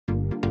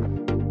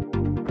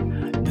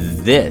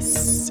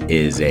This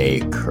is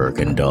a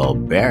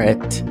Kirkendall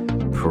Barrett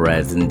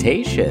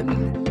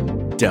presentation,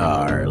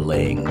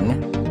 darling.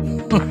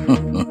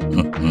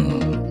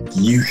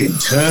 You can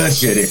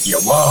touch it if you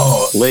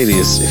want.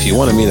 Ladies, if you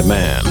want to meet a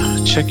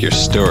man, check your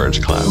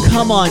storage closet.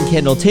 Come on,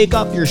 Kendall. Take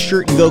off your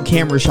shirt and go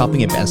camera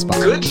shopping at Best Buy.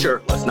 Good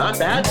shirtless, not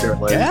bad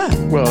shirtless. Yeah.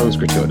 Well, it was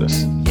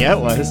gratuitous. Yeah,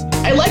 it was.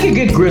 I like a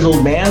good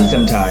grizzled man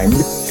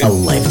sometimes. A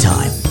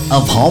lifetime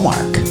of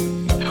Hallmark.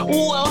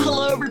 Well,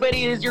 hello,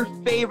 everybody. It is your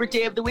favorite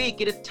day of the week.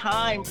 It is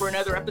time for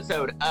another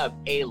episode of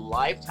A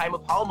Lifetime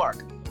of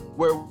Hallmark,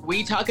 where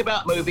we talk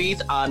about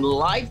movies on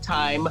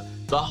Lifetime,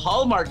 the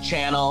Hallmark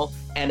Channel,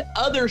 and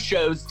other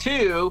shows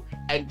too,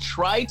 and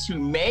try to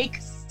make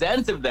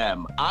sense of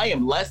them. I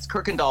am Les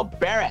Kirkendall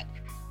Barrett.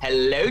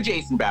 Hello,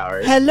 Jason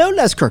Bowers. Hello,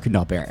 Les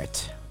Kirkendall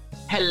Barrett.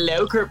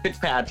 Hello, Kurt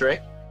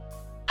Fitzpatrick.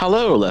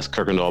 Hello, Les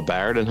Kirkendall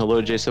Barrett, and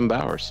hello, Jason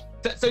Bowers.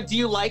 So do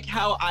you like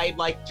how I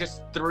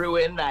just threw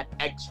in that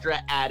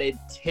extra added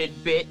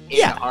tidbit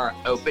in our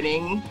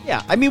opening?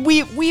 Yeah, I mean,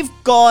 we've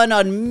gone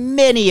on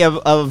many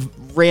of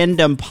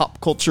random pop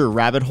culture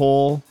rabbit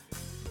hole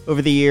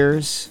over the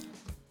years.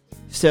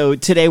 So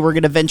today we're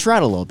going to venture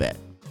out a little bit.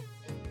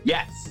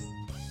 Yes,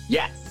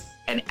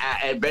 and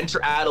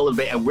venture out a little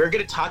bit, and we're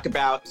going to talk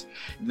about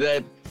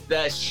the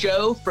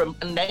show from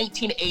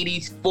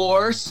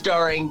 1984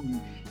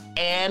 starring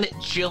Anne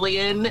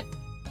Jillian.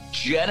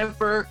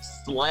 Jennifer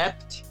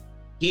Slept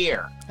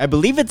Here. I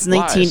believe it's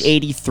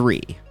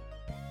 1983.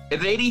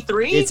 It's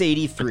 83? It's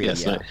 83,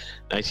 yes,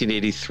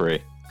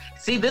 1983.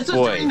 See, this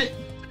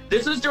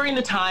was during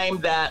the time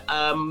that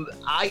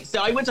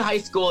I went to high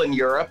school in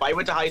Europe. I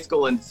went to high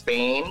school in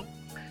Spain.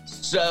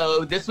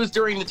 So this was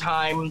during the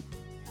time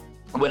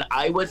when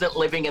I wasn't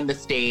living in the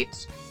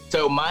States.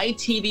 So my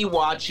TV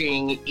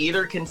watching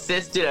either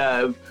consisted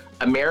of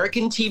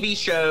American TV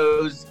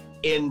shows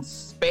in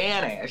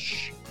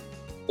Spanish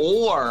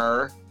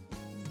or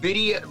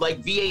video,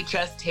 like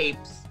VHS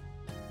tapes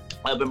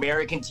of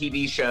American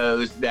TV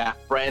shows that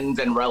friends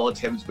and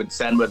relatives would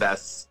send with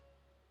us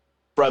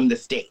from the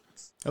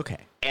States. Okay.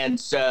 And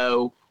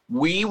so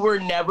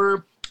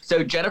Jennifer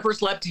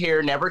Slept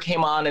Here never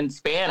came on in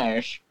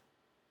Spanish,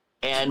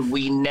 and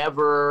we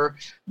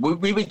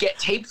would get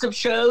tapes of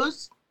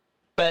shows,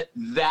 but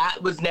that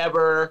was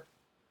never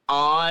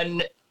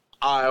on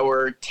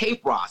our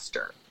tape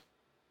roster.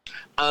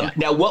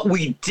 Now what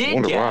we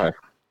did get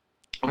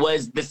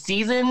was the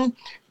season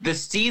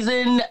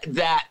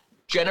that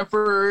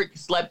Jennifer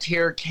Slept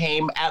Here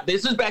came out.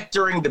 This was back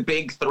during the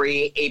big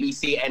three,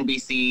 ABC,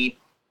 NBC,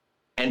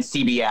 and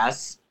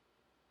CBS,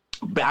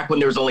 back when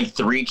there was only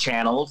 3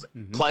 channels,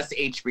 plus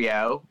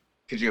HBO.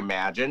 Could you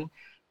imagine?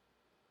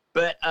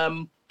 But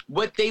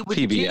what they would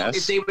do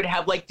is they would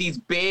have these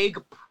big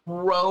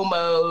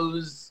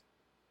promos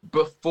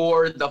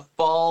before the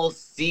fall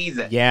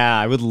season. Yeah,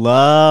 I would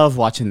love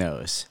watching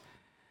those.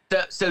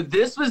 So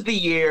this was the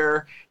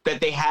year that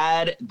they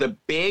had the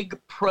big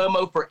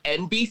promo for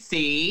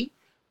NBC,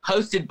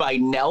 hosted by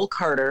Nell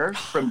Carter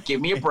from Give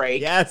Me a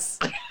Break. Yes.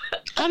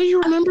 How do you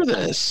remember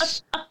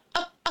this?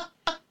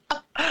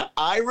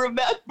 I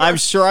remember. I'm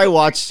sure I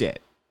watched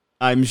it.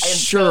 I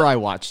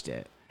watched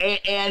it.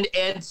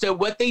 And so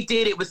what they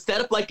did, it was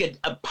set up like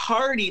a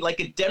party,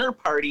 like a dinner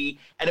party,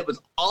 and it was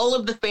all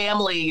of the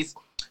families.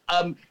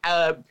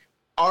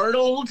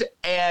 Arnold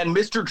and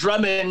Mr.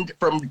 Drummond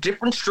from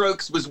Different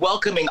Strokes was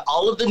welcoming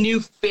all of the new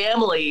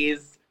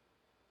families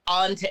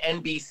onto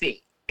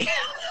NBC.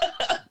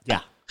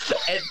 Yeah.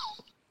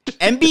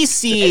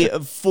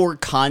 NBC, for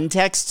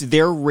context,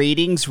 their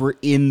ratings were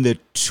in the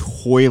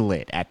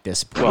toilet at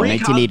this point,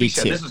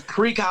 1982. This was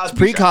pre-Cosby.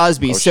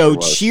 Pre-Cosby. So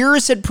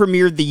Cheers had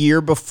premiered the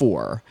year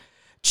before.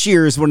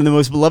 Cheers, one of the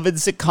most beloved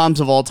sitcoms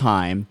of all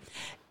time.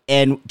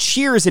 And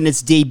Cheers, in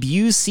its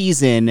debut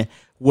season,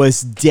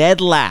 was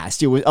dead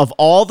last. It was, of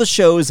all the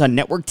shows on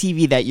network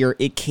TV that year,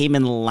 it came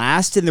in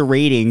last in the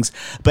ratings,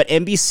 but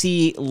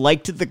NBC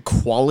liked the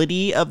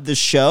quality of the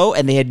show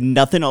and they had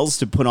nothing else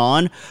to put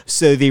on,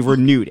 so they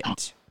renewed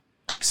it.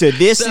 So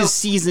this is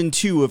season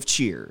 2 of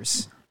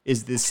Cheers,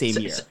 is this same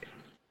year.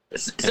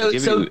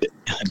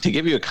 To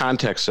give you a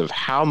context of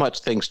how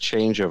much things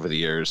change over the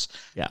years,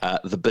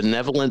 the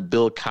benevolent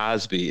Bill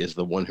Cosby is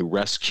the one who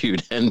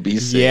rescued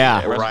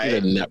NBC.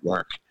 Rescued the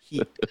network.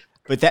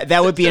 But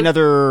that would be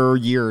another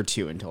year or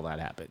two until that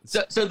happens.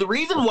 So the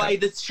reason why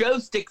this show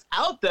sticks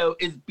out, though,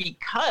 is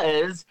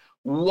because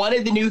one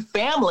of the new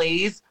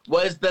families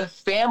was the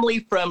family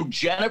from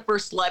Jennifer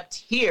Slept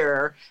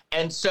Here.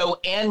 And so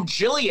Anne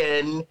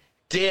Jillian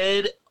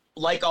did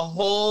a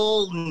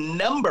whole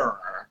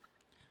number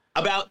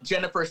about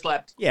Jennifer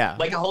Slept. Yeah.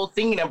 Like a whole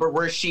singing number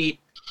where she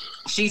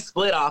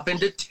split off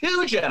into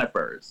 2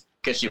 Jennifers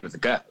because she was a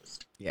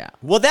ghost. Yeah.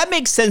 Well, that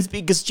makes sense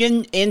because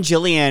Anne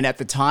Jillian at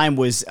the time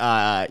was,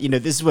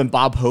 this is when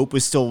Bob Hope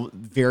was still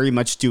very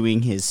much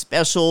doing his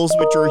specials,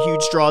 which are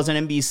huge draws on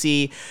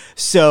NBC.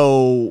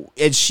 So,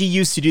 and she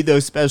used to do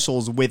those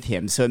specials with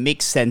him. So it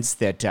makes sense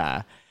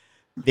that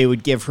they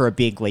would give her a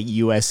big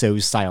USO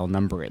style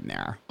number in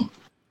there.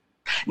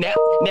 Now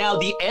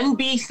the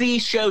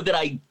NBC show that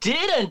I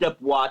did end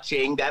up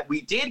watching, that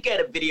we did get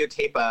a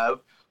videotape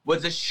of,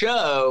 was a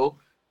show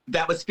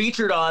that was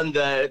featured on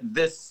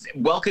this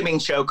welcoming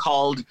show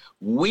called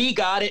We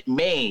Got It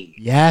Made.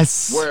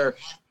 Yes. Where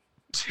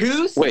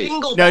two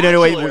single No,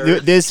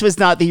 wait. This was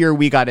not the year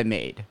We Got It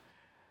Made.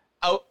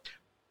 Oh.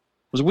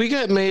 Was We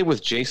Got It Made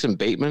with Jason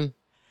Bateman?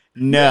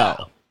 No.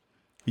 Yeah.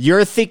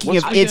 You're thinking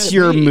of It's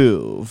Your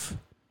Move.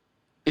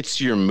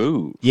 It's Your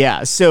Move.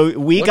 Yeah, so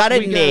We Got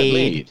It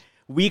Made.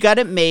 We Got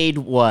It Made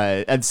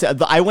was, and so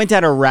I went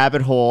down a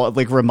rabbit hole,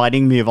 like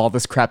reminding me of all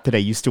this crap that I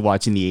used to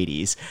watch in the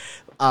 80s.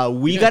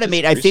 We Got It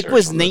Made, I think,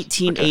 was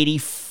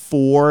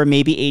 1984,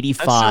 maybe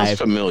 85. That sounds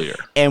familiar.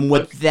 And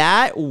what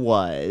that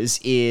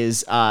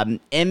is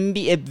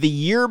the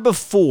year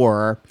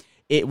before,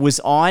 it was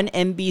on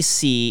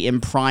NBC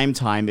in prime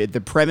time.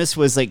 The premise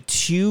was like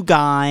two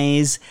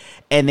guys,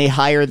 and they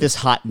hire this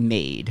hot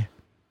maid.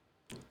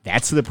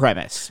 That's the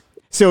premise.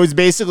 So it's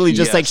basically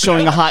just like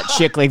showing a hot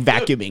chick like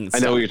vacuuming. I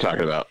know what you're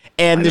talking about.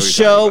 And the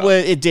show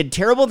it did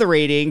terrible the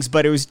ratings,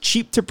 but it was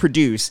cheap to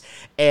produce.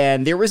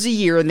 And there was a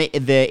year in the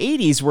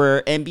 80s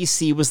where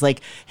NBC was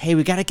like, "Hey,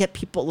 we got to get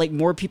people, like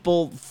more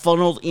people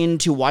funneled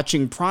into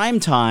watching prime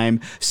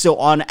time. So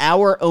on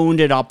our owned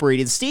and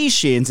operated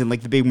stations in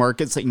like the big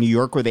markets like New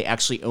York where they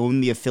actually own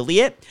the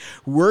affiliate,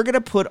 we're going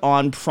to put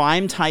on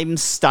prime time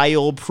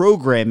style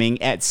programming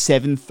at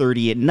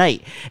 7:30 at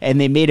night." And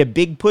they made a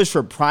big push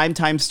for prime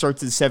time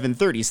starts at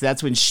 7:30. So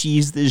that's when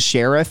She's the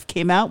Sheriff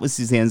came out with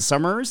Suzanne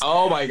Summers.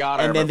 Oh my God.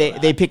 And then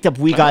they picked up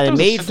We Got It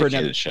Made for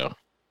another show.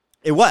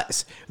 It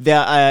was.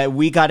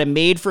 We Got It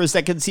Made for a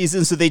second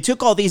season. So they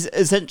took all these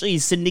essentially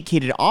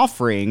syndicated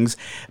offerings,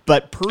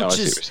 but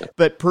purchased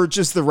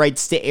the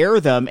rights to air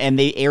them, and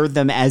they aired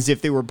them as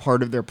if they were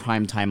part of their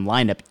primetime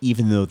lineup,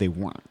 even though they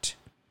weren't.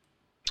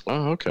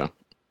 Oh, okay.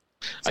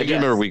 So I do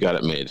remember We Got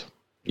It Made.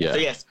 Yeah. So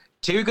yes,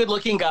 two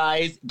good-looking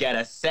guys get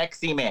a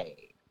sexy maid.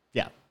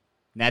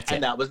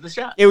 And that was the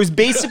show. It was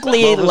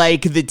basically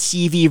like the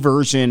TV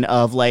version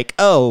of like,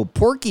 oh,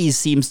 Porky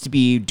seems to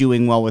be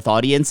doing well with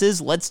audiences.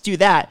 Let's do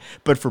that,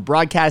 but for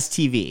broadcast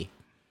TV.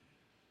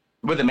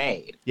 With a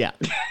maid. Yeah.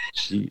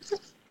 Jeez.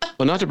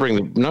 Well, not to bring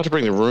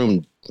the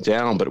room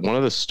down, but one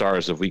of the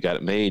stars of We Got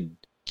It Made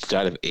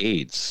died of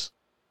AIDS.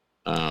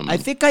 I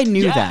think I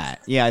knew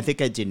that. Yeah, I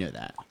think I did know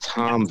that.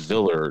 Tom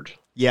Villard.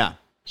 Yeah.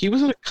 He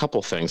was in a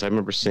couple things. I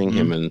remember seeing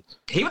him in.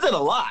 He was in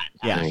a lot.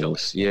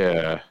 Things.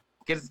 Yeah.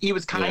 Because he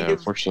was kind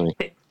of,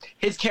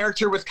 his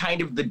character was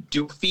kind of the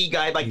doofy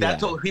guy. Like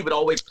that's what he would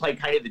always play,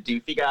 kind of the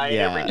doofy guy. And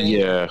everything.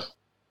 Yeah.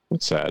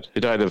 It's sad. He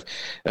died of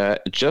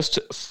just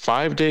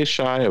 5 days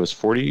shy of his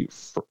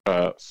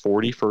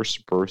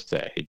 41st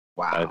birthday.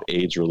 Wow. Of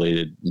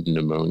AIDS-related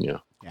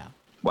pneumonia. Yeah.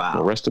 Wow.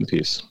 Well, rest in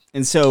peace.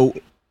 And so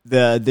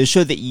the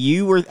show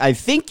that I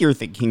think you're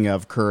thinking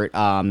of, Kurt,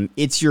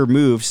 It's Your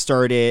Move,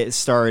 starred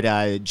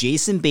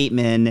Jason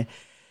Bateman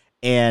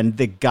and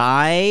the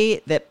guy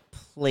that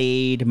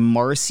played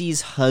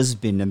Marcy's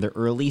husband in the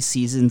early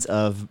seasons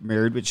of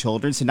Married with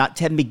Children. So not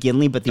Ted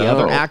McGinley, but the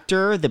other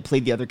actor that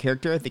played the other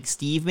character, I think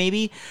Steve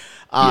maybe.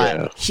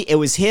 It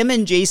was him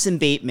and Jason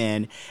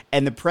Bateman.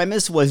 And the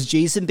premise was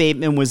Jason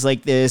Bateman was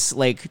like this,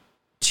 like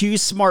too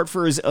smart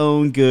for his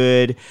own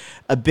good,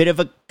 a bit of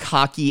a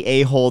cocky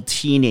a-hole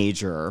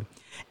teenager.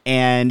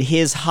 And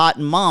his hot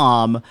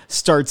mom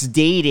starts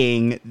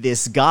dating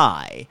this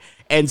guy.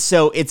 And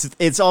so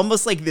it's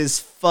almost like this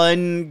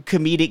fun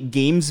comedic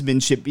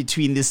gamesmanship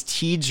between this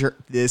teenager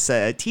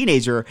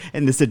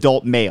and this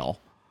adult male.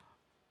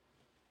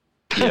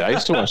 Yeah, I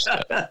used to watch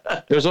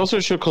that. There's also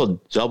a show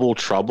called Double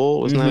Trouble.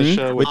 Wasn't that a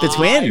show? With the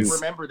twins. I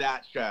remember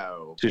that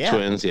show. Two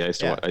twins. Yeah, I used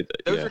to watch.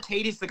 Those are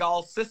Katie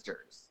Seagal's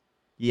sisters.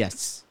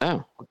 Yes.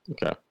 Oh,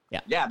 okay.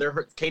 Yeah,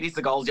 they're Katie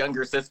Seagal's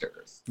younger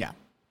sisters. Yeah.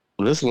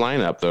 This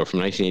lineup, though, from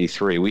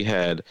 1983, we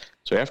had,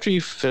 so after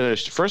you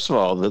finished, first of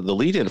all, the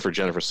lead-in for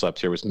Jennifer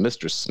Slept Here was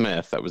Mr.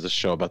 Smith. That was a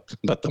show about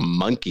the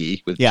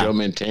monkey with Joe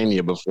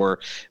Mantegna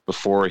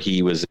before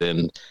he was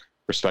in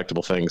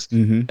Respectable Things.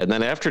 Mm-hmm. And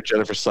then after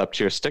Jennifer Slept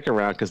Here, stick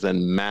around because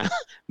then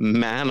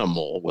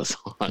Manimal was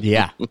on.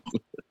 Yeah.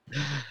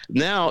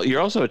 Now,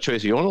 you're also a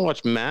choice. You want to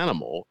watch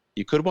Manimal,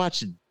 you could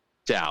watch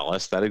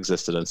Dallas, that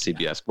existed on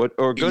CBS,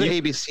 or go to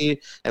ABC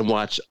and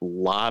watch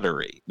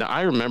Lottery. Now,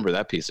 I remember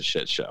that piece of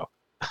shit show.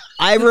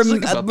 I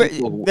remember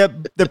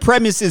the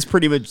premise is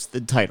pretty much the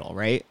title,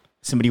 right?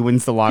 Somebody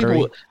wins the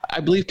lottery. I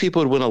believe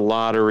people would win a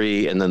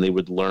lottery, and then they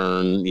would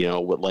learn,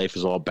 what life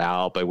is all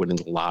about by winning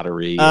the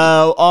lottery.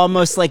 Oh,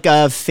 almost like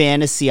a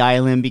Fantasy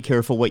Island. Be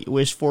careful what you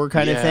wish for,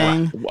 kind of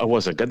thing. I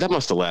wasn't good. That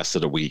must have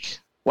lasted a week.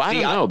 Well, I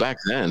don't know. Back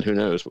then, who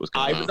knows what was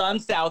going on? I was on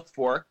South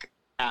Fork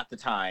at the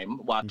time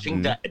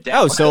watching.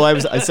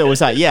 So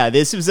was I. Yeah,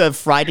 this was a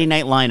Friday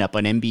night lineup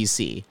on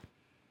NBC.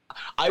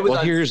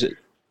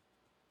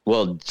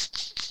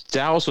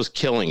 Dallas was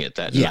killing it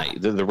that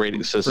night. The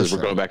rating says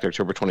we're going back to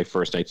October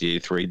 21st,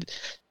 1983.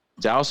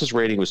 Dallas's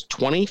rating was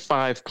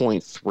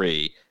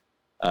 25.3.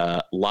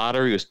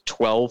 Lottery was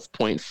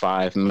 12.5.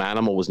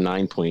 Manimal was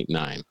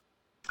 9.9.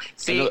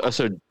 See,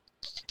 so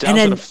Down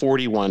at a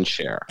 41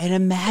 share. And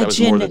imagine that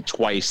was more than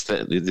twice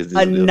the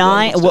a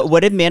 9. What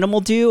did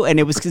Manimal do? And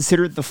it was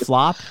considered the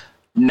flop.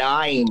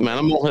 9.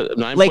 Manimal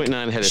 9.9 like,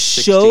 had a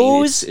 16.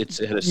 Shows it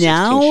had a 16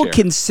 now share.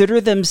 consider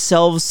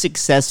themselves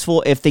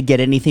successful if they get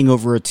anything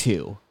over a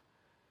 2.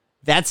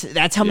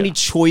 That's how many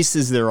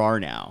choices there are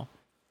now.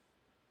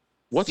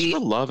 What's for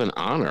Love and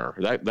Honor?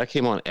 That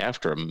came on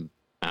after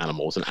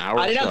Animals, an hour.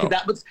 I don't know,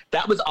 because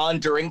that was on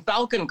during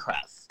Falcon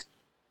Crest.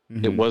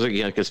 Mm-hmm. It was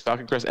again because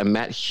Falcon Crest and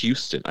Matt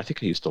Houston. I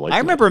think I used to like. I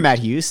remember Matt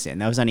Houston.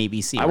 That was on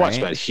ABC. I watched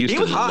Matt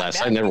Houston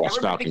less. I never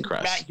watched Falcon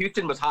Crest. Matt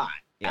Houston was hot,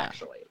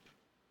 actually.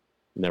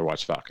 Never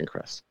watched Falcon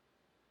Crest.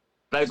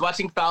 But I was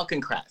watching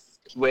Falcon Crest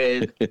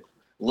with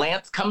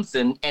Lance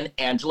Cumson and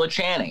Angela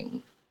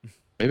Channing.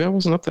 Maybe I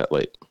wasn't up that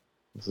late.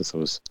 I was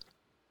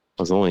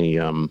only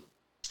I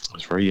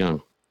was very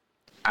young.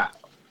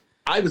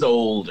 I was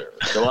older,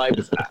 so I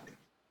was.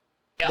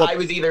 I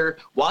was either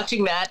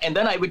watching that and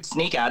then I would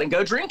sneak out and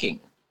go drinking.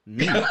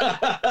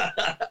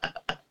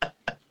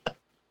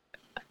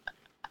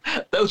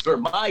 Those were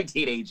my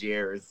teenage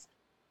years.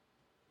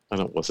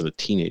 I wasn't a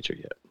teenager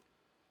yet.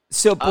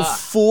 So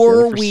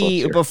before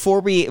we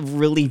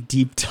really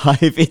deep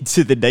dive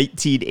into the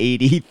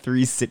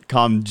 1983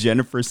 sitcom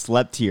Jennifer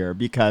Slept Here,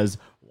 because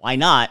why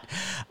not?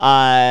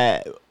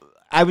 I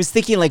was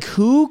thinking, like,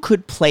 who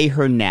could play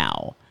her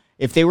now?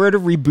 If they were to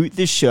reboot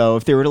the show,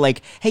 if they were to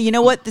like, hey, you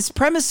know what? This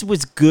premise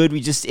was good.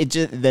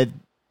 The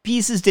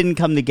pieces didn't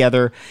come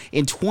together.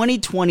 In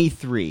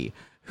 2023,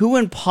 who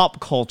in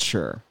pop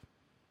culture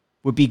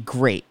would be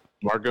great?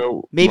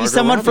 Margot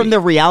someone Robbie. from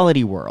the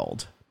reality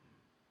world.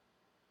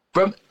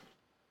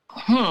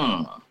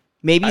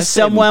 Maybe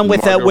someone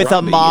with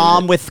a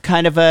mom with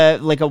kind of a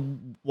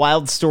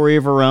wild story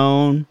of her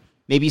own.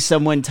 Maybe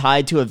someone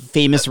tied to a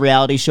famous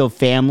reality show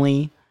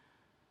family.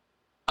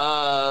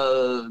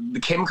 The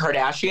Kim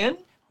Kardashian.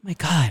 Oh my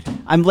God.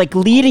 I'm like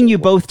leading you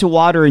both to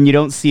water and you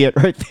don't see it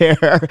right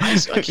there. I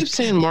keep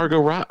saying Margot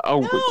Robbie.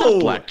 Oh, no.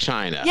 Black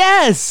China.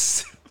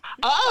 Yes.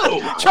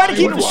 Oh, try to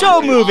keep the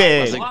show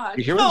moving.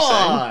 You hear what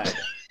I'm saying?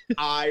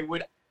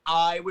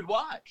 I would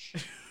watch.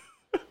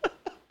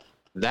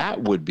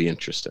 That would be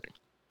interesting.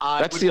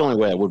 That's the only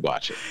way I would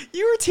watch it.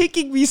 You were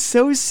taking me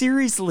so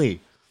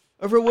seriously.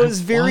 Over what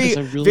was very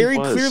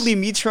clearly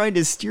me trying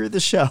to steer the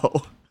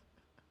show.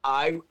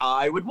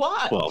 I would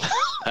watch. Well,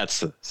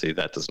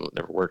 that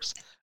never works.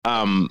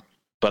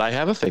 But I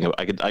have a thing.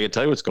 I could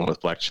tell you what's going on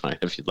with Black China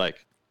if you'd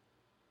like.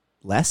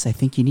 Les, I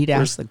think you need to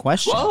ask the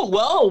question.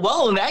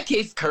 Well, in that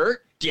case,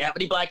 Kurt, do you have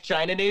any Black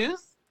China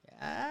news?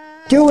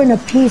 Doing a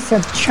piece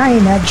of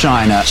China.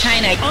 China.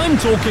 I'm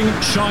talking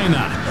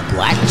China. The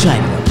Black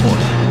China Report.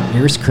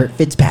 Here's Kurt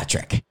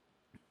Fitzpatrick.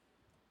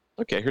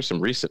 Okay, here's some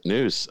recent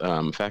news.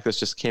 In fact, this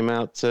just came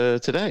out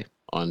today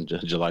on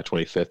July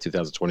 25th,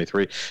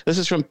 2023. This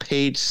is from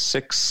Page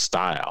 6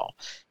 Style.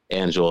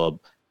 Angela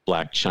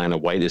Black China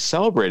White is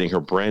celebrating her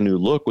brand new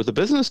look with a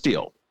business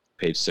deal.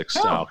 Page 6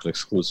 Style can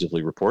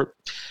exclusively report.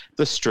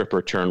 The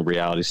stripper turned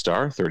reality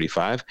star,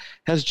 35,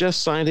 has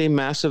just signed a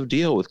massive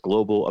deal with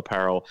global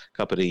apparel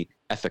company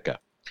Ethica,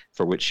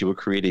 for which she will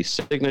create a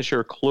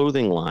signature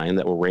clothing line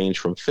that will range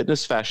from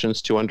fitness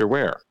fashions to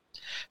underwear.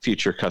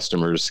 Future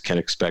customers can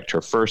expect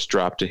her first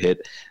drop to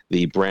hit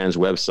the brand's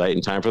website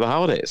in time for the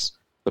holidays.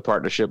 The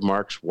partnership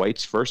marks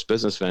White's first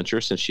business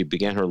venture since she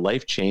began her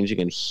life-changing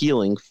and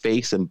healing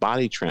face and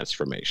body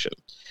transformation.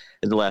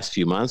 In the last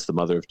few months, the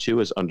mother of two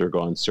has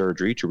undergone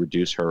surgery to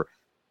reduce her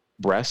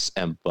breasts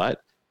and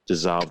butt,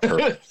 dissolved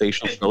her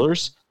facial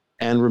fillers,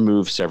 and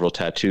remove several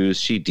tattoos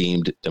she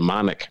deemed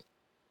demonic.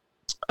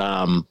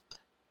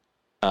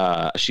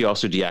 She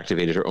also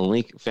deactivated her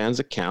OnlyFans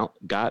account,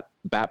 got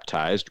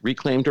baptized,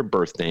 reclaimed her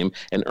birth name,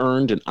 and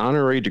earned an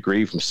honorary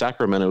degree from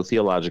Sacramento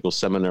Theological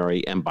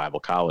Seminary and Bible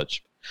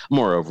College.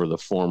 Moreover, the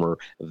former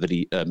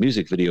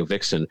music video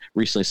vixen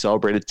recently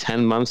celebrated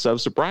 10 months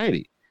of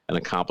sobriety, an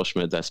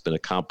accomplishment that's been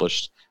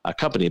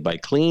accompanied by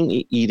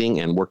clean eating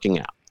and working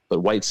out.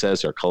 But White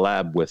says her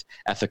collab with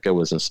Ethica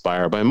was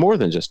inspired by more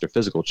than just her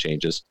physical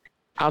changes.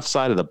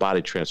 Outside of the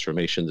body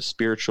transformation, the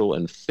spiritual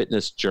and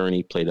fitness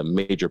journey played a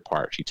major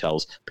part, she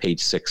tells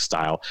Page 6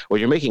 Style. When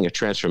you're making a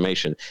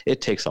transformation,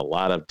 it takes a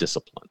lot of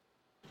discipline.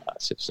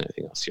 See if there's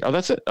anything else here. Oh,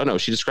 that's it. Oh, no.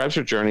 She describes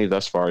her journey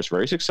thus far as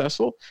very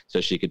successful,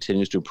 says she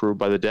continues to improve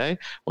by the day.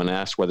 When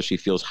asked whether she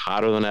feels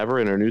hotter than ever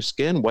in her new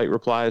skin, White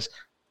replies,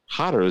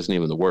 hotter isn't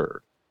even the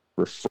word.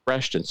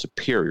 Refreshed and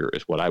superior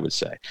is what I would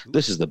say.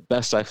 This is the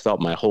best I've felt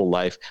my whole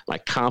life. My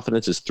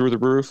confidence is through the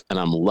roof, and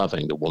I'm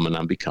loving the woman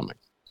I'm becoming.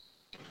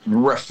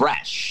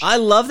 Refresh. I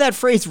love that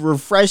phrase,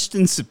 refreshed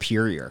and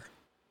superior.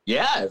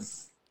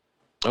 Yes.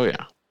 Oh,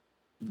 yeah.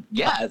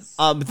 Yes.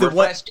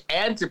 Refreshed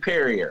and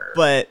superior.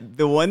 But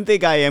the one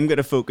thing I am going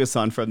to focus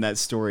on from that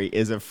story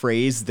is a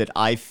phrase that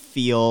I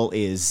feel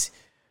is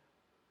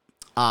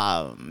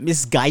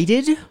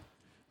misguided.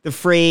 The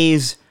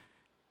phrase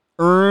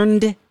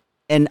earned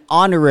an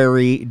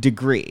honorary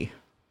degree.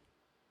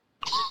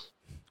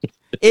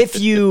 If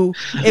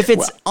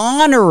it's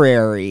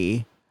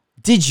honorary,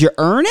 did you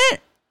earn it?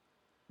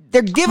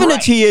 They're giving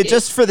it to you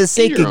just for the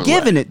sake of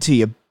giving it to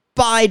you.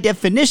 by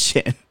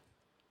definition.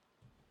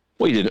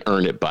 Well, you didn't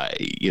earn it by,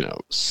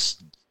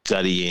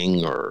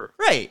 studying or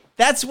right.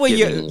 That's what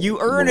you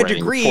earn a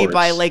degree reports.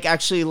 by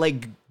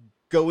actually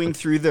going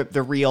through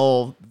the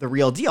real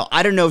deal.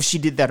 I don't know if she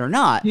did that or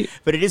not,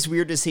 but it is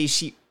weird to say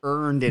she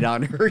earned it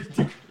on her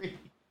degree.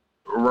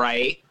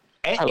 Right.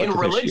 And in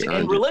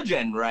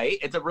religion, right?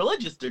 It's a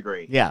religious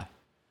degree. Yeah.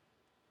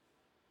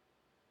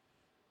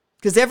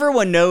 Because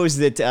everyone knows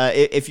that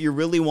if you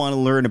really want to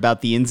learn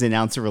about the ins and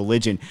outs of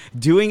religion,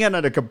 doing it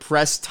on a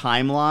compressed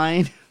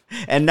timeline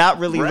and not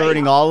really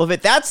learning all of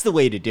it, that's the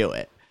way to do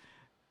it.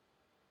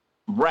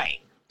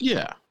 Right.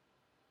 Yeah.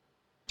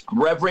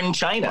 Reverend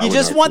China. You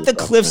just want the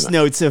Cliff's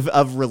Notes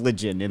of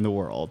religion in the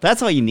world.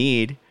 That's all you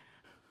need.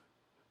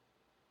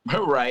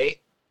 Right.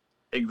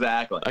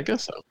 Exactly. I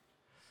guess so.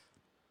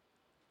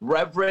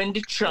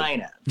 Reverend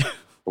China.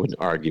 Wouldn't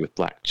argue with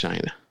Black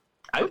China.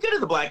 I would go to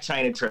the Black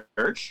China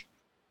church.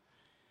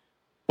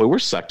 Well, we're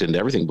sucked into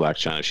everything Black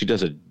China. She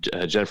does a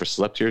Jennifer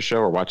Sleptier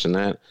show. We're watching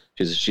that.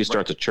 She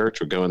starts a church.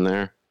 We're going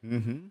there.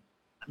 Mm-hmm.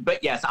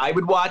 But yes, I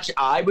would watch a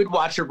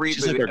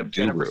reboot of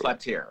Jennifer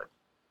Sleptier.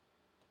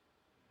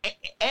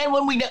 And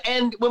when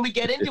we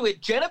get into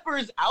it,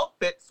 Jennifer's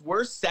outfits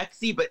were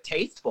sexy but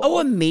tasteful. Oh,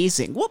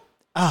 amazing! Well,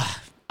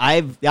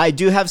 I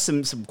do have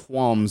some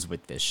qualms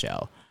with this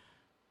show.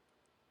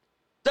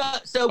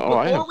 So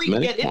before we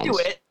get into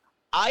it,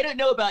 I don't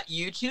know about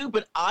you two,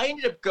 but I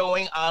ended up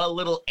going on a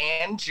little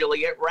Anne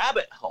Jillian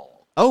rabbit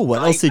hole. Oh,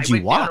 what else did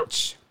you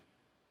watch?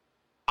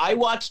 I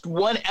watched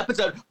one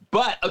episode,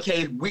 but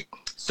okay, we're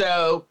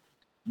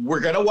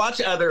gonna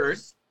watch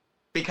others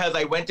because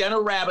I went down a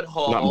rabbit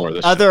hole. Not more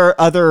this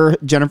other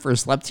Jennifer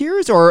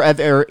Sleptiers or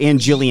other Anne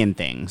Jillian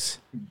things?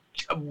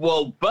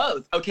 Well,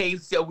 both. Okay,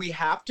 so we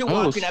have to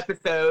watch an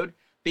episode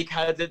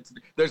because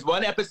there's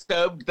one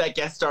episode that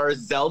guest stars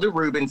Zelda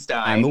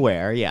Rubinstein. I'm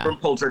aware, yeah, from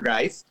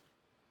Poltergeist.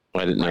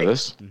 I didn't know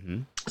this.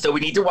 Mm-hmm. So we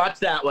need to watch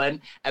that one,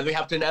 and we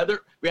have to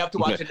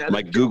watch another.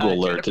 My Google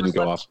alert didn't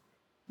go off.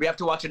 We have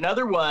to watch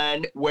another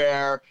one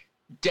where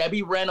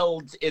Debbie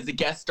Reynolds is a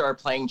guest star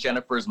playing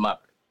Jennifer's mother.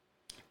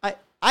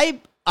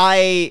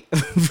 I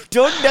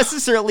don't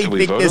necessarily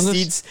think this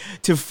needs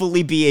to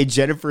fully be a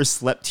Jennifer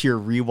Sleptier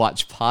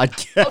rewatch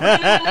podcast.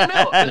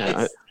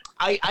 No.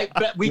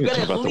 But we've got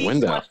to at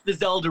least watch the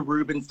Zelda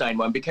Rubinstein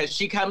one because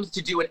she comes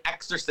to do an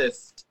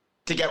exorcist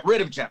to get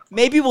rid of Jennifer.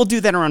 Maybe we'll do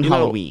that around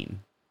Halloween.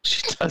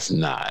 She does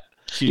not.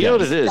 She know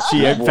what it is?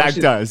 She in fact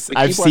does.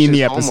 I've seen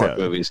the episode.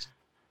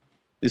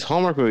 These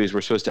Hallmark movies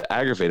were supposed to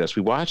aggravate us.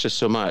 We watch this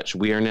so much.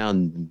 We are now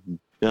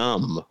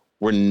numb.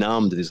 We're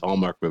numb to these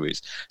Hallmark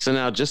movies. So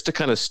now just to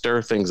kind of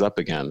stir things up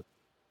again,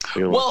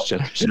 we're going to watch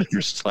Jennifer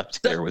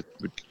Sleptier with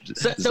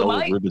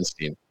Zelda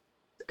Rubinstein.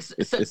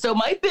 So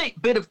my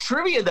bit of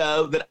trivia,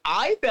 though, that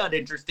I found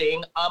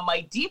interesting on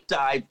my deep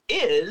dive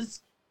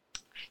is,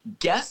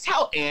 guess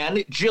how Anne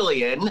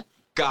Jillian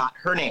got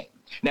her name?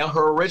 Now,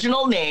 her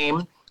original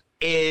name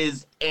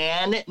is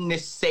Anne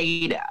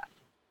Nauseda,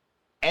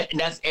 and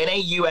that's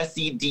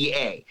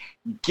Nauseda.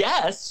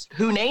 Guess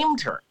who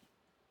named her?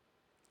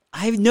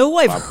 I know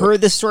I've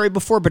heard this story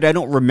before, but I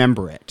don't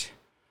remember it.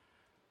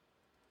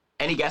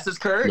 Any guesses,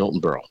 Kurt?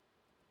 Milton Berle.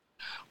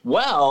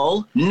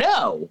 Well,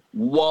 no.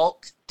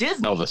 Walt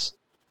Disney. Elvis.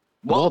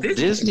 Walt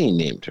Disney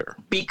named her.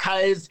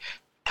 Because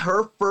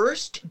her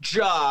first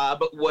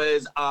job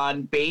was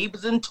on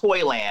Babes in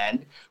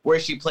Toyland, where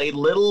she played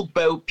Little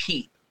Bo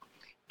Peep.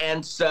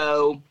 And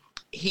so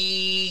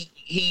he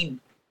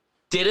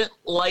didn't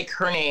like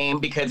her name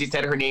because he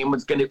said her name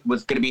was gonna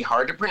be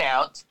hard to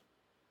pronounce.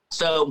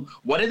 So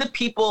one of the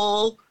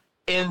people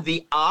in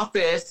the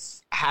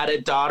office had a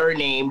daughter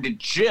named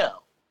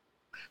Jill.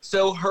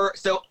 So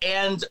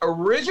Anne's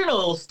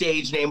original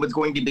stage name was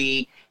going to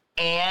be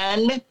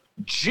Anne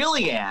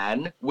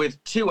Jillian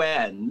with two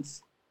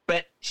N's,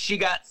 but she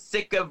got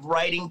sick of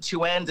writing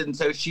two N's, and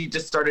so she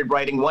just started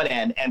writing one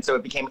N, and so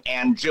it became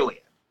Anne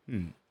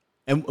Jillian.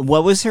 And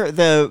what was her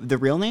the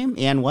real name?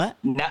 Anne what?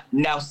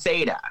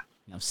 Nauseda.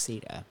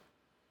 Nauseda.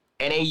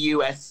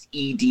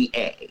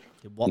 Nauseda.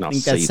 Did Walt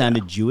think that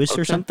sounded Jewish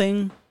or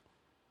something?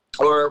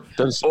 Or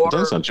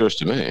doesn't sound Jewish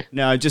to me.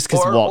 No, just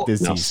because Walt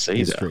Disney's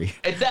history.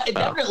 It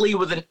definitely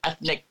was an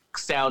ethnic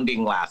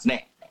sounding last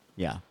name.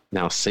 Yeah.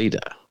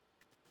 Nauseda.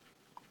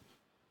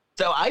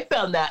 So I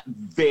found that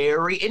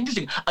very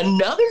interesting.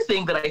 Another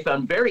thing that I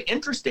found very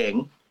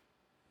interesting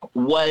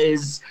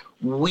was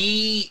in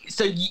the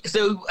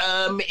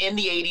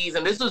 80s,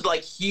 and this was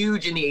like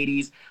huge in the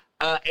 80s,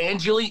 Anne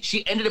Jillian,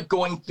 she ended up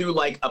going through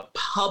like a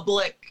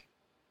public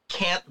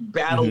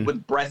battle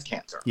with breast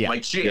cancer. Yeah.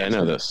 Like she I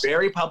know this.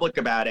 Very public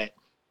about it.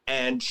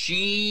 And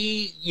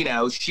she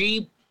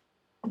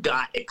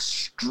got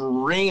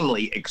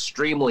extremely,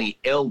 extremely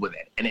ill with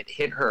it. And it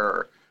hit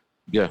her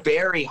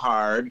very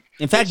hard.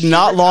 In fact,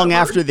 not long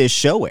after this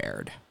show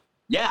aired.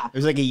 Yeah. It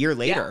was like a year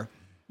later. Yeah.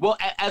 Well,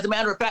 as a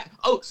matter of fact,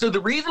 so the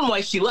reason why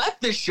she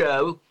left this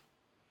show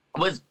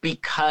was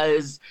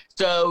because,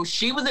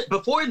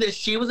 before this,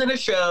 she was in a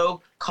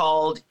show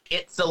called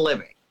It's a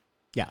Living.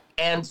 Yeah.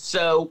 And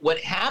so what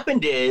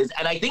happened is,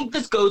 and I think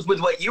this goes with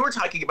what you were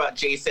talking about,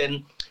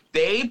 Jason,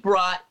 they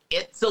brought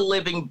It's a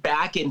Living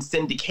back in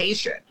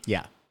syndication.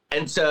 Yeah.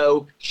 And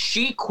so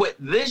she quit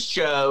this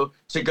show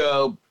to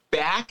go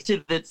back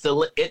to It's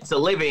a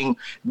Living,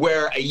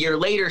 where a year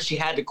later she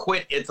had to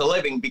quit It's a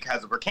Living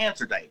because of her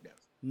cancer diagnosis.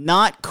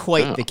 Not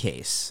quite the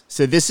case.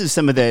 So this is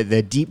some of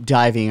the deep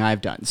diving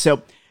I've done.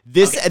 So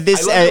this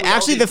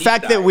actually the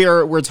fact that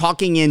we're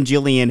talking in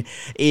Jillian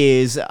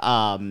is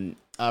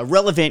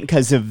relevant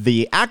because of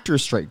the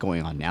actors strike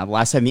going on now. The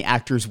last time the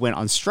actors went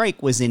on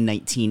strike was in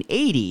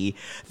 1980,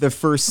 the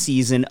first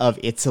season of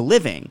It's a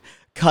Living,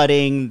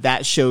 cutting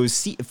that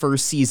show's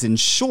first season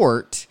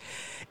short.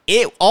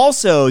 It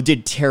also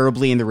did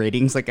terribly in the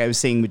ratings, like I was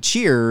saying with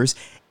Cheers.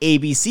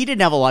 ABC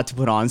didn't have a lot to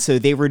put on, so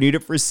they renewed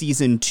it for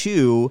season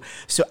 2.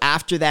 So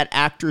after that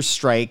actor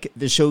strike,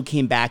 the show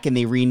came back and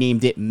they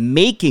renamed it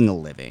Making a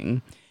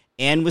Living,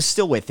 and was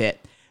still with it.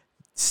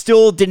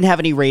 Still didn't have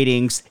any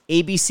ratings.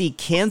 ABC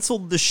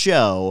canceled the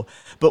show,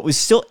 but was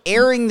still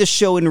airing the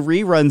show in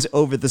reruns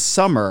over the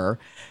summer.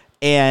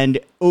 And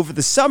over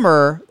the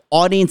summer,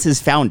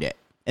 audiences found it.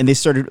 And they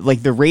started,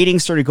 like, the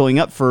ratings started going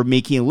up for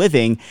Making a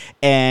Living.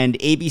 And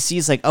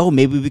ABC's like, oh,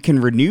 maybe we can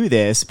renew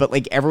this. But,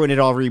 like, everyone had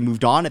already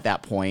moved on at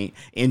that point.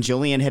 And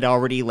Jillian had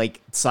already, like,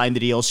 signed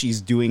the deal.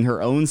 She's doing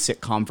her own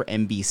sitcom for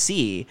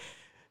NBC.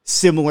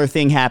 Similar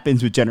thing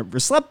happens with Jennifer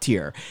Slept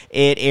Here.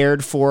 It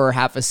aired for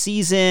half a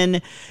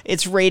season.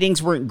 Its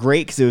ratings weren't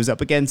great because it was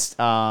up against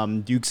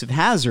Dukes of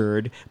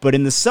Hazzard. But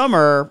in the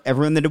summer,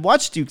 everyone that had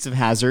watched Dukes of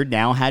Hazzard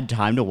now had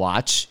time to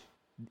watch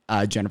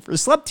Jennifer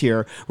Slept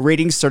Here.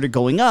 Ratings started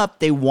going up.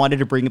 They wanted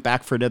to bring it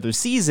back for another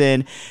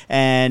season.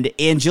 And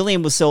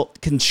Jillian was so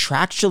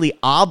contractually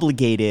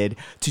obligated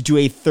to do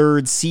a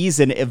third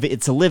season of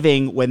It's a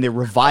Living when they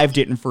revived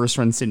it in first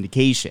run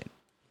syndication.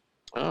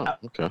 Oh,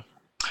 okay.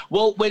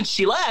 Well, when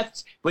she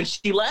left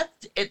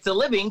It's a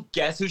Living,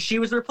 guess who she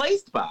was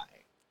replaced by?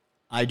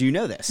 I do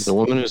know this. It's the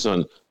woman who's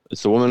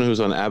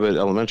on Abbott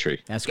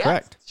Elementary. That's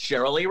correct.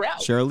 Shirley Lee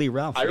Ralph. Shirley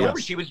Ralph. I remember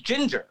she was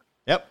Ginger.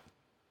 Yep.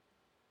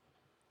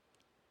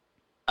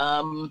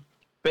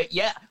 But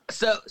yeah,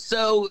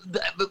 so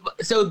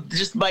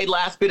just my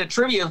last bit of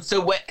trivia.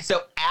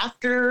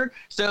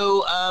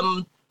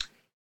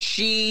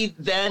 She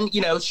then,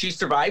 she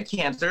survived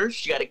cancer.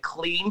 She got a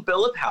clean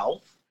bill of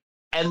health.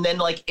 And then,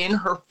 like, in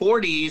her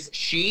 40s,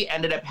 she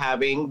ended up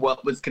having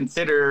what was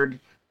considered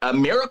a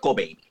miracle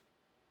baby,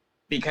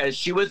 because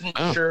she wasn't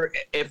sure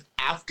if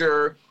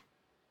after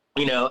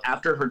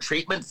her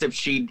treatments, if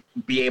she'd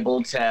be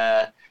able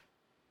to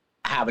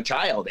have a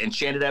child. And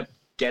she ended up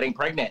getting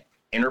pregnant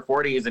in her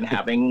 40s and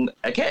having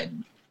a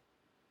kid.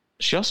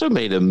 She also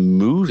made a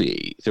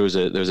movie. There was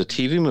a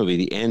TV movie,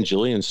 The Anne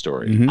Jillian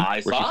Story,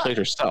 where she played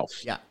herself.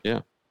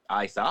 Yeah.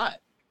 I saw it.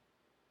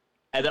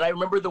 And then I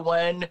remember the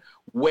one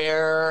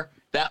where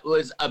that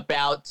was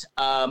about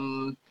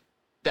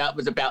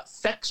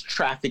sex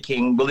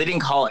trafficking. Well, they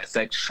didn't call it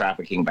sex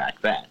trafficking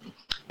back then,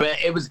 but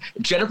it was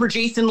Jennifer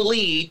Jason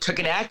Leigh took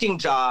an acting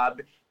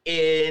job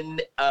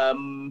in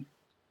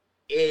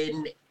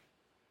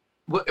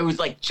it was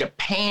like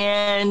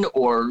Japan,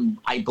 or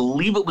I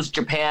believe it was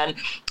Japan,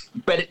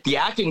 but the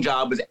acting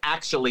job was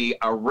actually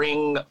a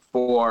ring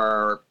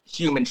for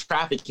human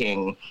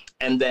trafficking.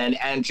 And then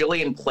Anne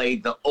Jillian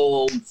played the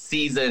old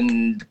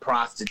seasoned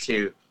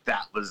prostitute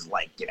that was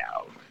like,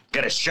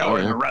 gonna show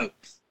her the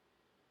ropes.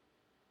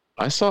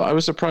 I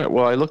was surprised.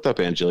 Well, I looked up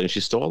Anne Jillian.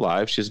 She's still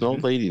alive. She's an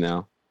old lady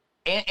now.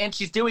 And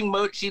she's doing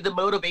she's a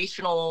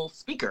motivational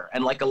speaker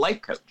and like a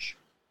life coach.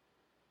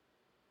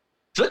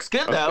 She looks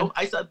good though.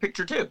 I saw a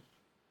picture too.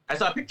 I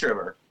saw a picture of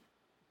her.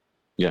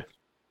 Yeah.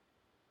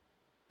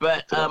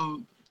 But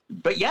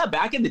yeah,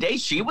 back in the day,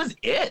 she was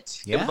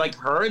it. Yeah. It was like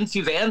her and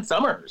Suzanne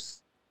Summers.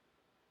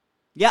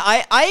 Yeah,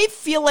 I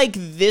feel like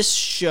this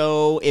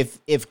show,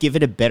 if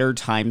given a better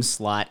time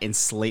slot and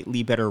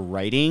slightly better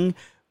writing,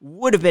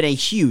 would have been a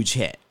huge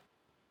hit.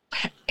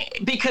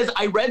 Because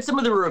I read some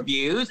of the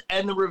reviews,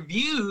 and the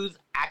reviews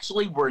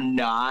actually were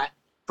not,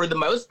 for the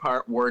most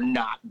part, were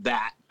not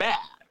that bad.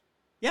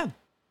 Yeah.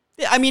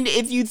 I mean,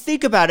 if you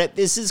think about it,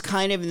 this is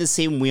kind of in the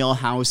same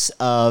wheelhouse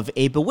of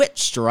A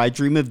Bewitched or I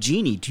Dream of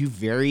Jeannie, two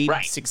very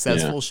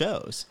successful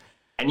shows.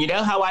 And you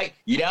know how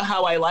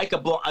I like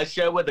a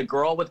show with a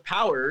girl with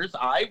powers.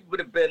 I would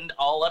have been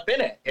all up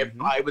in it if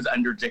I was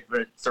under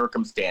different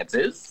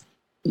circumstances.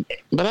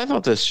 But I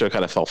thought this show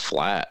kind of fell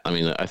flat. I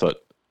mean, I thought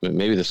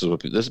maybe this is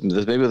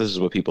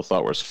what people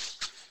thought was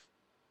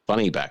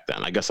funny back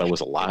then. I guess I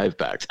was alive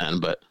back then,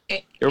 but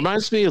it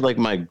reminds me of like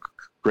my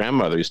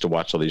grandmother used to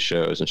watch all these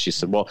shows, and she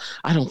said, "Well,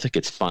 I don't think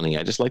it's funny.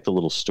 I just like the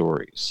little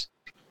stories."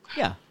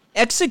 Yeah,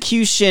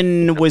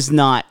 execution was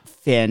not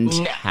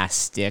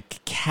fantastic.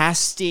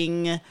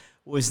 Casting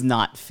was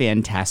not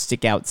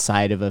fantastic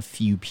outside of a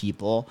few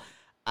people.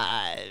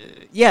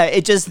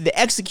 The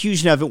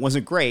execution of it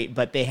wasn't great,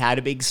 but they had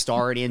a big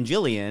star in Anne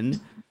Jillian.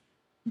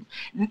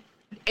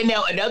 And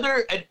now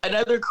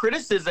another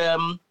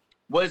criticism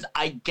was,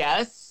 I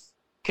guess,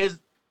 because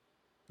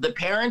the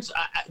parents,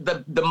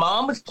 the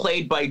mom was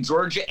played by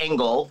Georgia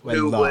Engel,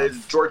 who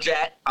was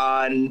Georgette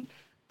on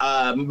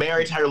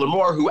Mary Tyler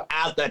Moore, who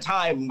at the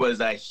time was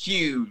a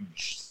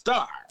huge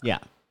star. Yeah.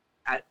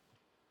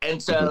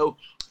 And so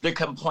the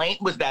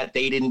complaint was that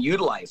they didn't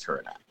utilize her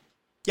enough.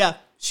 Yeah,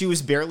 she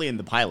was barely in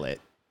the pilot.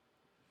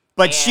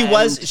 But she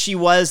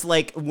was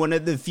like one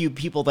of the few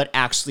people that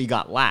actually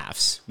got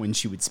laughs when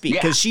she would speak,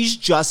 because she's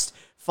just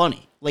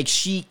funny. Like,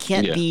 she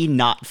can't be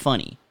not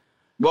funny.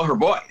 Well, her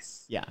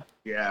voice. Yeah.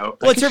 You know?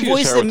 Well, it's her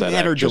voice and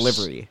her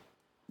delivery.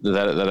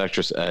 That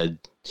actress,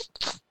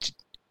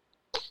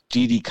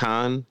 Didi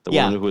Khan, the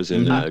one who was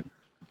in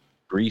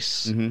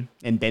Grease. Mm-hmm.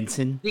 And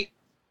Benson. See,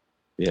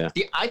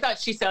 I thought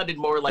she sounded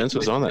more like Benson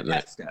was on that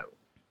night.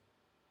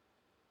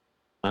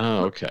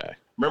 Oh, okay.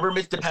 Remember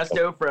Miss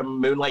DePesto from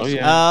Moonlight?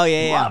 Oh,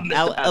 yeah.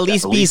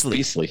 Elise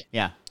Beasley.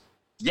 Yeah.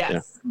 Yes. Yeah.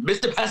 Miss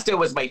DePesto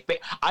was my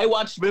favorite. I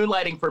watched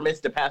Moonlighting for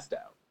Miss DePesto.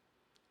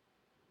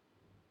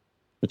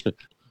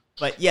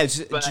 But yeah,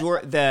 you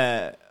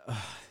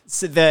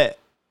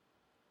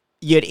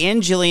had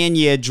Ann Jillian,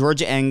 you had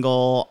Georgia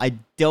Engel. I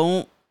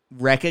don't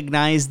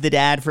recognize the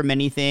dad from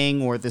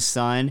anything, or the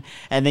son.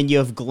 And then you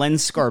have Glenn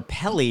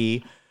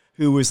Scarpelli,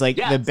 who was like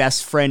the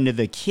best friend of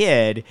the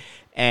kid.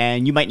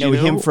 And you might know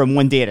him from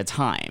One Day at a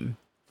Time,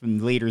 from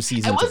later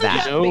seasons of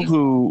that. Do you know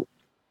who?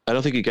 I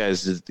don't think you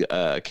guys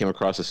came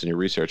across this in your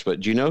research,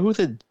 but do you know who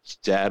the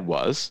dad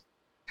was?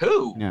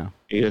 Who? No.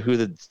 You know who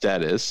the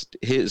dad is?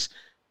 His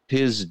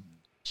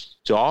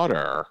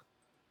daughter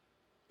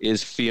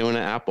is Fiona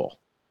Apple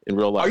in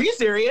real life. Are you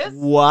serious?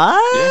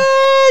 What? Yeah.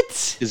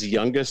 His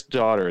youngest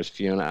daughter is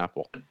Fiona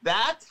Apple.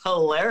 That's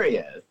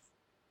hilarious.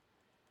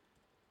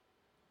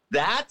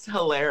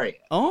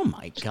 Oh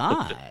my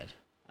God.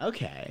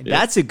 Okay. Yeah.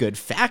 That's a good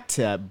fact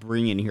to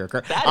bring in here.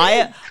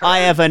 I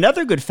have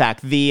another good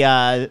fact.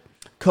 The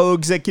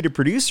co-executive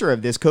producer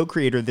of this,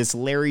 co-creator of this,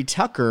 Larry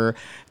Tucker,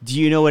 do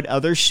you know what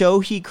other show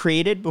he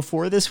created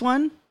before this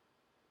one?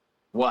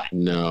 What?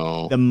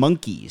 No. The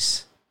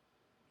Monkees.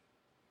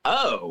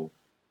 Oh.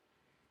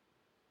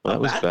 That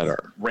was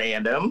better.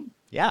 Random.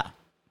 Yeah.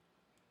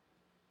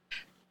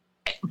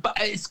 But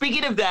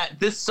speaking of that,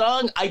 this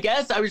song, I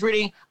guess at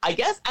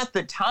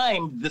the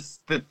time,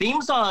 the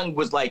theme song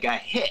was like a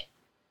hit.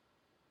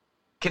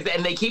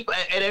 And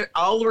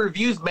all the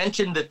reviews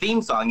mentioned the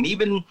theme song, and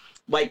even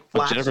like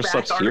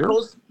flashback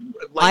articles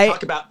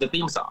talk about the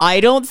theme song. I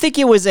don't think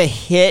it was a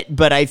hit,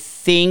 but I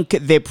think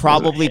they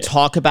probably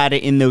talk about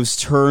it in those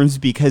terms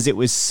because it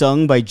was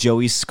sung by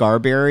Joey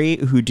Scarberry,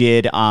 who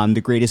did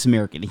The Greatest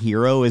American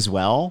Hero as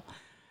well.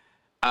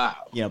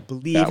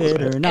 Believe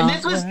it or not.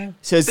 And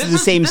it's the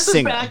same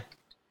singer.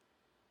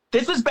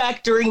 This was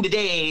back during the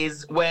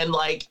days when,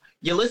 like,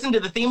 you listened to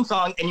the theme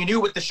song and you knew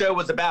what the show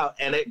was about,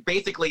 and it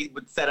basically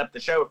would set up the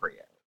show for you.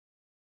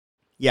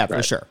 Yeah,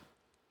 for sure.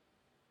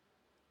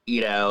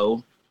 You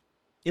know,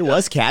 it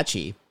was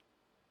catchy.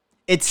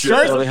 It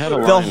starts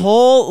the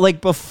whole,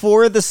 like,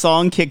 before the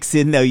song kicks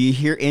in, though, you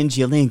hear Ann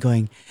Jillian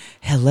going,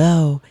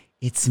 "Hello,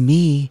 it's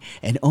me,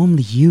 and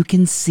only you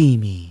can see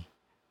me."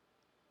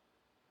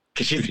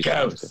 Because she's a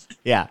ghost.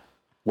 Yeah.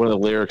 One of the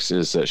lyrics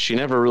is that she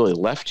never really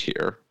left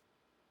here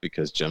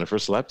because Jennifer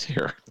slept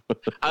here.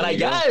 And I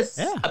guess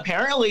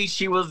apparently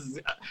she was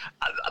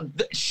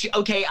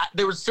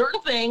there were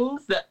certain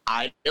things that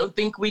I don't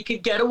think we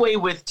could get away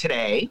with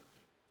today.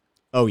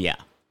 Oh yeah,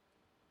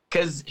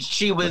 because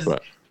she was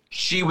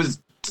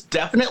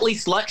definitely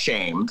slut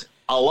shamed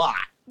a lot,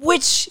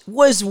 which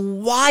was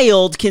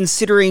wild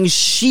considering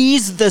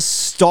she's the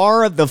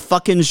star of the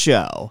fucking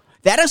show.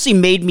 That actually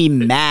made me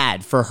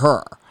mad for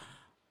her.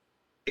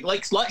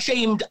 Like, slut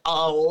shamed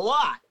a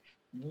lot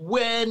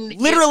when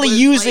literally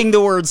using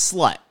the word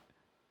slut.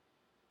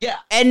 Yeah.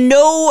 And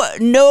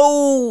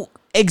no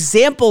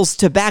examples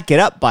to back it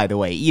up, by the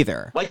way,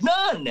 either. Like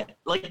none.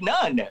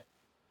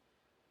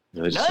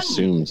 They just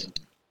assumed.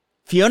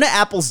 Fiona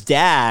Apple's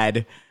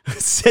dad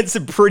said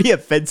some pretty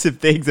offensive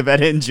things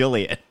about Ann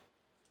Jillian.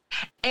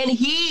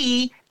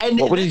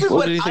 What did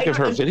he think of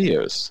her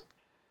videos?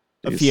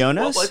 Of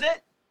Fiona's? What was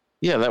it?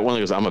 Yeah, that one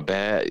that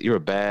goes, you're a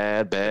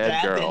bad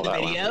girl. In the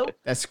video?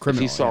 That's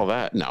criminal. If he saw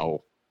that,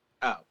 no.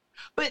 Oh.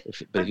 But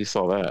he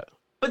saw that.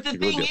 But the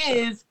thing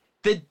is,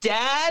 the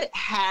dad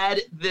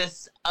had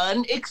this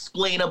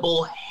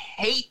unexplainable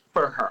hate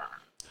for her.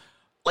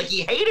 Like,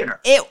 he hated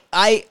her.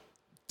 I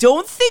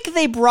don't think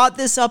they brought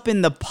this up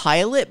in the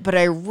pilot, but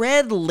I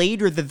read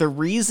later that the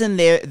reason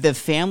the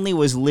family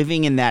was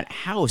living in that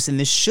house, and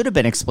this should have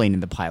been explained in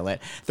the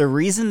pilot, the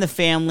reason the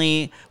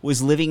family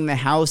was living in the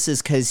house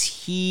is because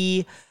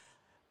he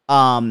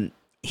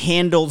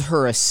handled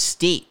her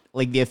estate,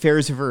 like the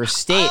affairs of her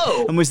estate,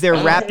 and was there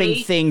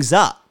wrapping things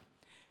up.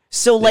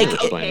 So, like,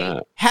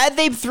 had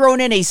they thrown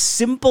in a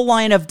simple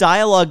line of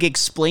dialogue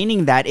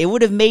explaining that, it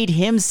would have made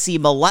him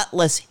seem a lot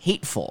less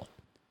hateful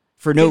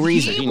for no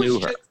reason. He knew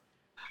her.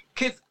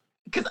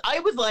 Because I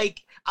was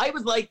like,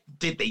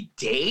 did they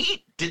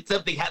date? Did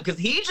something happen? Because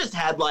he just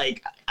had,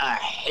 like, a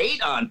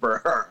hate on for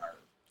her.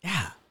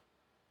 Yeah.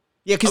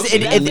 Yeah, because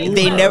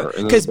they never,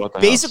 because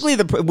basically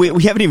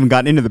we haven't even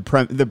gotten into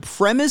the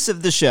premise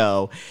of the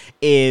show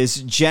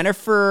is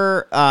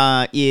Jennifer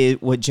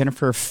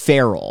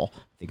Farrell,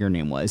 think her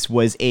name was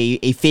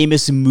a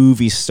famous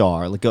movie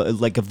star,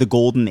 like of the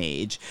golden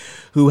age,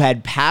 who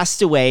had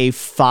passed away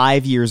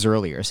 5 years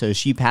earlier. So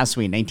she passed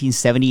away in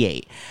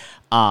 1978.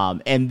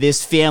 And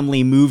this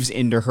family moves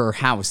into her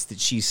house that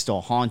she's still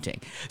haunting.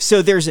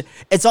 So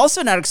it's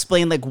also not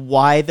explained like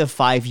why the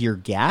 5-year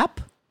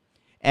gap.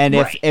 And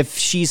if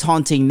she's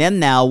haunting them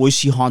now, was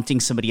she haunting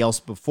somebody else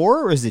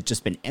before, or has it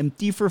just been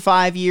empty for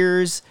 5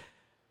 years?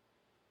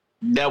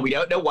 No, we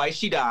don't know why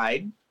she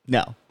died.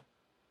 No.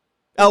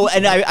 Oh,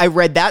 and I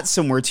read that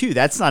somewhere too.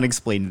 That's not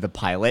explained in the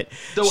pilot.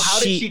 So how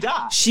did she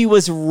die? She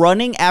was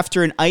running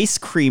after an ice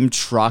cream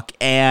truck,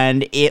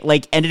 and it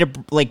like ended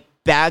up like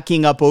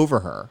backing up over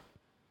her.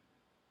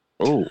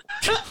 Oh.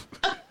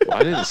 Well,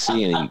 I didn't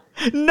see any.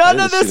 None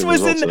of this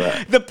was in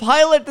the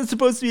pilot that's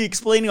supposed to be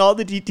explaining all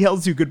the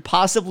details you could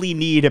possibly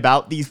need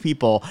about these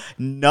people.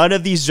 None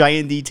of these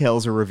giant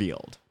details are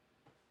revealed.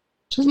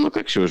 Doesn't look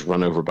like she was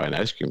run over by an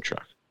ice cream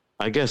truck.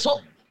 I guess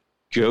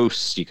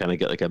ghosts, you kind of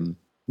get like a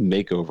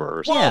makeover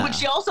or something. Well, but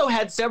she also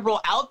had several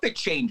outfit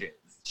changes.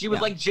 She was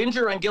like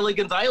Ginger on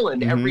Gilligan's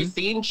Island. Mm-hmm. Every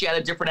scene, she had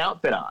a different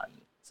outfit on.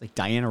 It's like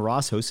Diana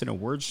Ross hosting a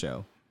award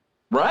show.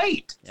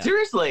 Right. Yeah.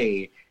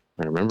 Seriously.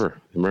 I remember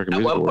the American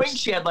Music Awards. At one point,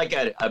 she had like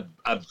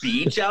a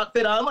beach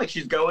outfit on, like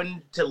she's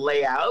going to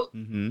lay out.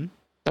 Mm-hmm.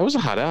 That was a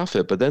hot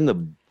outfit, but then the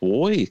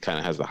boy kind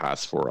of has the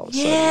hots for all of a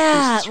sudden.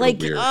 Yeah,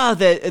 like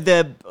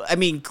I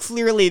mean,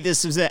 clearly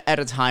this was at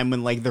a time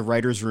when like the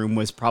writer's room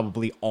was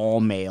probably all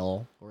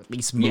male, or at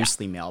least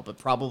mostly male, but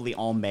probably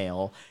all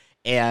male,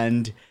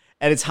 and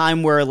at a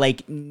time where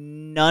like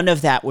none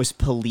of that was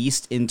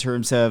policed in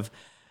terms of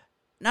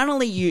not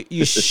only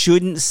you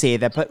shouldn't say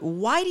that, but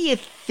why do you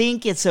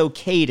think it's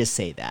okay to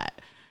say that?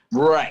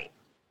 Right.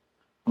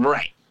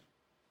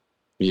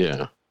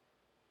 Yeah.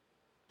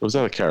 Was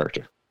that a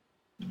character?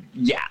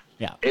 Yeah.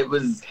 It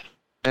was.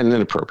 And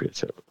inappropriate,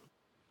 too.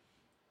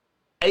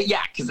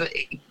 Yeah, because.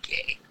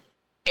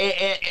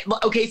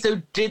 Okay,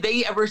 so did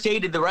they ever say,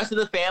 did the rest of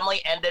the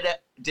family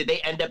did they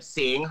end up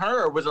seeing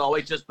her, or was it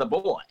always just the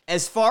boy?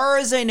 As far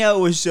as I know,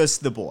 it was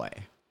just the boy.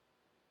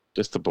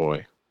 Just the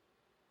boy.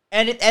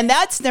 And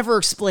that's never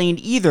explained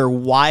either.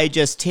 Why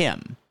just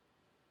him?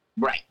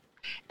 Right.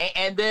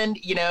 And then,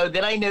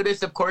 then I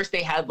noticed, of course,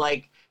 they had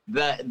like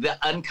the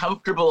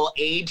uncomfortable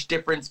age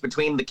difference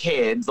between the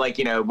kids. Like,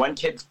 one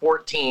kid's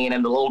 14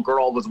 and the little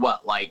girl was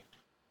what, like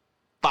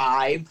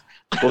 5?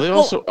 Well, they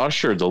also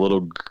ushered the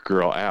little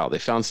girl out. They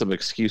found some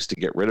excuse to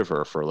get rid of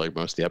her for like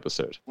most of the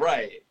episode.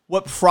 Right.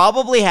 What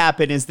probably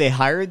happened is they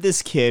hired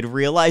this kid,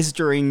 realized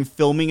during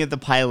filming of the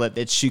pilot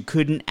that she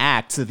couldn't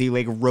act, so they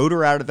like wrote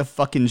her out of the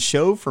fucking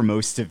show for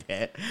most of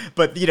it.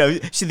 But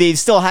they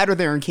still had her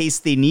there in case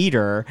they need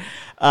her.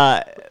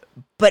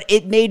 But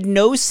it made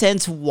no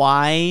sense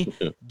why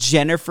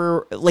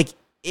Jennifer, like,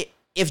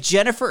 if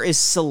Jennifer is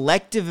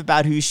selective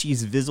about who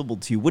she's visible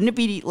to, wouldn't it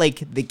be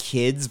like the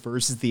kids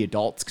versus the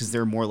adults? Because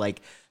they're more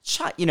like,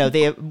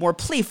 they are more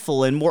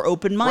playful and more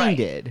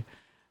open-minded. Right.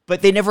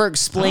 But they never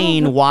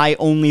explain why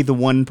only the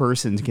one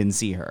person can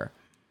see her.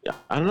 Yeah,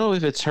 I don't know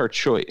if it's her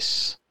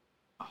choice.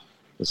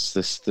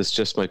 This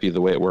just might be the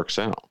way it works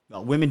out.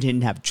 Well, women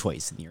didn't have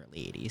choice in the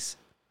early 80s.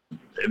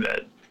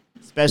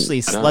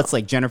 Especially sluts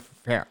like Jennifer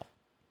Farrell.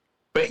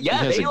 But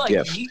yeah,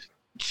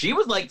 she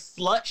was like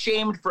slut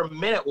shamed from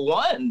minute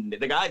one.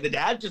 The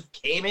dad just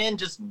came in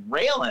just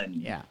railing.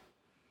 Yeah.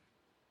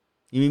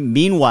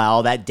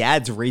 Meanwhile, that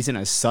dad's raising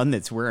a son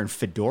that's wearing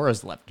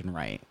fedoras left and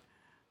right.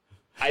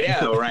 I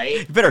know, right?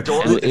 You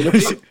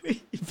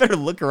better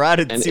look around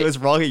and see what's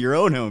wrong at your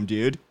own home,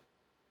 dude.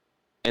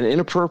 And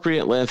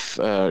inappropriate length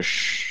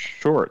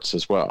shorts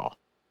as well.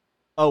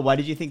 Oh, why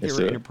did you think they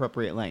were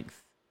inappropriate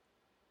length?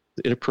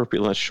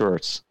 Inappropriate length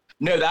shorts.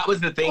 No, that was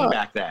the thing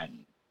back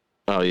then.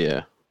 Oh,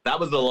 yeah. That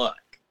was the look.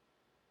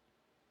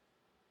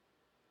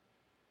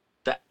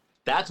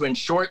 That's when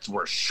shorts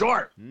were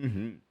short.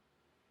 Mm-hmm.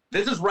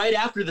 This is right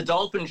after the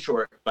dolphin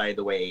short, by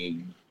the way.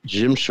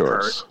 Gym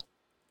shorts.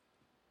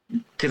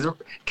 Because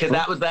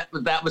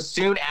that was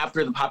soon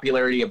after the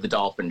popularity of the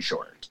dolphin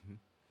short.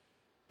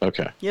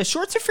 Okay. Yeah,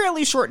 shorts are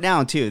fairly short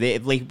now too.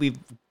 We've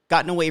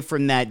gotten away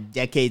from that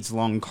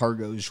decades-long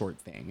cargo short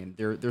thing,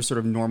 and they're sort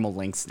of normal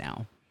lengths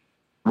now.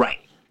 Right.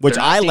 Which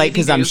I like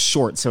because I'm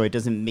short, so it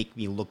doesn't make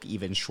me look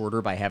even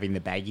shorter by having the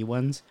baggy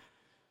ones.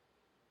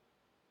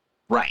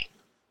 Right.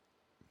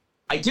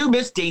 I do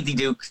miss Daisy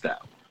Dukes, though.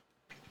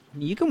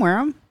 You can wear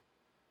them.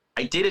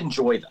 I did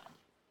enjoy them.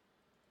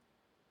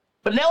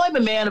 But now I'm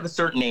a man of a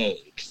certain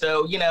age,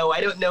 so, I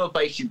don't know if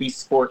I should be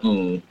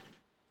sporting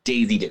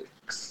Daisy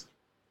Dukes.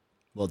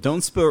 Well,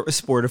 don't sport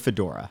a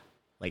fedora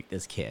like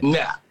this kid.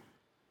 No.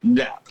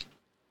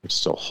 I'm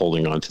still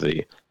holding on to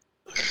the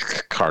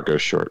cargo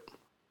short.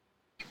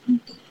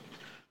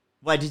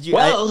 Why did you?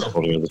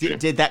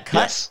 Did that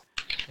cut? Yes.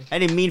 I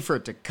didn't mean for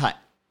it to cut.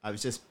 I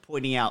was just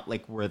pointing out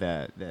like where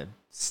the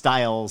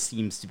style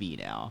seems to be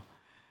now.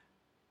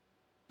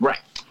 Right.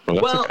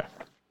 Well, okay.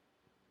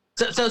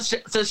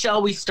 So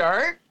shall we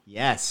start?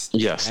 Yes.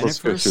 Yes. Let's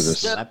go through this.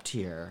 Slept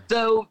here.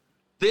 So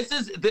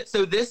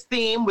this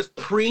theme was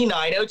pre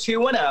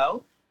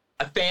 90210.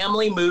 a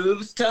family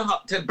moves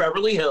to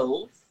Beverly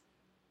Hills,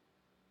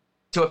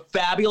 to a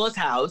fabulous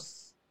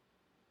house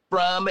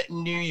from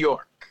New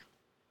York.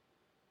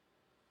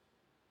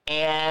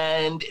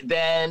 And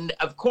then,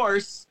 of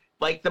course,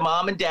 like the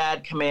mom and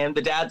dad come in.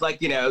 The dad's like,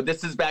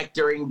 this is back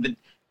during the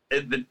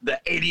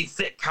 80s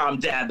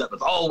sitcom dad that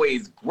was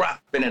always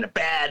gruff and in a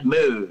bad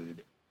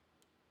mood.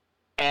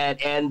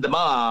 And the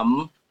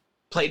mom,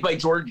 played by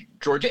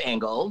Georgia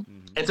Engel.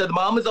 Mm-hmm. And so the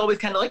mom was always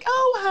kind of like,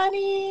 oh,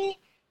 honey.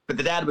 But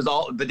the dad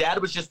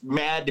was just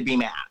mad to be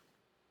mad,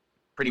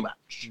 pretty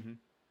much. Mm-hmm.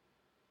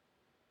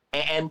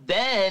 And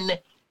then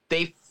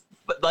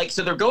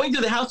so they're going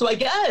through the house. So I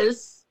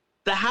guess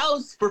the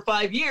house for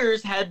 5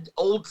 years had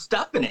old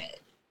stuff in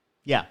it.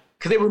 Yeah.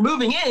 Because they were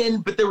moving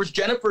in, but there was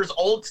Jennifer's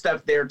old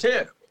stuff there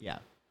too. Yeah.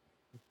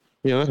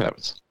 Yeah, that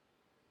happens.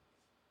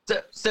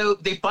 So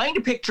they find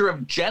a picture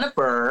of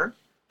Jennifer,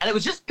 and it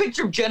was just a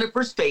picture of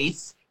Jennifer's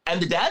face,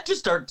 and the dad just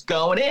starts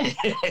going in.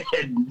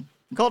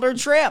 Called her a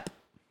tramp.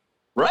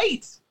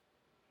 Right.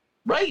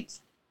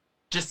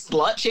 Just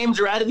slut shames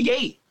her out of the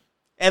gate.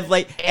 And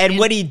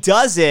when he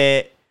does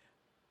it,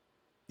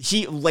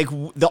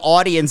 the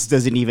audience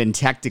doesn't even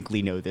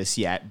technically know this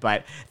yet,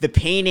 but the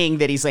painting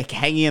that he's like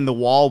hanging on the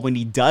wall when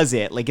he does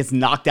it, like it's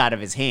knocked out of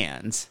his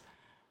hands.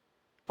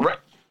 Right.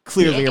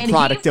 Clearly a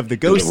product of the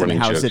ghost in the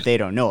house that they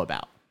don't know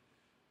about.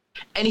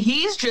 And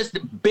he's just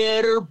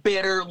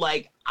bitter,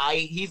 like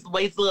he's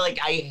basically like,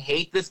 I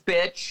hate this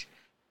bitch.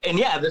 And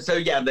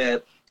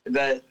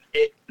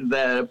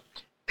the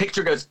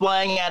picture goes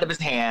flying out of his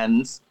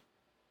hands.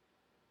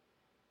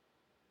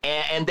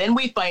 And then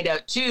we find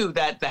out too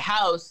that the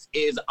house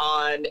is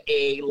on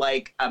a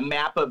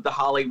map of the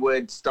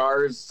Hollywood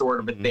stars sort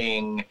of a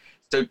thing.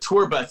 So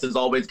tour buses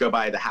always go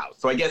by the house.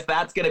 So I guess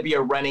that's going to be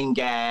a running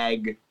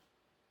gag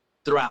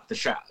throughout the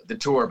show, the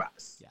tour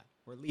bus. Yeah,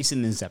 or at least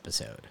in this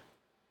episode.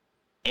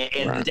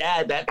 And right. The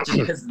dad, that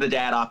pisses the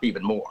dad off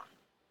even more.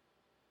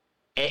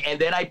 And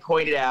then I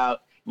pointed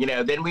out,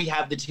 then we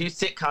have the two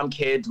sitcom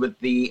kids with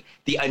the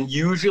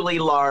unusually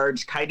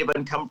large, kind of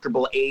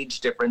uncomfortable age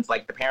difference,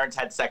 like the parents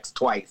had sex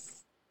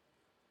twice.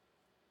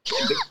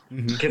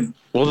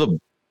 Well, the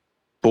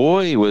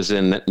boy was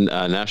in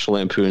National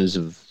Lampoon's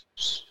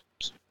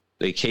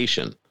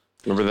Vacation.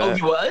 Remember that? Oh,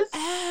 he was?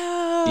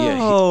 Oh.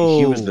 Yeah,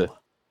 he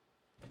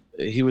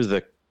was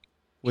the.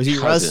 Was he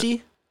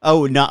Rusty?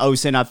 Oh, no. Oh,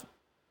 so not.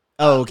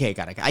 Oh, okay,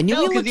 got it. I knew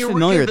he looked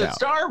familiar, though. The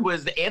star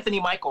was Anthony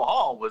Michael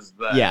Hall.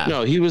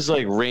 No, he was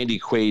like Randy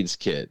Quaid's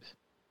kid.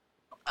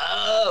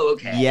 Oh,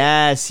 okay.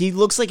 Yes, he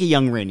looks like a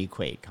young Randy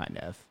Quaid, kind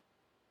of.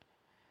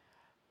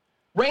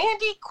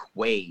 Randy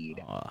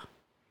Quaid.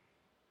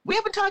 We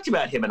haven't talked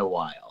about him in a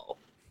while.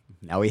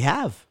 Now we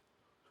have.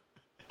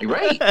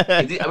 Right.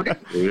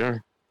 We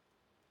are.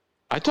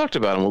 I talked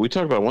about him. We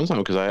talked about it one time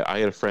because I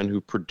had a friend who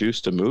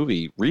produced a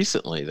movie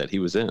recently that he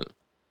was in.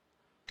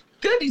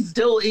 Good. He's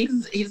still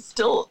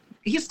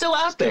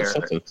out there.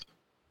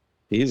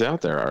 He's out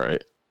there, all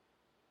right.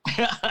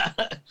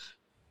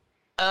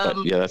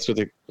 Yeah, that's what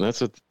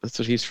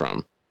he's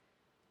from.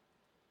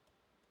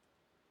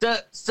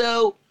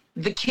 So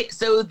the kid,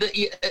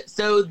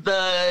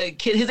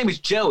 his name is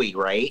Joey,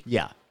 right?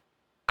 Yeah.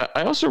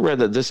 I also read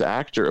that this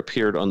actor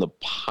appeared on the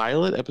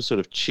pilot episode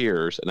of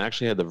Cheers and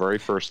actually had the very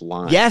first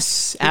line.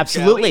 Yes,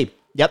 absolutely. Joey?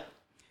 Yep.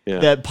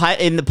 Yeah.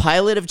 In the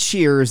pilot of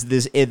Cheers,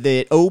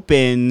 it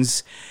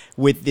opens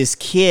with this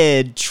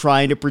kid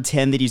trying to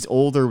pretend that he's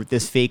older with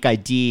this fake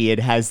ID and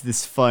has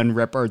this fun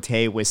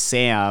repartee with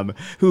Sam,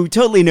 who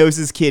totally knows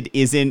his kid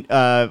isn't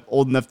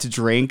old enough to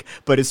drink,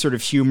 but is sort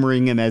of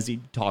humoring him as he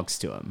talks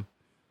to him.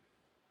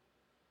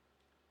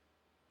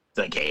 It's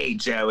like, hey,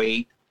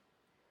 Joey.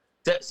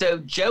 So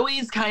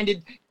Joey's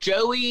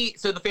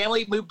so the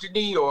family moved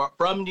to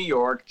from New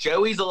York.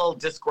 Joey's a little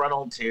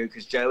disgruntled too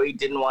because Joey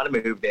didn't want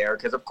to move there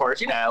because, of course,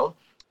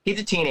 he's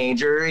a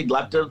teenager. He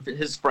left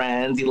his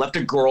friends. He left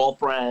a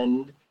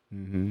girlfriend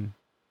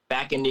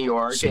back in New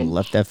York. So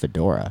left that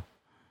fedora.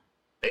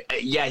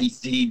 Yeah,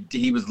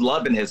 he was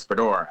loving his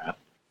fedora.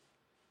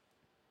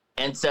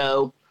 And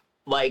so,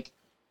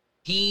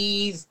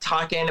 he's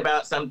talking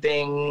about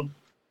something,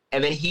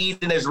 and then he's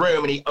in his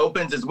room, and he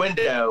opens his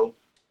window,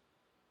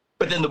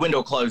 but then the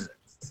window closes.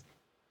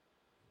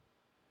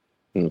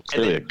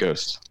 Clearly a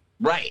ghost.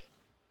 Right.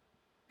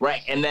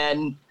 And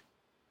then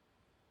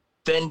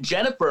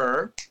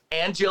Jennifer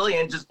and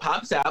Jillian just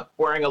pops out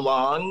wearing a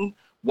long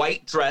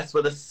white dress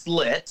with a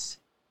slit.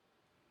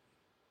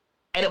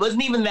 And it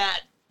wasn't even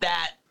that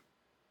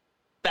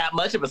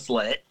much of a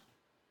slit.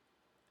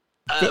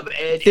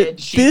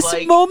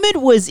 This moment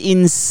was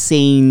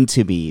insane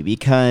to me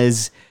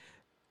because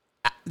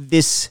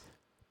this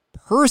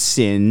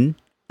person,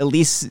 at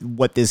least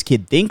what this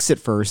kid thinks at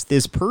first,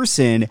 this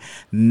person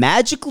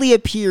magically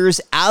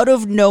appears out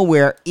of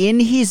nowhere in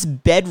his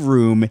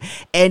bedroom,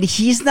 and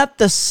he's not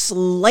the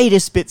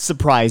slightest bit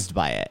surprised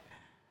by it.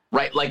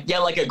 Right, like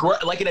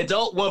an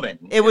adult woman.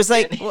 It was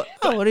like, oh,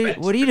 what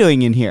are you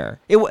doing in here?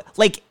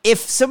 If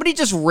somebody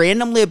just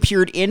randomly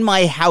appeared in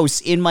my house,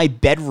 in my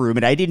bedroom,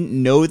 and I didn't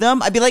know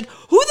them, I'd be like,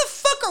 who the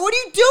fuck what are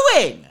you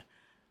doing?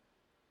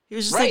 He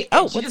was just Right, like,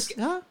 oh, and she what's... just-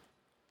 huh?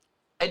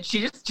 And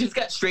she just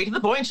got straight to the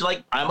point. She's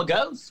like, I'm a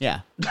ghost.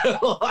 Yeah.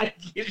 Like,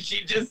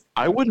 she just...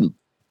 I wouldn't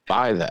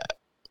buy that.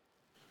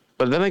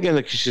 But then again,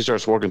 like, she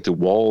starts walking through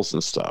walls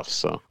and stuff.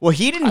 So Well,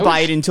 he didn't buy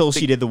it until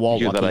she did the wall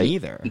that walking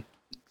either.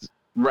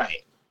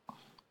 Right.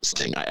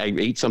 I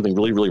ate something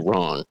really, really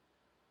wrong.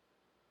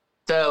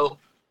 So...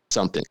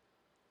 Something.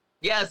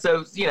 Yeah,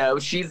 so, you know,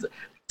 she's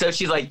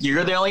like,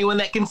 you're the only one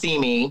that can see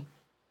me.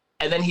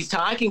 And then he's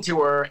talking to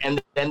her,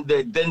 and then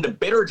the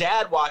bitter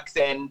dad walks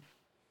in,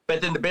 but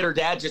then the bitter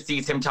dad just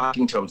sees him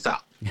talking to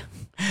himself.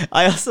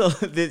 I also,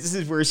 this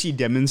is where she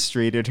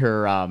demonstrated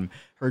her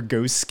her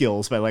ghost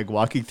skills by like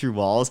walking through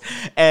walls.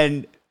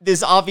 And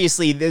this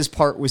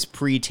part was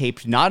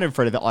pre-taped, not in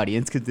front of the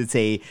audience, because it's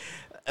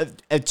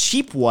a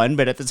cheap one,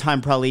 but at the time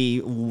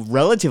probably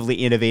relatively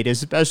innovative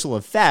special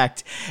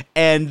effect.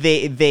 And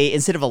they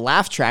instead of a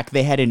laugh track,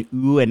 they had an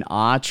ooh and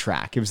ah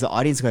track. It was the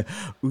audience going,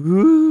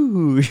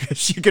 ooh.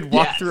 She could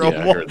walk through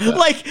a wall.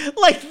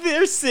 Like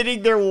they're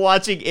sitting there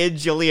watching Anne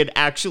Jillian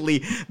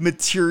actually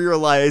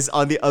materialize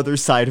on the other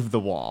side of the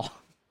wall.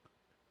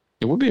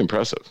 It would be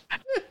impressive.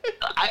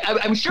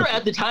 I'm sure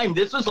at the time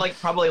this was like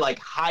probably like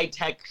high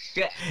tech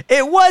shit.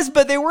 It was,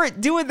 but they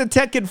weren't doing the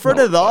tech in front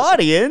of the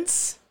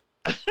audience.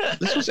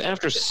 This was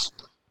after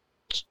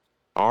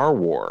Star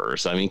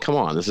Wars. I mean, come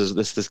on.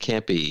 This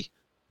can't be,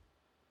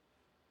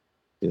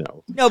 you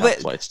know. No,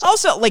 but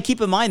also, like, keep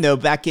in mind though,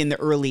 back in the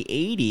early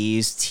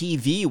 '80s,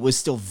 TV was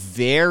still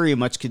very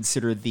much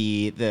considered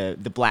the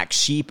black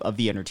sheep of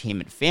the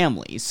entertainment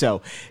family.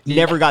 So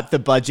never got the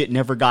budget,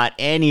 never got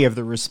any of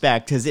the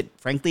respect because it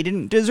frankly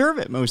didn't deserve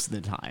it most of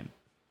the time.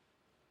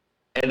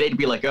 And they'd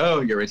be like, "Oh,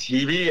 you're a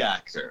TV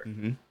actor."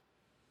 Mm-hmm.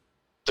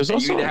 There's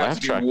also you'd a have laugh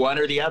to track. do one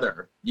or the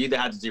other. You either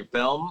had to do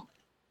film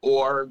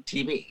or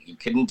TV. You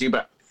couldn't do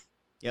both.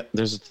 Yep.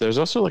 There's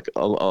also like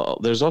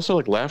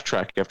laugh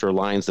track after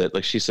lines that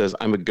like she says,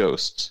 "I'm a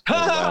ghost."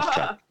 There's a laugh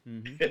track.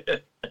 Mm-hmm.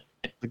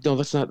 Like, no,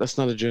 that's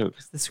not a joke.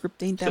 The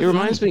script ain't that. It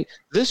reminds me.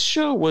 This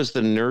show was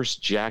the Nurse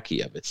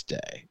Jackie of its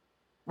day.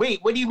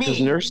 Wait, what do you mean?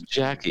 Because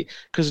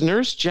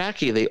Nurse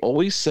Jackie, they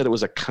always said it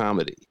was a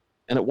comedy,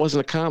 and it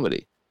wasn't a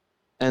comedy.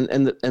 And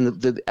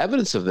the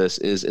evidence of this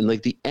is in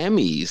like the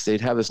Emmys, they'd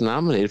have this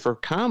nominated for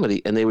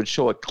comedy, and they would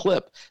show a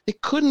clip. They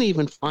couldn't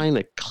even find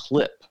a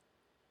clip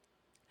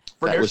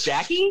for Nurse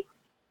Jackie.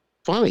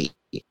 Funny,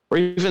 or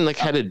even like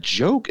had a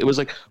joke. It was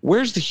like,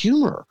 where's the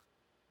humor?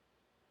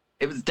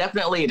 It was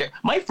definitely.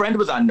 My friend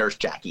was on Nurse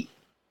Jackie.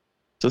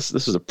 This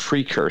is a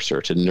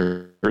precursor to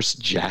Nurse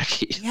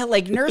Jackie. Yeah,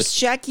 like Nurse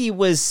Jackie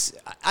was.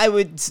 I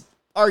would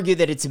argue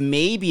that it's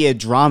maybe a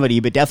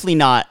dramedy, but definitely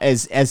not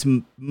as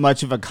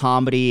much of a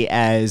comedy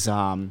as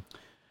what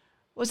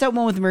was that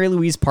one with Mary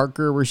Louise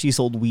Parker where she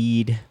sold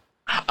weed?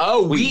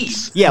 Oh,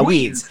 Weeds. Yeah,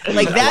 Weeds.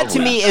 Like that to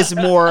me is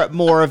more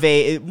of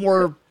a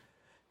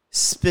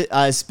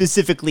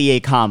specifically a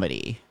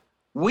comedy.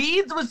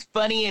 Weeds was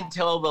funny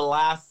until the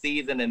last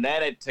season, and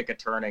then it took a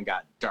turn and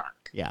got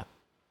dark. Yeah,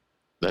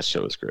 that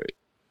show was great.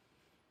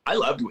 I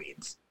loved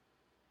Weeds.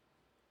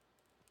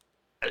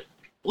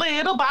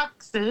 Little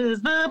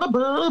boxes.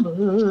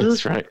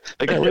 That's right.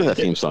 I got rid of that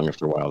theme song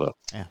after a while, though.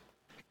 Yeah.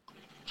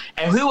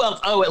 And who else?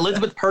 Oh,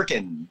 Elizabeth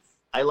Perkins.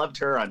 I loved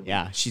her on.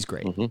 Yeah, she's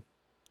great. Mm-hmm.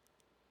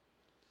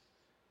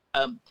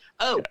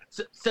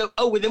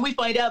 Then we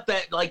find out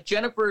that like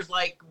Jennifer's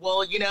like,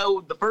 well, you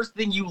know, the first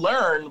thing you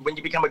learn when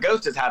you become a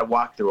ghost is how to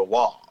walk through a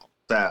wall.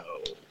 So,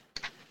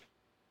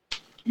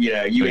 you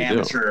know, you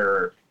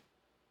amateur.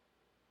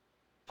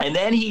 And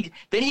then he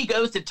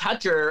goes to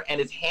touch her, and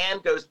his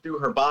hand goes through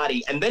her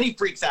body, and then he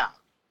freaks out.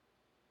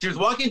 She was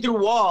walking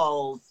through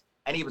walls,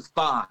 and he was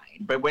fine.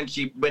 But when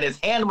his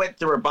hand went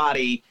through her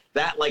body,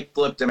 that like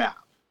flipped him out.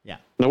 Yeah.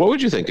 Now, what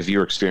would you think if you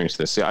were experiencing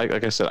this? See,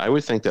 like I said, I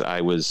would think that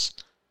I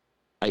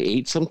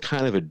ate some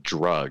kind of a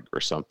drug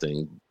or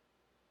something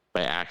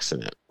by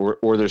accident,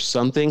 or there's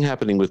something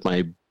happening with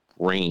my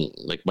brain,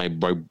 like my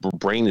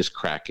brain is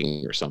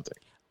cracking or something.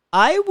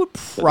 I would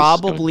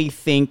probably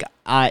think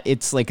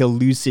it's like a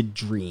lucid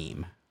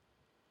dream.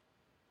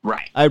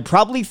 Right. I'd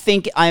probably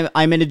think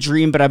I'm in a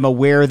dream, but I'm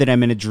aware that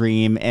I'm in a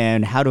dream,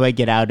 and how do I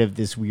get out of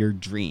this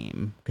weird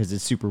dream? Because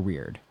it's super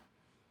weird.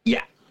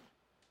 Yeah.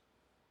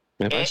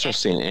 If I start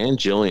seeing Anne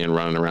Jillian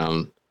running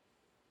around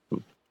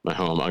my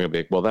home, I'm gonna be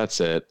like, well,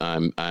 that's it.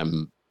 I'm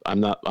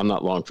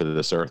not long for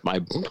this earth.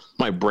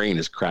 My brain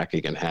is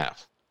cracking in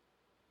half.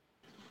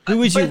 Who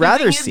would you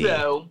rather see?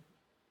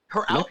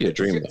 Her outfits.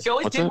 She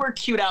always did wear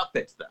cute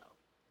outfits, though.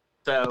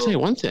 So I'll tell you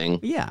one thing.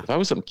 Yeah. If I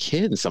was some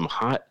kid and some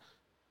hot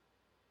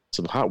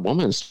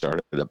woman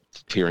started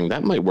appearing,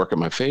 that might work in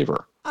my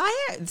favor.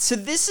 So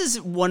this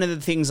is one of the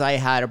things I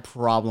had a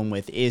problem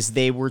with is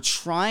they were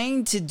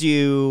trying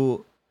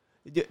to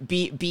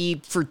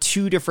be for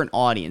two different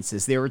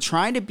audiences. They were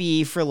trying to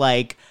be for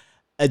like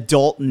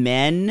adult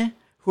men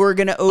who are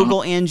going to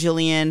ogle Anne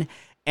Jillian,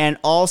 and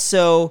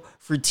also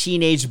for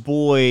teenage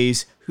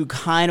boys who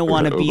kind of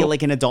want to be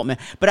like an adult man.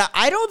 But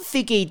I don't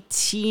think a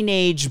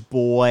teenage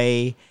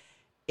boy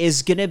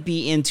is going to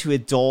be into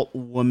adult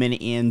woman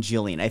and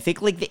Jillian. I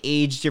think like the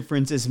age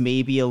difference is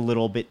maybe a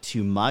little bit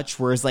too much,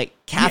 whereas like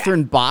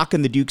Catherine Bach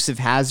and the Dukes of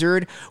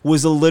Hazzard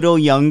was a little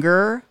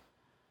younger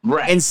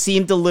and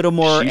seemed a little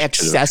more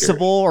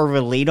accessible or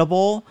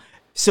relatable.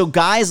 So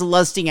guys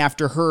lusting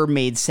after her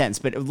made sense,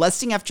 but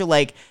lusting after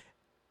like,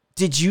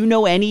 did you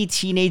know any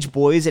teenage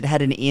boys that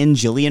had an Anne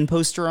Jillian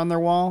poster on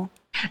their wall?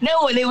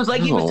 No, and it was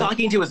like he was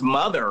talking to his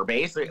mother,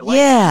 basically.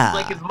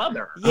 Like his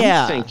mother.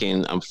 I'm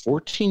thinking, I'm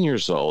 14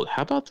 years old.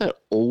 How about that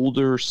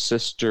older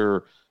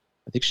sister?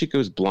 I think she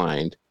goes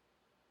blind.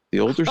 The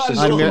older sister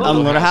on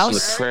Little House on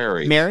the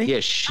Prairie. Mary?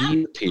 Yeah,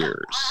 she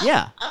appears.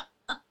 Yeah.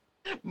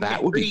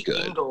 That would be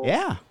good. Ingalls.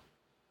 Yeah.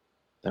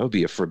 That would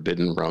be a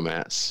forbidden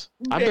romance.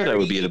 I bet I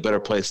would be in a better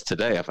place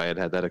today if I had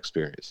had that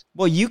experience.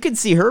 Well, you could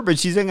see her, but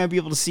she's not going to be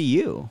able to see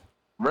you.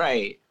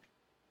 Right.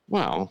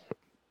 Well,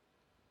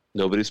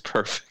 nobody's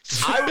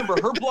perfect. I remember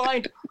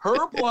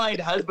her blind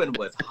husband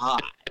was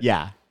hot.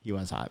 Yeah, he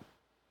was hot.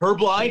 Her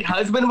blind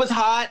husband was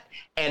hot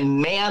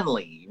and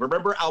manly.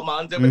 Remember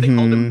Almanzo, but they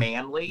called him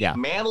Manly? Yeah.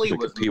 Manly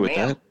was with manly.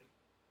 that?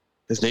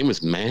 His name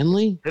was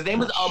Manly? His name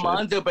was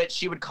Almanzo, but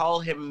she would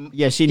call him...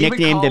 Yeah, she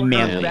nicknamed him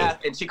Manly.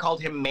 And she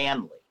called him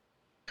Manly.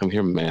 Come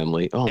here,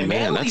 Manly. Oh, and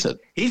man, Manly's, that's a...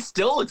 He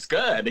still looks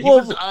good. He Well,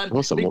 was on...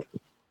 Awesome.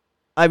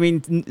 I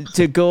mean,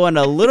 to go on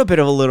a little bit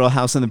of a Little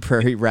House on the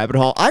Prairie rabbit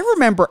hole, I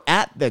remember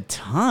at the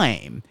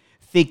time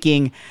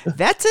thinking,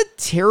 that's a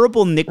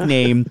terrible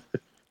nickname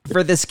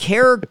for this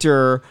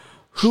character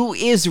who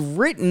is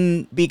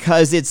written,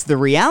 because it's the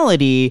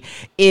reality,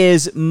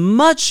 is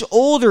much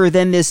older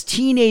than this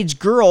teenage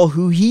girl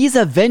who he's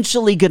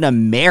eventually going to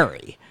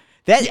marry.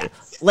 That,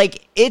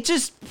 like, it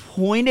just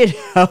pointed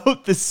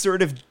out this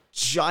sort of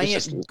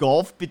giant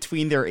gulf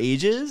between their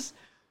ages.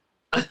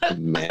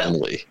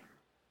 Manly.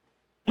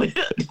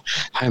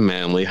 Hi,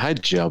 Manly. Hi,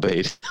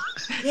 Jailbait.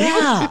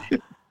 Yeah.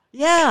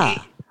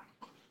 Yeah.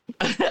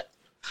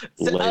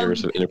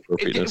 Layers of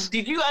inappropriateness.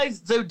 Did you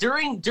guys, so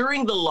during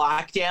the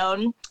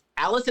lockdown,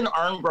 Alison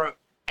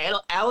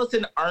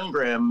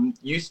Arngrim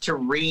used to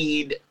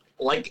read,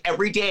 like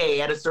every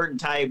day at a certain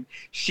time,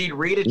 she'd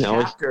read a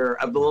chapter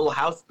of the Little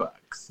House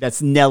books.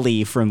 That's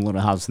Nellie from Little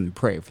House on the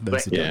Prairie, for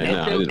those who don't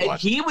know.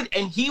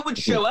 And he would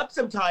show up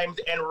sometimes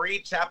and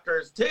read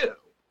chapters too.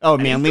 Oh,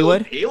 Manly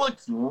would? He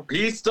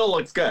still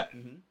looks good.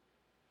 Mm-hmm.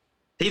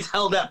 He's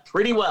held up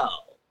pretty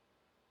well.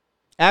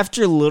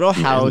 After Little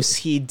House,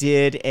 he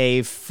did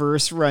a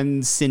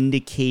first-run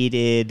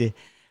syndicated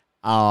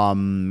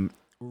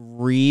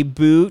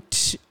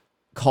reboot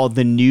called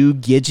The New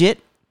Gidget.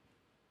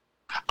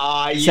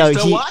 I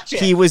used to watch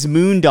it. He was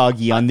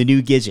Moondoggy on The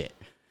New Gidget.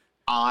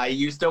 I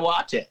used to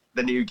watch it,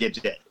 The New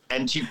Gidget.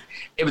 And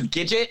it was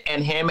Gidget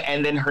and him,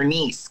 and then her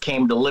niece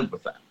came to live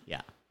with them. Yeah.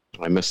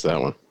 I missed that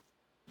one.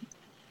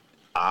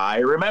 I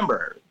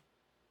remember.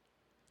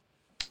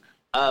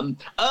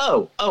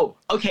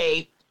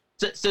 Okay.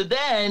 So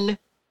then,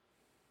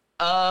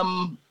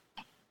 so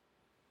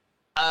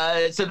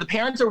the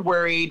parents are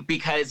worried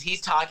because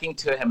he's talking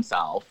to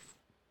himself.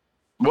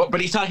 Well,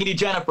 but he's talking to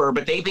Jennifer,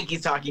 but they think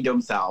he's talking to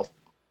himself.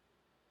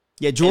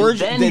 Yeah, George,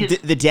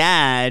 the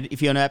dad,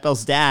 Fiona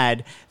Apfel's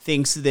dad,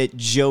 thinks that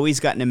Joey's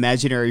got an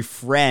imaginary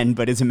friend,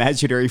 but his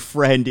imaginary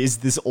friend is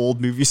this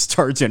old movie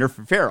star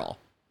Jennifer Farrell.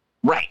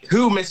 Right,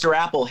 who Mr.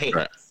 Apple hates.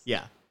 Right.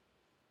 Yeah.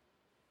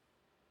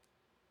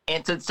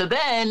 And so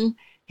then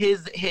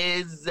his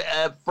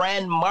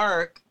friend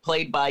Mark,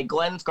 played by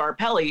Glenn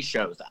Scarpelli,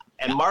 shows up.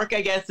 And Mark,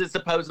 I guess, is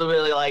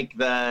supposedly like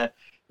the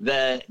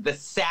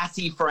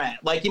sassy friend.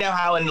 Like, you know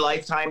how in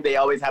Lifetime they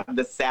always have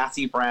the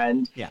sassy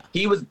friend? Yeah.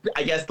 He was,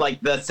 I guess, like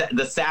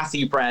the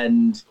sassy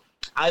friend.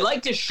 I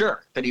liked his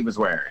shirt that he was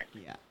wearing.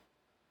 Yeah.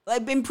 I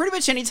mean, pretty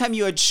much anytime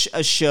you had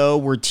a show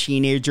where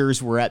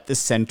teenagers were at the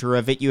center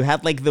of it, you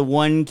had like the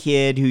one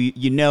kid who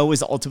you know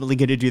is ultimately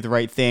going to do the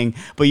right thing,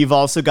 but you've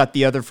also got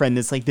the other friend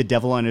that's like the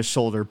devil on his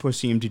shoulder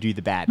pushing him to do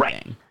the bad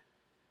thing.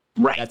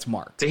 Right. That's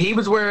Mark. So he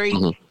was wearing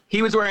like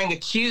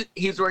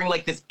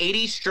this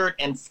 80s shirt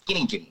and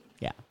skinny jeans.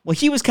 Yeah. Well,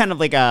 he was kind of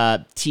like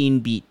a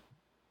teen beat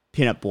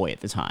pinup boy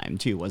at the time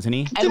too, wasn't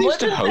he? And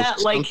wasn't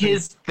that like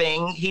his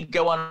thing? He'd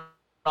go on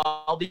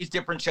all these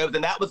different shows,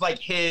 and that was like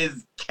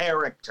his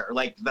character,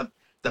 like the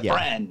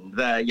friend.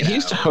 He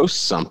used to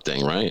host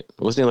something, right?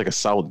 Wasn't he like a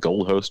Solid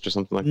Gold host or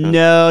something like that?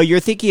 No, you're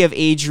thinking of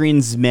Adrian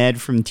Zmed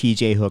from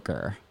TJ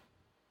Hooker.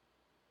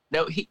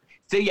 No,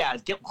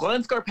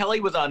 Glenn Scarpelli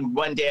was on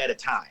One Day at a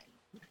Time.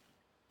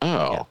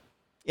 Oh. Yeah.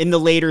 In the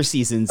later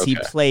seasons, he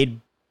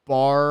played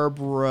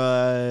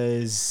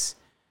Barbara's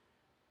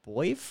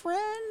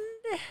boyfriend?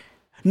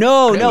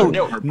 No.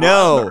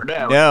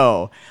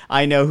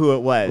 I know who it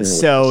was.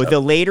 So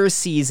the later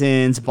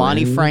seasons,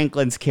 Bonnie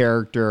Franklin's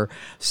character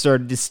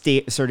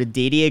started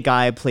dating a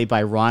guy played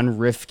by Ron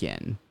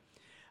Rifkin.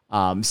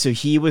 So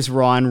he was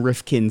Ron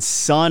Rifkin's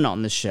son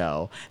on the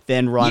show.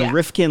 Then Ron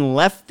Rifkin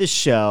left the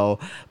show,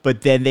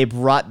 but then they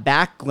brought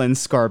back Glenn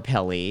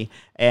Scarpelli,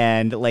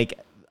 and like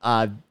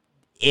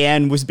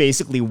Anne was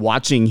basically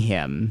watching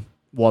him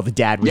while the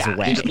dad was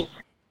away.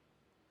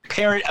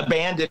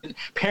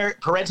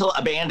 Parental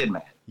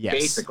abandonment,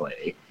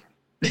 basically.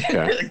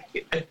 Okay.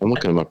 I'm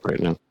looking him up right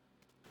now.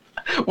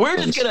 We're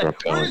just gonna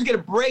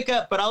break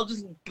up, but I'll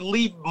just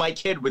leave my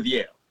kid with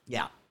you.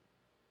 Yeah.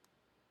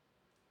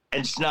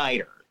 And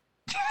Schneider.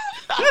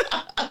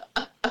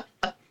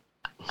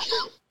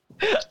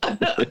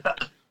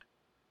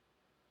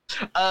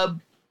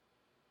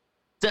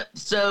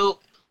 So,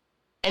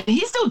 and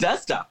he still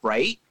does stuff,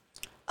 right?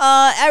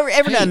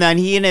 Every now and then,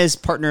 he and his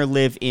partner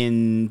live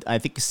in, I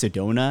think,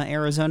 Sedona,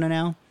 Arizona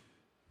now.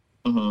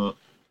 Mm-hmm.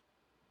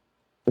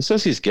 It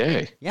says he's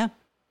gay. Yeah.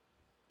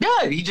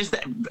 Yeah,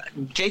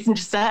 Jason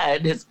just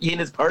said he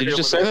and his partner. Did you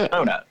just say that?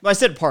 Arizona. Well, I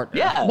said partner.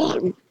 Yeah.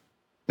 Well,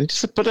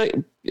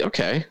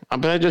 okay.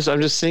 I'm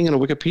just seeing it on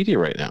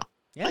Wikipedia right now.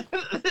 Yeah.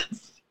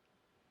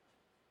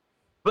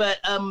 But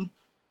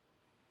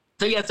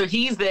so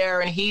he's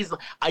there, and he's,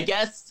 I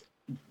guess,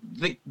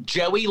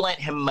 Joey lent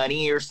him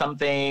money or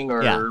something,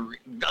 or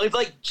it's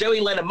like Joey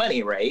lent him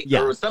money, right?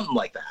 Yeah. Or something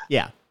like that.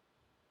 Yeah.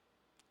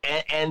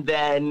 And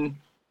then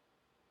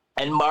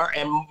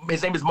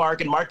his name is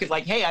Mark, and Mark is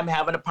like, hey, I'm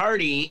having a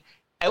party.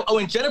 Oh,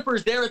 and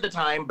Jennifer's there at the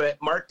time, but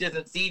Mark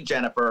doesn't see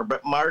Jennifer.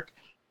 But Mark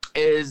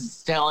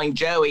is telling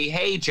Joey,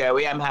 hey,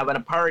 Joey, I'm having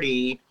a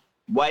party.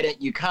 Why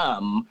don't you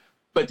come?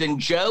 But then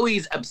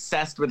Joey's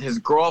obsessed with his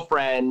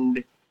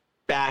girlfriend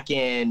back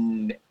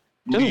in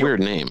That's a weird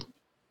name.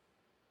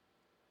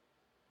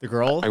 The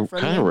girl? I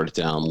kind of wrote it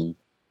down.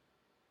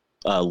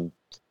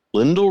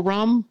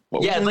 Lindelrum?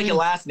 Yeah, it's like a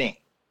last name.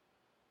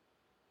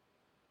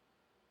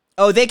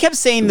 Oh, they kept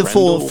saying the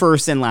full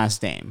first and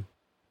last name.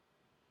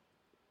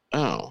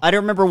 Oh. I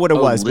don't remember what it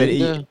was,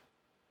 Linda?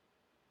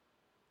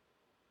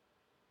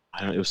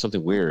 It was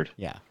something weird.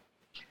 Yeah.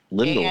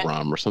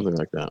 Lindelrum or something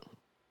like that.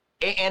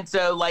 And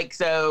so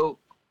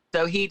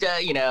he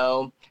does,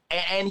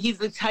 and he's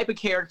the type of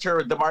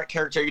character, the Mark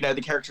character,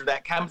 the character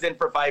that comes in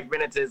for 5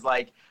 minutes is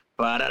like,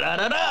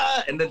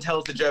 ba-da-da-da-da, and then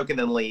tells the joke and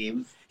then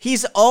leaves.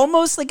 He's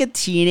almost like a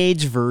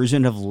teenage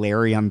version of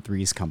Larry on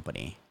Three's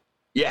Company.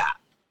 Yeah.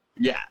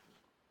 Yeah.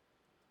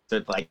 So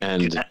it's like,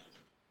 and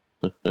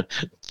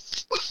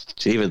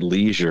David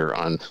Leisure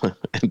on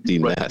Empty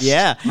Nest.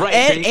 Yeah.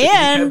 Right.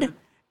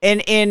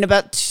 And in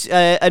about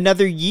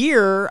another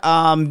year,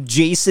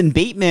 Jason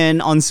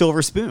Bateman on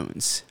Silver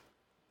Spoons.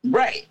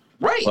 Right.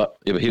 Well,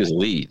 yeah, but he was the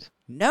lead.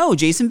 No,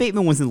 Jason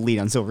Bateman wasn't the lead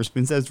on Silver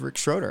Spoons. That was Rick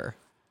Schroeder.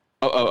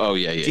 Oh,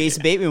 yeah.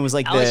 Jason Bateman was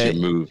like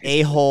the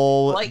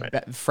a-hole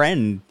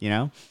friend,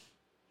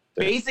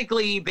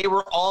 Basically, they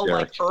were all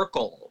like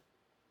Urkel.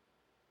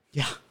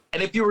 Yeah.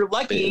 And if you were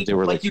lucky, they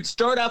were like you'd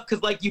start off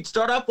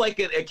like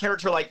a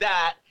character like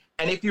that.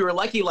 And if you were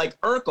lucky, like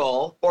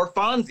Urkel or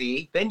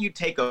Fonzie, then you'd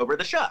take over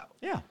the show.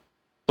 Yeah.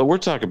 But we're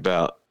talking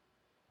about,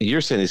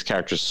 you're saying these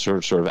characters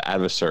sort of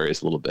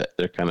adversaries a little bit.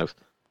 They're kind of,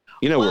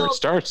 where it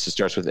starts. It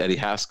starts with Eddie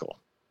Haskell.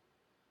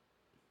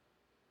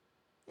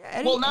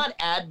 Yeah, well, not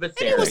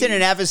adversary. Eddie wasn't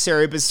an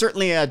adversary, but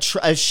certainly a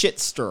shit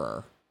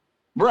stirrer.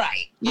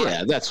 Right.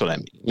 Yeah, that's what I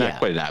mean. Not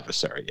quite an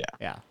adversary. Yeah.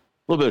 Yeah. A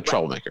little bit of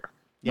troublemaker.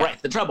 Yeah.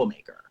 Right. The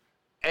troublemaker.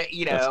 That's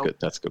good.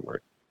 That's a good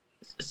word.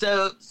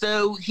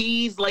 So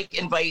he's like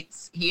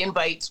invites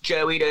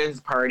Joey to his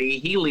party.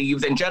 He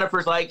leaves, and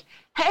Jennifer's like,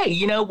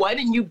 "Hey, why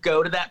didn't you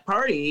go to that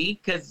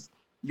party? Because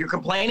you're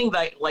complaining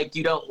that like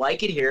you don't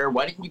like it here.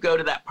 Why didn't you go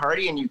to that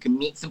party and you can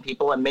meet some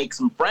people and make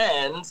some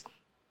friends?"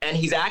 And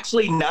he's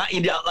actually not,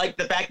 like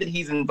the fact that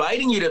he's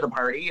inviting you to the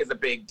party is a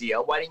big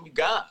deal. Why didn't you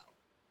go?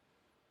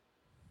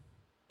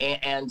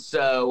 And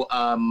so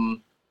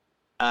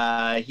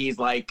he's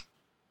like,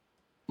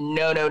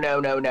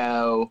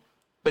 no.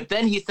 But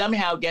then he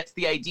somehow gets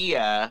the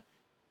idea.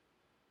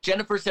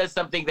 Jennifer says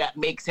something that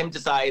makes him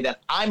decide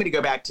that I'm going to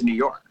go back to New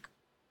York.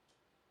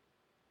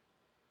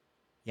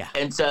 Yeah.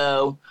 And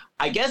so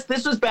I guess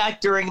this was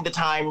back during the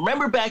time.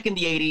 Remember back in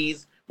the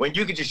 80s when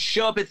you could just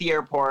show up at the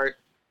airport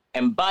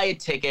and buy a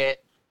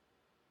ticket.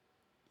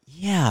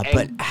 Yeah,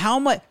 but how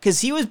much? Because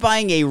he was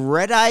buying a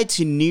red-eye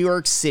to New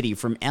York City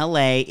from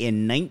L.A.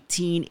 in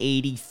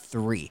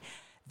 1983.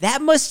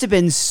 That must have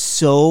been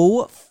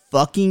so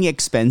fucking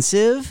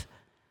expensive.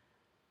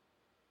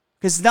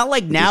 Because it's not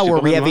like now where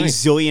we have a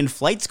zillion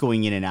flights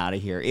going in and out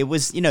of here. It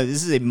was,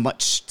 this is a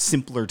much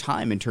simpler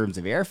time in terms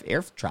of air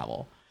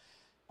travel.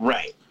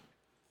 Right.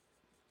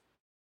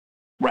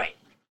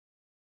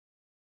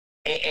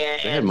 They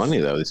had money,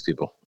 though, these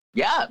people.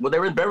 Yeah, well, they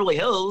were in Beverly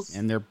Hills.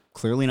 And they're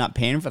clearly not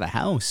paying for the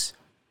house.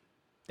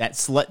 That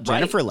slut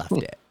Jennifer left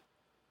it.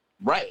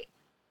 Right.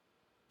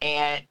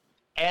 And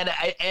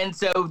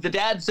so the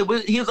dad,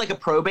 he was like a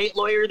probate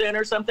lawyer then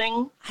or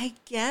something? I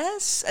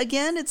guess.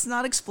 Again, it's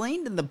not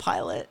explained in the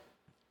pilot.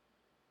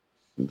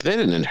 They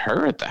didn't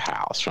inherit the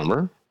house from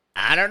her.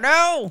 I don't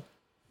know.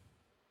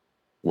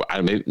 Well, I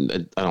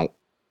don't.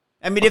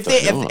 I mean,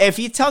 if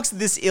he talks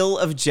this ill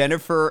of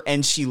Jennifer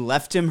and she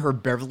left him her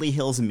Beverly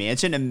Hills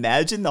mansion,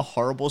 imagine the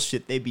horrible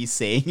shit they'd be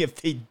saying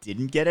if they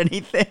didn't get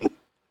anything.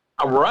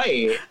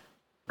 Right.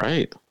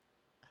 I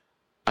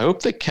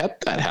hope they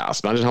kept that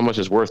house. Imagine how much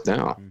it's worth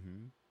now.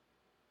 Mm-hmm.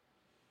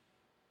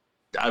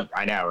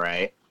 I know,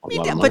 right?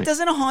 But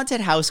doesn't a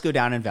haunted house go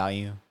down in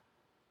value?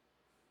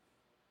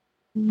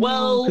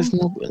 Well,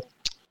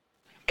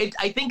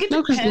 I think it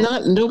No, because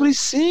depends. nobody's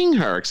seeing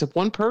her except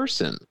one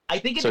person. I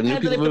think it So new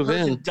depends on if people the move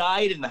person in.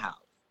 died in the house.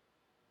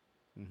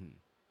 Mm-hmm.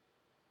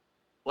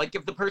 Like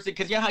if the person,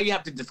 because you know how you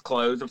have to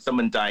disclose if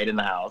someone died in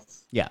the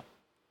house. Yeah.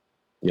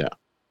 Yeah.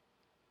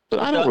 But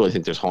I don't really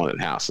think there's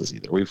haunted houses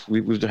either.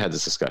 We've had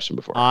this discussion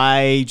before.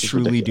 I It's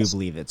truly ridiculous. do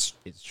believe it's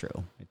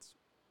true.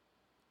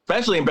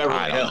 Especially in Beverly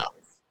I don't Hills. know.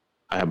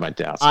 I have my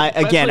doubts. I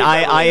Especially in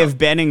Beverly Hills. have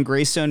been in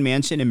Greystone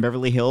Mansion in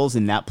Beverly Hills,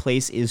 and that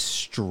place is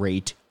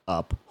straight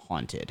up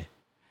haunted.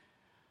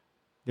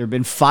 There have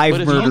been 5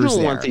 But if murders you don't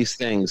there. want these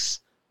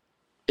things,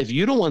 if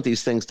you don't want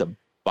these things to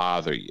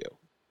bother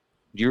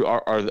you,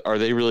 are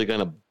they really going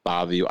to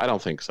bother you? I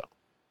don't think so.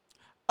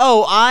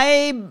 Oh,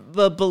 I'm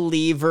a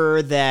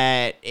believer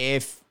that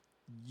if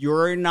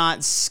you're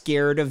not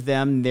scared of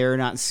them, they're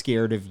not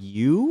scared of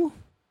you.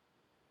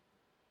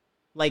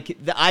 Like,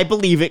 I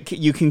believe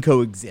you can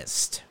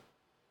coexist.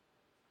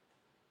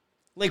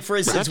 Like, for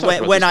instance,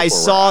 when I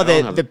saw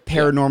the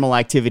paranormal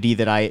activity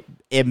that I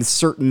am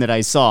certain that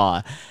I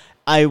saw,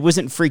 I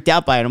wasn't freaked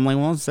out by it. I'm like,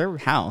 well, it's their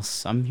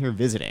house. I'm here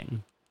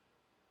visiting.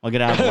 I'll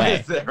get out of the way.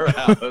 It's their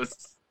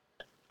house.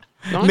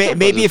 No,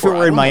 Maybe if it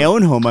were in my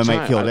own home, I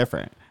might feel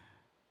different.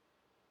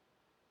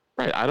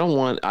 Right. I don't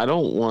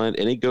want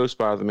any ghosts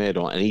bothering me. I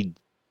don't want any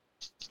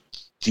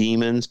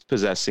demons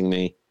possessing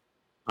me.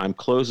 I'm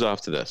closed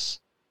off to this.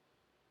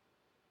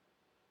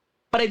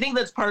 But I think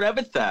that's part of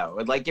it, though.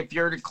 Like, if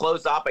you're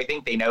closed off, I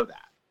think they know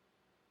that.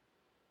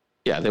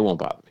 Yeah, they won't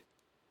bother me.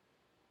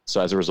 So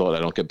as a result, I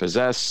don't get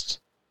possessed.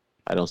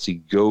 I don't see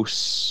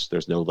ghosts.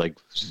 There's no like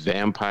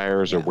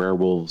vampires or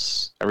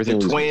werewolves. Everything.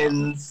 The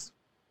twins.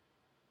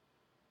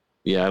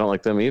 Yeah, I don't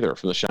like them either.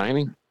 From The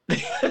Shining.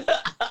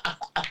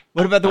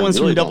 What about the ones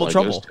from Double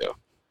Trouble?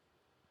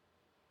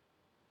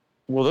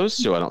 Well, those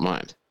two I don't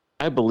mind.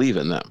 I believe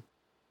in them.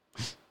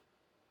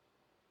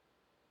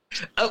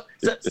 Oh,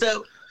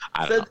 so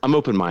I don't know. I'm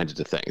open-minded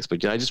to things,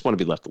 but I just want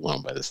to be left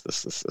alone by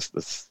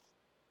these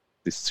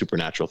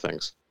supernatural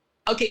things.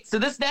 Okay, so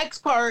this next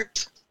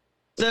part,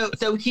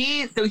 so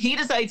he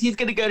decides he's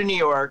going to go to New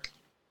York,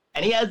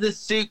 and he has this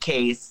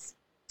suitcase.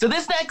 So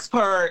this next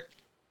part,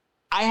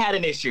 I had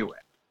an issue with.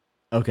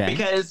 Okay.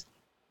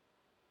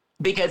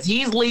 Because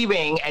he's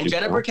leaving, and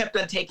Jennifer kept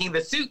on taking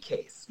the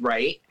suitcase,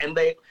 right? And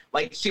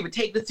she would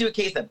take the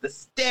suitcase up the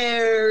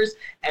stairs,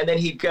 and then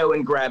he'd go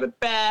and grab it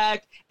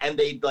back, and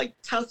they'd like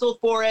tussle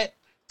for it.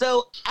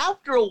 So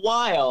after a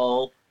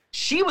while,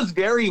 she was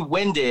very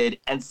winded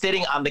and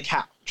sitting on the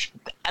couch.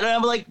 And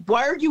I'm like,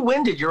 why are you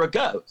winded? You're a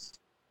ghost.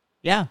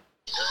 Yeah,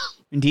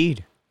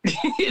 indeed.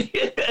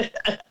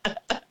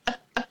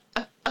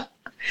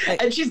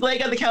 And she's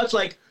laying on the couch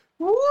like,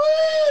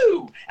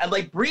 woo! And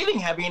like breathing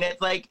heavy. And it's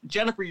like,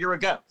 Jennifer, you're a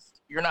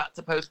ghost. You're not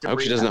supposed to I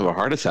hope she doesn't have a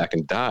heart attack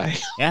and die.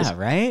 Yeah,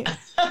 right?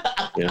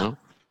 You know?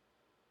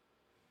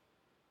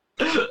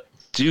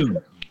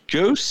 Do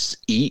ghosts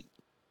eat?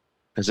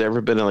 Has there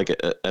ever been like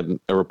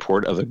a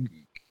report of a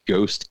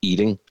ghost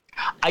eating?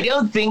 I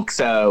don't think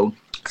so.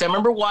 Because I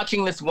remember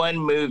watching this one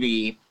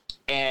movie,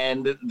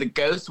 and the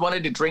ghost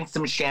wanted to drink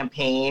some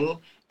champagne,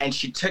 and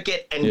she took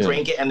it and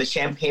drank it, and the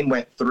champagne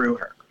went through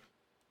her.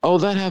 Oh,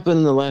 that happened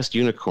in The Last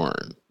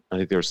Unicorn. I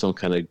think there was some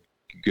kind of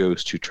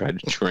ghost who tried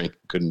to drink,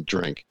 couldn't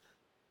drink.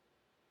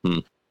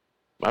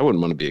 I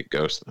wouldn't want to be a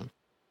ghost then.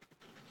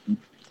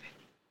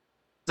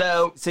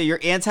 So you're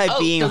anti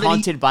being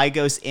haunted by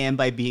ghosts and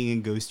by being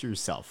a ghost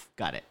yourself.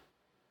 Got it.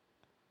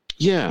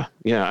 Yeah.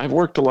 I've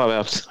worked a lot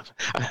of.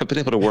 I've been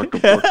able to work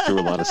through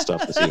a lot of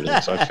stuff this evening,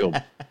 so I feel.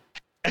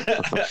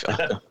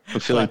 I'm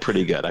feeling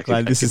pretty good.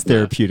 Glad this is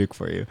therapeutic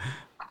for you.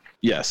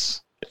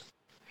 Yes.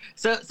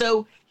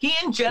 So he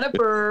and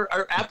Jennifer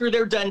are, after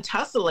they're done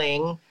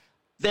tussling,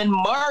 then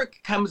Mark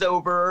comes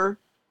over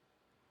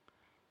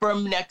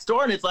from next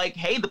door and it's like,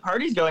 hey, the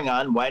party's going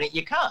on. Why don't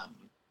you come?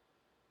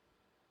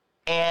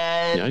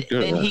 And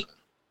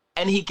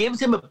then he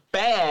gives him a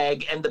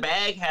bag, and the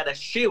bag had a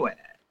shoe in it.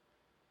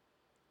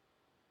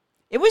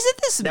 It wasn't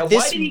this. Now,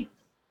 this why did he?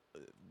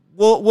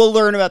 We'll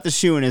learn about the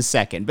shoe in a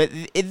second, but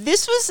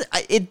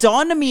it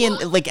dawned on me,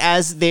 and like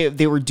as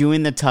they were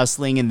doing the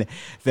tussling and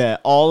the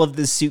all of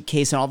the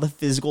suitcase and all the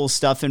physical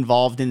stuff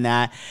involved in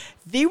that,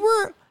 they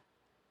were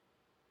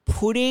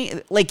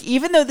putting, like,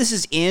 even though this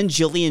is in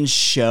Jillian's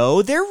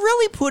show, they're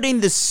really putting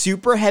the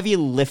super heavy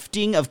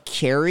lifting of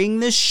carrying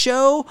this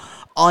show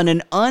on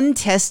an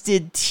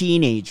untested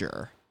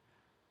teenager.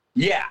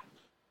 Yeah.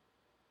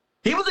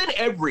 He was in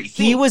every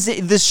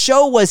scene. The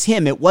show was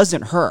him. It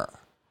wasn't her.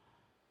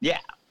 Yeah.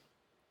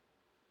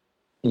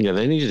 Yeah,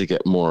 they needed to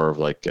get more of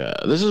like,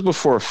 this is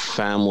before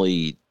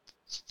Family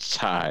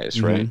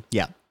Ties, right? Mm-hmm.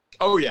 Yeah.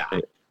 Oh, yeah.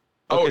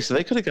 Okay, so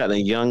they could have gotten a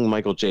young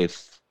Michael J.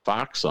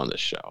 Fox on this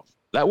show.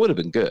 That would have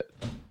been good.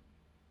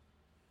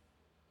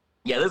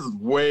 Yeah, this is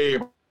way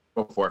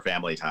before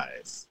Family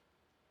Ties.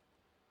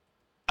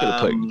 Could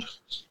have put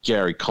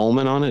Gary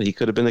Coleman on it. He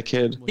could have been the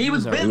kid. He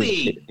was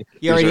busy.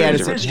 He already had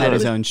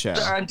his own show.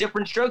 On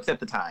Different Strokes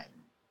at the time.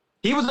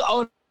 He was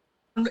on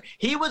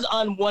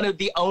one of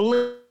the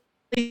only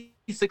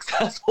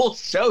successful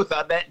shows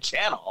on that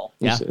channel.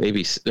 Yeah.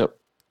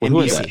 Well,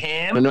 who is that?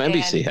 Him no,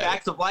 NBC and had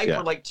Facts of Life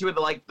were like two of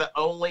the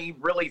only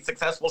really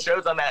successful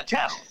shows on that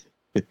channel.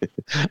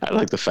 I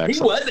like the Facts.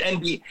 He was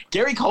NBC.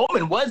 Gary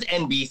Coleman was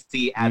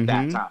NBC at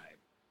that time,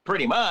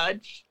 pretty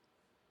much.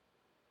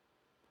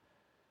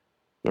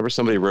 Remember,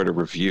 somebody wrote a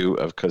review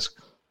of because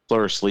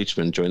Cloris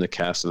Leachman joined the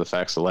cast of the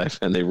Facts of Life,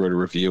 and they wrote a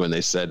review and they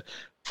said,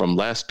 "From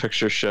last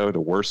picture show to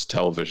worst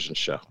television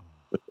show."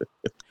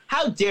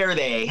 How dare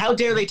they? How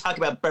dare they talk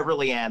about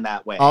Beverly Ann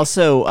that way?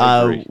 Also,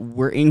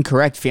 we're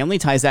incorrect. Family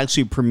Ties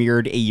actually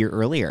premiered a year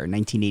earlier,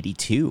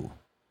 1982.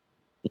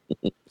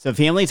 So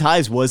Family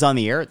Ties was on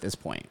the air at this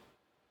point,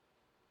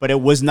 but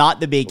it was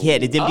not the big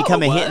hit. It didn't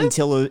become a hit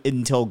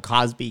until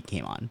Cosby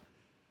came on.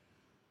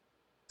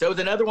 So it was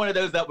another one of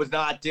those that was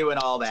not doing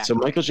all that. So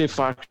Michael J.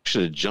 Fox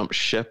should have jumped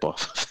ship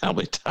off of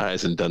Family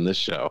Ties and done this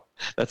show.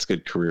 That's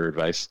good career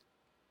advice.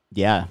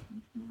 Yeah.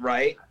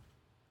 Right?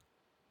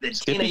 The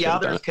Tina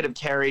Yothers could have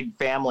carried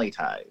Family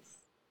Ties.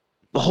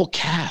 The whole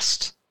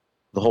cast.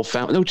 The whole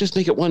family. No, just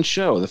make it one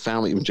show. The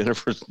family.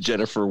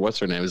 Jennifer, what's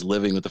her name, is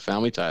living with the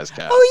Family Ties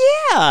cast.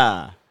 Oh,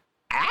 yeah.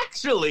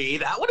 Actually,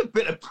 that would have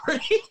been a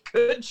pretty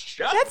good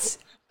show.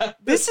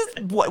 This is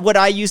what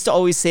I used to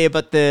always say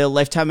about the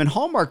Lifetime and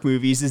Hallmark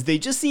movies is they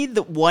just need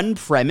the one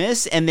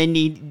premise and then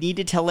need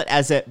to tell it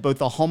as both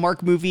a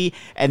Hallmark movie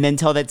and then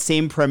tell that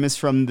same premise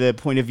from the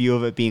point of view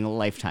of it being a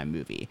Lifetime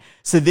movie.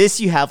 So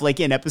this you have like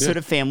an episode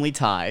of Family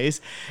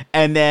Ties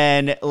and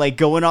then like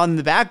going on in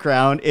the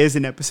background is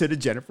an episode of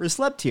Jennifer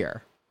Slept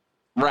Here.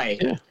 Right.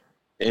 Yeah.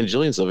 And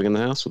Jillian's living in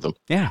the house with them.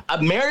 Yeah.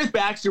 Meredith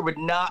Baxter would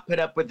not put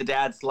up with the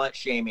dad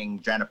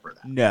slut-shaming Jennifer.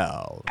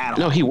 No.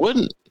 No, he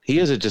wouldn't. He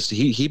is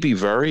he'd be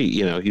very,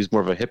 he's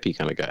more of a hippie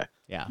kind of guy.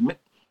 Yeah.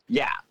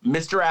 Yeah.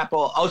 Mr.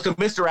 Apple. Oh, so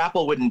Mr.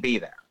 Apple wouldn't be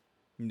there.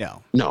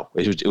 No. No,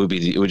 it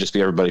would just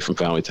be everybody from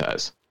Family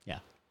Ties. Yeah.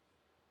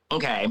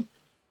 Okay.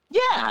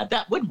 Yeah,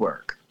 that would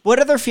work. What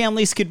other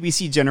families could we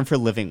see Jennifer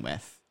living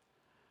with?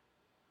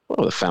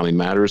 Well, the Family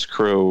Matters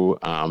crew,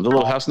 the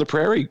Little House on the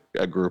Prairie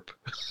group.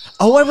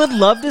 Oh, I would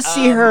love to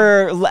see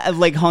her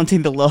like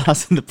haunting the Little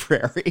House on the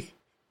Prairie.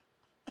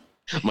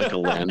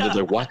 Michael Landon,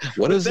 like,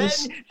 what is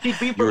this? She'd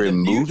be You're in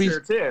movies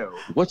too.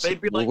 What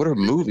are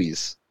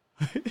movies?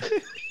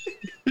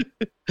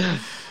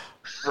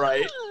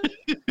 Right.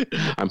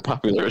 I'm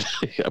popular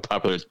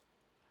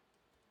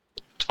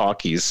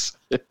talkies.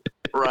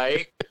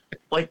 Right.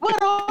 Like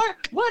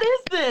what is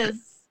this?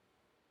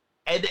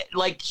 And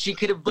like she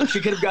could have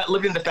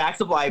lived in the Facts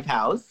of Life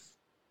house.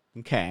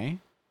 Okay.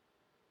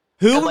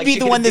 Who would be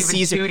the one that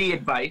sees her? Tootie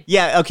advice.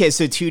 Yeah. Okay.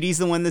 So Tootie's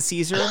the one that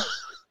sees her.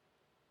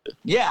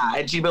 Yeah,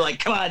 and she'd be like,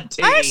 "Come on,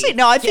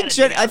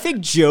 Tootie." I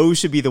think Joe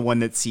should be the one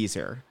that sees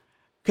her,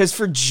 because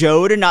for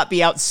Joe to not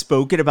be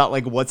outspoken about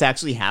like what's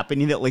actually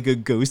happening, that like a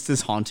ghost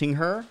is haunting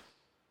her,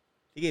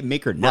 it'd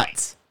make her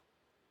nuts.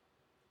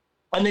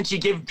 Right. And then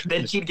she'd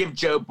give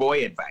Joe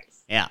boy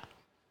advice. Yeah.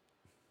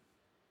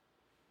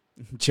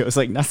 Joe's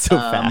like, not so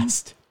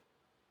fast.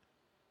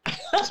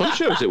 Some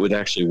shows it would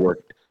actually work.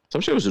 Some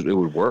shows it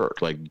would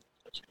work, like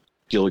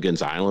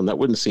Gilligan's Island. That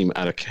wouldn't seem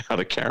out of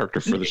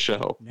character for the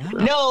show.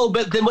 No,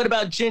 but then what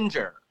about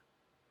Ginger?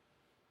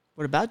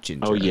 What about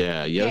Ginger? Oh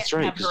yeah, that's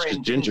right. Because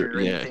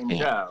Ginger,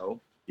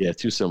 yeah,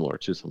 too similar.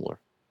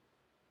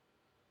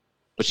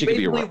 But she could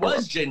be a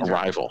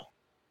rival.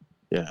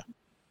 Yeah.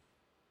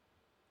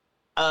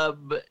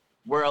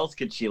 Where else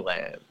could she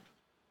live?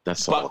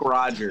 That's Buck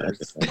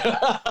Rogers.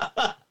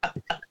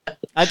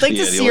 I'd like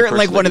to see her in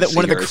like one of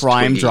the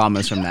crime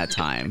dramas from that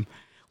time.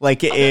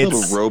 Like it's a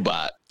little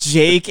robot.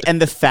 Jake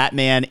and the Fat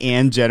Man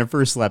and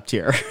Jennifer Slept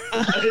Here.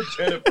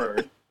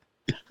 Jennifer.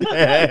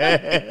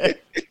 You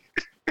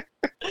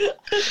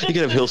could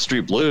have Hill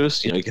Street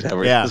Blues. You could have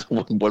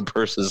one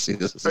person see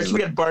this. Or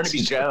we had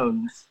Barnaby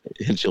Jones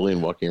and Jillian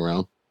walking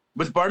around.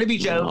 Was Barnaby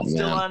Jones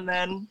still on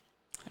then?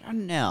 I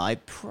don't know.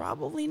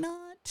 Probably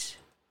not.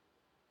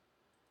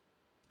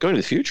 Going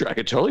to the future, I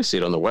could totally see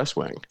it on The West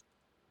Wing.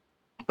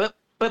 But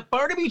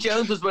Barnaby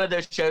Jones was one of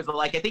those shows that,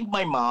 like, I think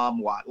my mom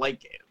watched.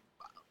 Like,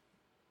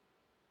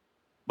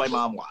 my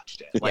mom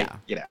watched it. Like,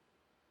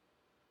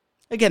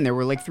 Again, there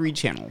were like 3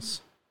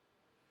 channels.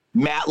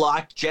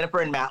 Matlock, Jennifer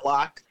and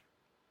Matlock.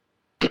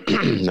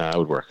 No, it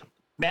would work.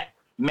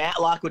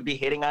 Matlock would be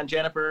hitting on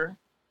Jennifer.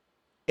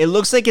 It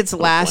looks like its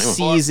last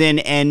season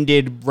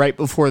ended right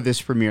before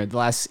this premiere. The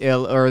last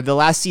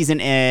season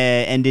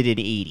ended in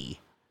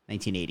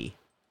 1980.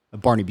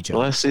 Barnaby Jones. The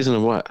last season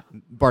of what?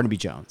 Barnaby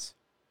Jones.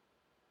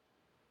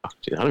 Oh,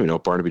 dude, I don't even know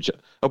Barnaby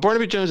Jones. Oh,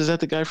 Barnaby Jones, is that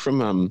the guy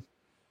from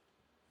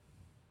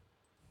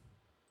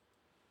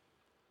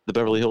the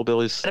Beverly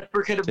Hillbillies?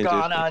 Jennifer could have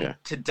gone on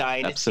to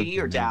Dynasty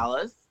or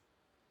Dallas.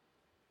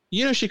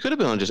 She could have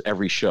been on just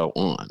every show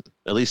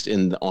at least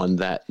on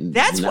that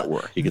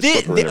network.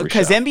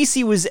 Because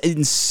NBC was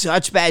in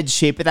such bad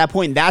shape at that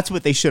point. That's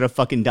what they should have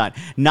fucking done.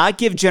 Not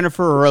give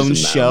Jennifer her own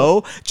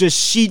show.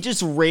 She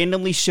just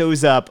randomly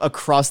shows up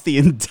across the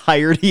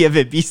entirety of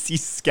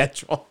NBC's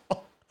schedule.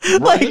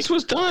 Right, this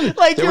was done.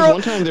 Like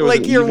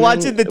you're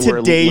watching the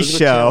Today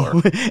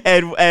Show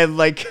and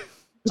like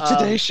the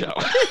Today Show.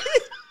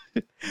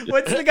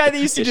 What's the guy that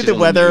used to do the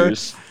weather?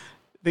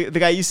 The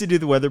guy used to do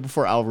the weather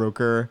before Al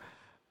Roker.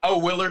 Oh,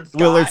 Willard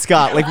Scott. Willard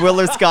Scott. Like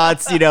Willard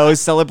Scott's,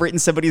 celebrating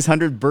somebody's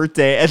 100th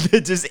birthday, and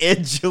then just Aunt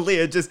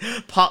Jillian just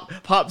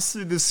pops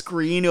through the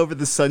screen over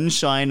the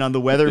sunshine on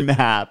the weather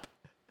map.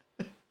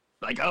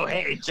 Like, oh,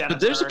 hey, Jennifer. But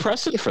there's a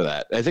precedent for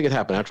that. I think it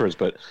happened afterwards,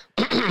 but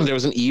there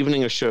was an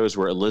evening of shows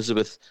where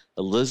Elizabeth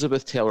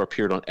Taylor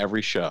appeared on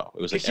every show.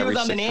 It was like she was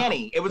on The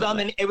Nanny. It was on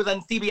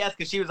CBS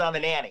because she was on The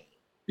Nanny.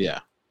 Yeah.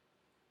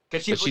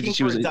 Because she was looking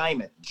for a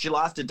diamond. She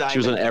lost a diamond. She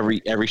was on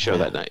every show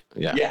that night.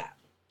 Yeah. Yeah.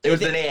 It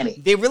was The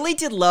Nanny. They really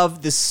did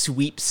love the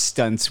sweep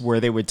stunts where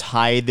they would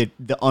tie the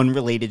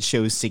unrelated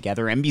shows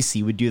together.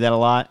 NBC would do that a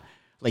lot.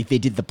 Like they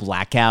did the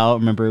Blackout.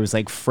 Remember, it was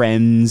like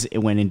Friends. It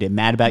went into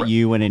Mad About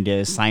You. Went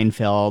into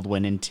Seinfeld.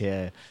 Went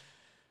into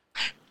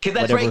because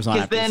that's right.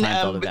 Because then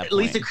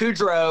Lisa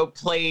Kudrow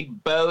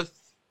played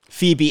both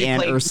Phoebe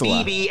and Ursula.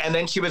 Phoebe, and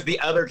then she was the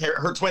other character,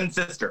 her twin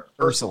sister,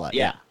 Ursula.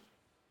 Yeah.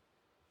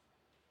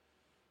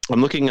 I'm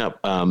looking up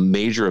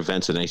major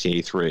events in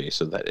 1983,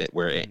 so that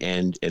where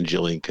and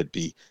Jillian could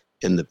be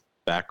in the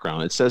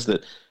background. It says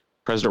that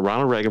President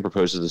Ronald Reagan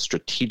proposes a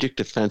strategic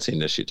defense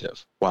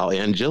initiative while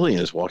Aunt Jillian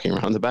is walking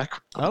around the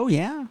background. Oh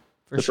yeah,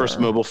 the first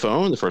mobile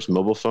phone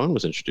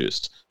was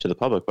introduced to the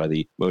public by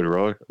the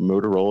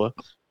Motorola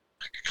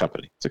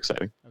company. It's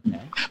exciting. Okay.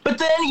 But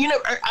then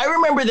I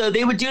remember though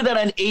they would do that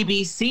on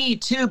ABC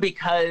too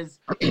because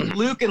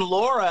Luke and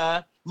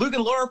Laura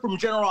from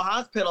General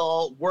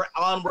Hospital were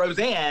on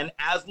Roseanne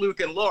as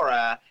Luke and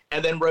Laura,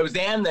 and then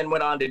Roseanne then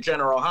went on to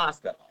General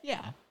Hospital.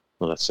 Yeah.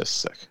 Well, that's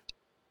just sick.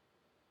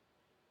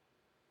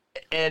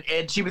 And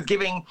she was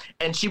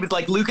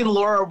like Luke and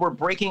Laura were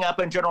breaking up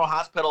in General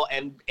Hospital,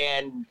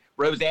 and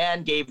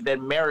Roseanne gave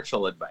them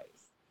marital advice.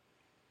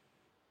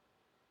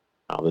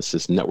 Oh, this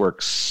is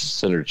network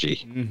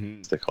synergy.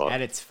 Mm-hmm. They call it.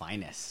 At its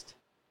finest.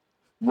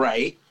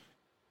 Right.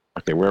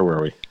 Okay, where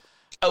were we?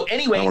 Oh,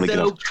 anyway, I want to get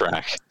off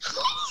track.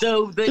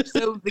 So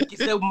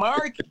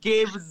Mark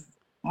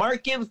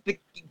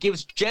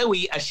gives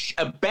Joey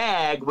a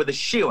bag with a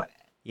shoe in it.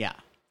 Yeah.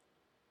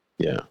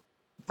 Yeah.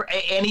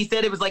 And he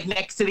said it was like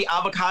next to the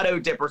avocado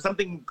dip or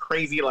something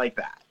crazy like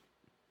that.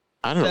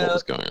 I don't know what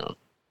was going on.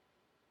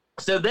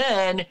 So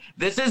then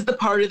this is the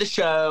part of the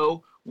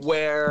show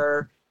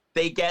where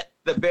they get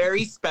the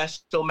very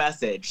special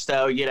message.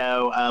 So,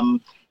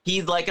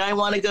 he's like, I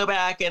want to go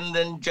back. And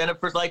then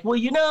Jennifer's like, well,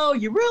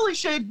 you really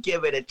should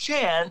give it a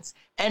chance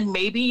and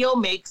maybe you'll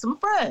make some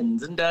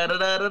friends and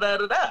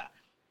da-da-da-da-da-da-da.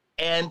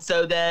 And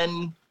so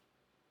then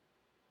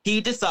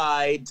he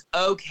decides,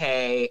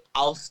 okay,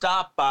 I'll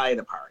stop by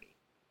the party.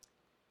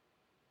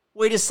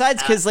 Well, he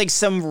decides because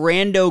some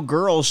rando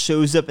girl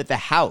shows up at the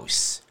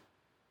house.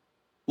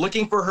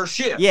 Looking for her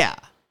shoe. Yeah.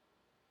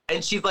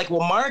 And she's like,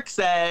 well, Mark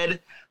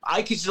said,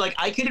 I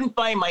couldn't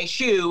find my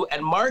shoe.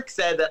 And Mark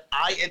said that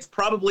it's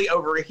probably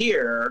over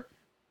here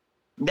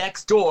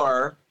next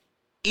door,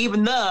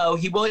 even though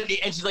he wouldn't.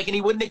 And she's like, and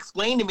he wouldn't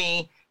explain to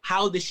me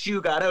how the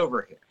shoe got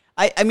over here.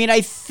 I mean,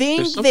 I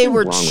think they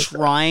were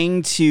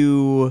trying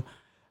to,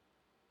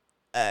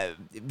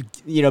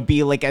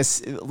 be like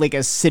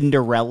a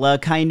Cinderella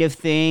kind of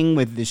thing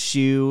with the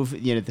shoe,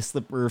 the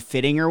slipper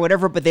fitting or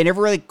whatever, but they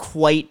never really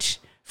quite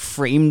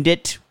framed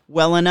it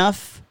well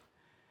enough.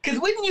 Because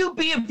wouldn't you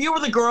be, if you were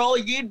the girl,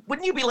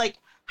 wouldn't you be like,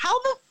 how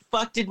the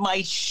fuck did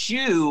my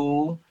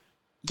shoe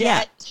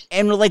get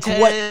and like to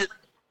what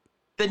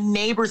the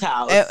neighbor's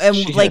house? And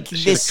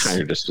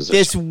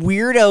this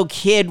weirdo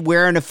kid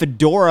wearing a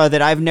fedora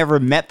that I've never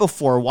met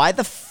before. Why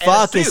the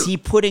fuck is he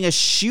putting a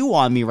shoe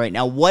on me right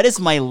now? What is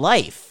my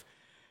life?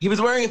 He was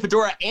wearing a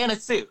fedora and a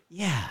suit.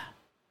 Yeah.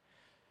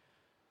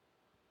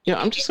 Yeah,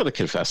 I'm just going to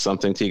confess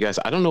something to you guys.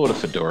 I don't know what a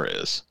fedora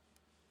is.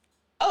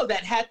 Oh,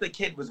 that hat the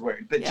kid was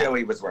wearing, that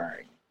Joey was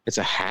wearing. It's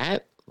a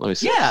hat? Let me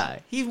see. Yeah,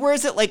 he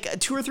wears it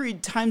like 2 or 3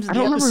 times in the episode.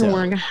 I don't remember him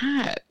wearing a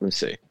hat. Let me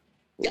see.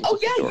 Oh,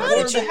 yeah. How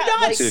did you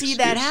not see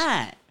that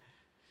hat?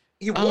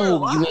 You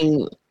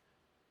mean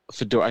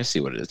fedora? I see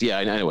what it is. Yeah,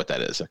 I know what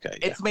that is. Okay.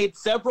 Yeah. It's made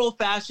several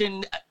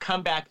fashion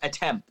comeback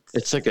attempts.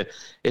 It's like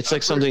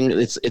something.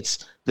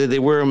 It's they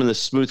wear them in the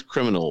Smooth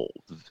Criminal.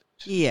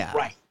 Yeah.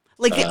 Right.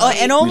 Like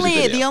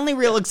the only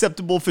real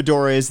acceptable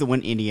fedora is the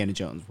one Indiana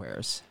Jones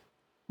wears.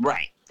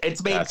 Right.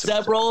 It's made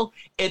several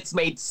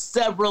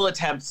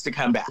attempts to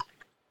come back,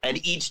 and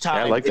each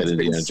time I like that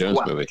Indiana Jones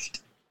movie.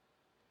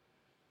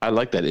 I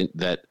like that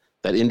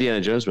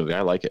Indiana Jones movie. I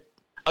like it.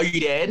 Oh,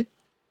 you did?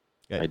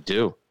 I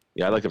do.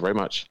 Yeah, I like it very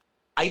much.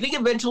 I think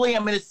eventually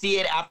I'm going to see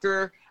it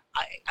after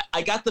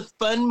I got the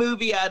fun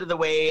movie out of the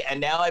way,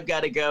 and now I've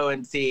got to go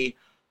and see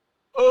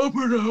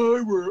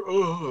Oppenheimer.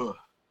 Ugh.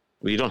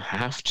 Well, you don't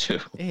have to.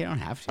 Yeah, you don't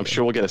have to. I'm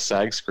sure we'll get a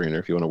SAG screener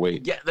if you want to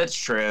wait. Yeah, that's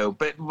true.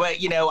 But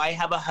I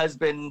have a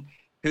husband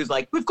who's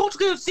like, we've got to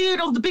go see it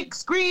on the big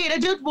screen. I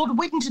don't want to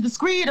wait until the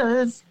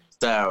screeners.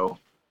 So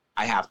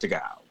I have to go.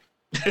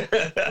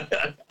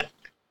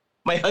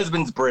 My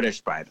husband's British,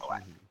 by the way.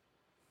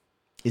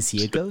 Is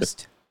he a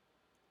ghost?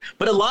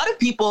 But a lot of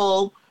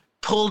people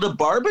pulled a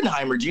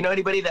Barbenheimer. Do you know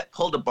anybody that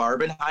pulled a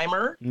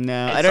Barbenheimer?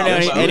 No, I don't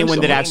know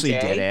anyone that actually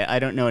did it. I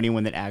don't know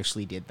anyone that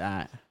actually did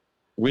that.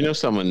 We know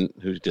someone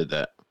who did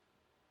that.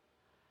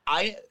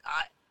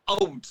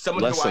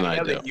 someone Less who than I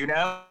know I do. that you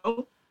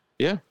know?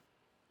 Yeah.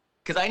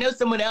 Because I know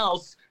someone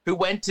else who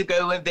went to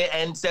go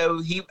and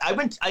so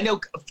I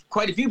know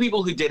quite a few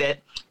people who did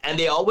it, and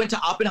they all went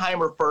to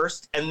Oppenheimer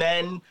first and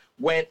then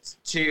went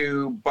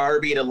to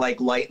Barbie to like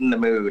lighten the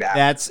mood.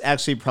 That's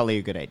actually probably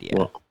a good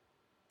idea.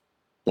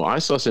 Well, I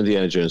saw this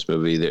Indiana Jones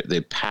movie.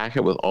 They pack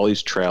it with all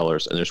these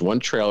trailers, and there's one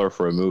trailer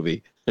for a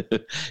movie.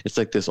 It's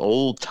like this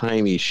old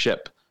timey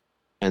ship,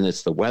 and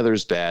it's the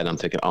weather's bad. I'm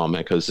thinking, oh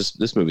man, because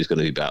this movie's going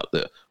to be about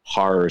the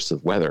horrors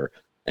of weather.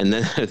 And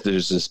then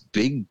there's this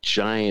big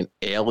giant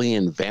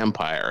alien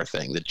vampire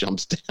thing that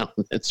jumps down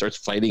and starts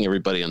fighting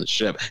everybody on the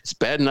ship. It's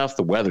bad enough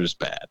the weather's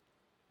bad.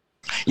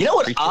 You know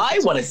what I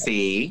want to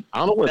see? I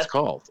don't know what it's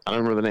called. I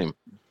don't remember the name.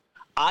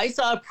 I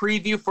saw a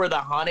preview for The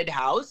Haunted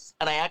House,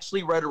 and I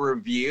actually read a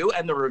review,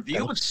 and the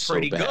review was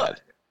pretty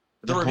good.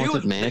 The review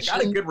was they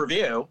got a good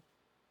review.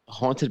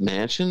 Haunted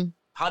Mansion?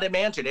 Haunted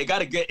Mansion. It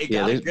got a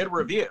good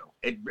review.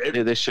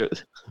 They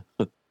should.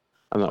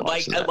 I'm not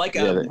watching that. Like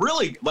a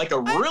really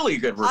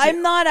good review.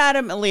 I'm not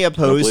adamantly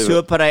opposed to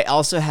it, but I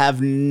also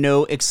have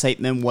no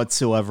excitement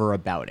whatsoever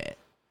about it.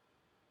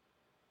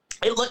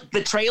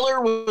 The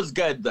trailer was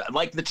good.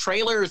 Like the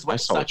trailer is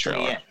what sucked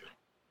me in.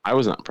 I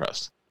was not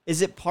impressed.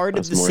 Is it part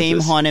of the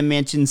same Haunted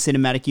Mansion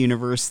cinematic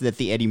universe that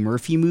the Eddie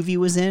Murphy movie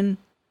was in?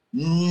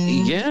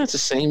 Yeah, it's the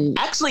same.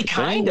 Actually,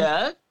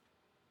 kinda.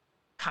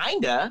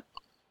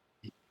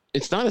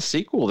 It's not a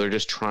sequel. They're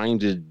just trying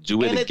to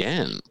do it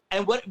again.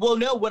 And what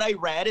I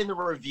read in the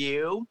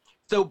review,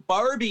 so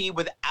Barbie,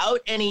 without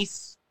any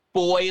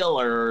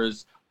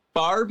spoilers,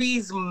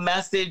 Barbie's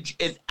message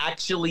is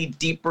actually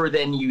deeper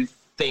than you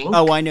think.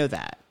 Oh, I know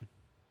that.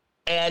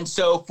 And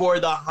so for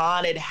The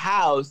Haunted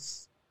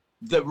House,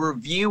 the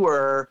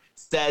reviewer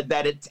said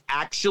that it's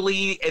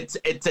actually it's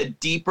a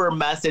deeper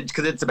message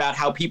because it's about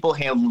how people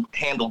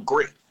handle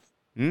grief.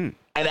 Mm.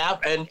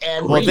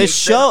 And well,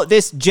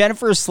 this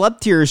Jennifer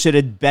Slept Here should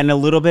have been a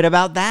little bit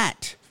about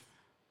that.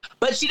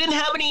 But she didn't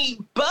have any.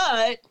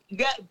 But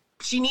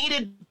she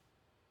needed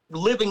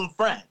living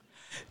friends.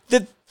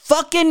 The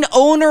fucking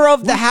owner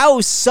of the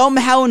house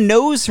somehow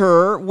knows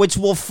her, which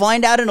we'll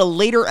find out in a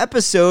later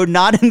episode,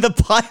 not in the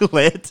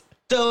pilot.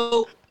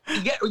 So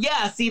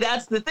yeah. See,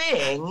 that's the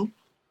thing.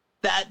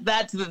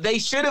 They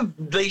should have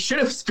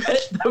spent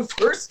the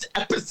first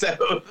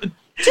episode.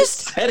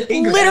 Just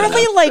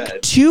literally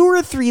like 2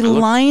 or 3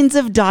 lines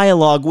of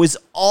dialogue was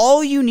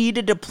all you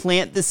needed to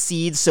plant the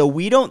seed so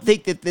we don't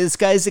think that this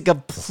guy's a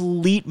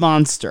complete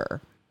monster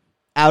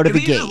out of the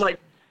gate.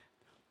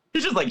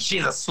 He's just like,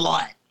 she's a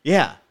slut.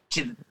 Yeah.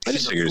 She's a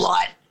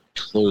slut.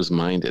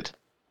 Close-minded.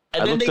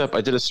 I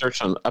did a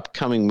search on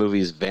upcoming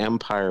movies,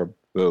 Vampire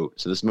Boat.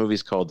 So this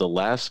movie's called The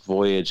Last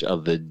Voyage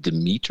of the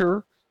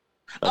Demeter.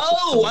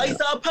 I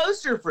saw a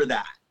poster for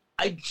that.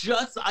 I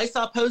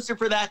saw a poster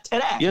for that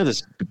today. Yeah,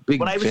 this big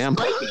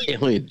vampire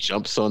alien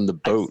jumps on the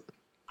boat.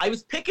 I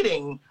was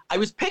picketing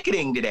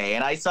today,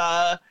 and I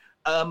saw.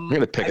 I'm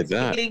gonna picket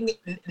that.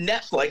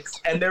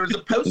 Netflix, and there was a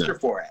poster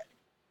for it.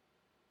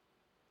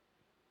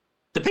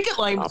 The picket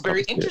line was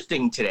very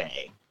interesting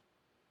today.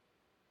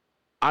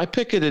 I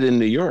picketed in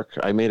New York.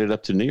 I made it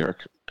up to New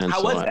York, and How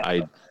so was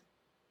that?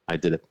 I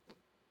did a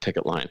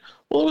picket line.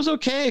 Well, it was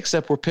okay,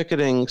 except we're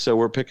picketing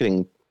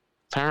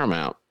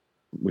Paramount,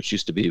 which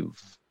used to be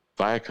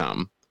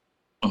Viacom,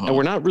 and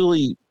we're not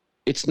really.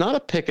 It's not a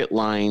picket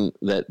line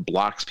that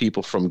blocks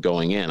people from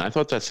going in. I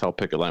thought that's how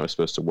picket line was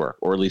supposed to work,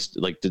 or at least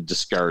like to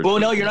discourage. Well,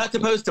 no, you're not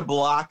supposed to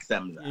block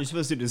them, though. You're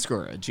supposed to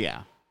discourage,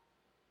 yeah.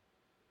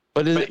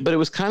 But it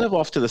was kind of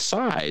off to the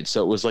side,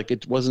 so it was like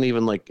it wasn't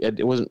even like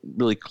it wasn't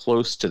really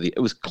close to the. It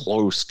was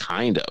close,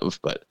 kind of,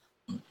 but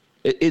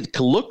it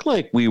looked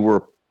like we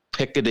were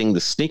picketing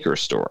the sneaker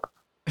store.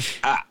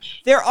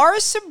 There are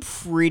some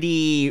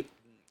pretty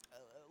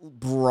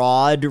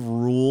broad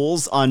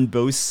rules on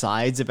both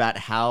sides about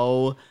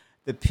how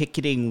the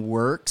picketing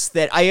works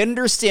that I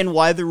understand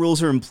why the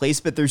rules are in place,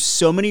 but there's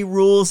so many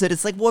rules that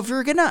it's like, well, if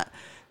you're gonna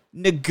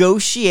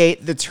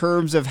negotiate the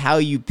terms of how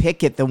you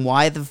picket, then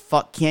why the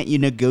fuck can't you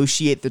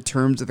negotiate the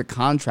terms of the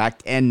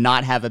contract and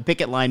not have a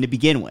picket line to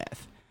begin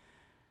with?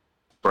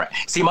 Right.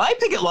 See, my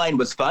picket line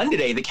was fun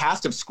today. The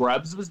cast of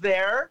Scrubs was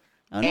there.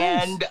 Oh,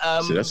 nice. And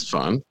See, that's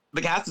fun.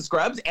 The cast of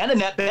Scrubs and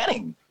Annette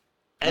Bening.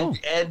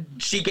 And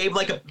she gave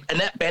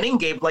Annette Bening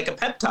gave like a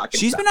pep talk.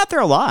 She's been out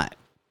there a lot.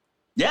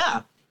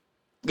 Yeah.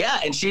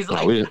 Yeah. And she's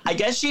like, I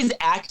guess she's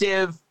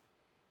active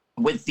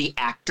with the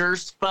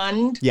Actors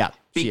Fund. Yeah.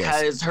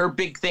 Because her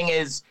big thing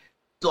is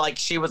like,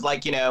 she was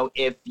like,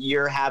 if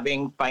you're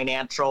having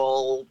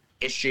financial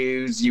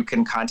issues, you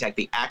can contact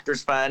the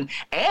Actors Fund.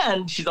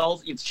 And she's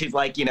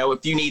like,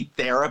 if you need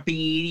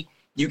therapy,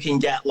 you can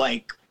get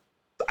like,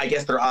 I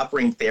guess they're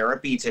offering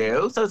therapy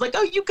too. So I was like,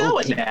 oh, you go,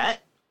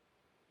 Annette.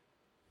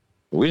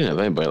 We didn't have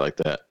anybody like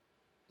that.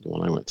 The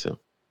one I went to.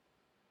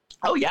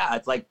 Oh yeah,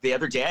 it's like the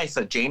other day I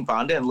saw Jane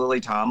Fonda and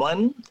Lily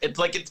Tomlin. It's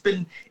like it's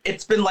been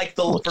like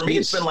for me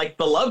it's been like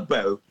the Love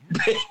Boat.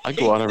 I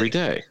go out every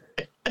day.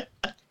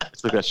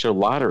 It's like that show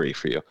Lottery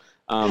for you.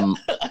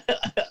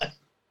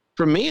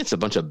 For me, it's a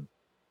bunch of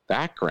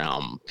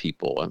background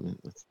people. I mean,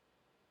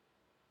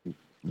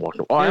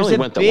 walking. Oh, I only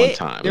went there one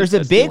time. There's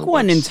a big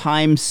one in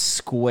Times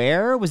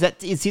Square. Was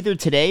that? It's either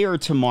today or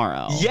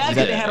tomorrow. Yeah,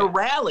 they had a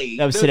rally.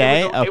 That was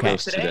today. It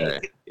was today.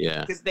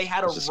 Yeah, because they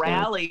had a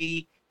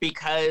rally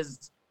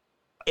because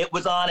it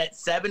was on at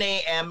 7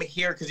 a.m.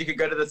 here because you could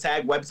go to the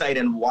SAG website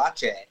and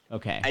watch it.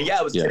 Okay. And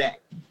it was today.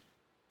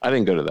 I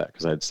didn't go to that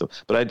because I'd still,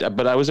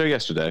 but I was there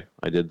yesterday.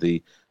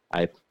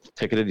 I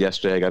ticketed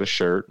yesterday. I got a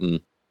shirt and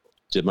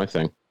did my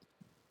thing.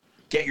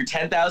 Get your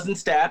 10,000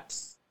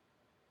 steps.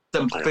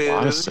 Some food. A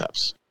lot of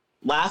steps.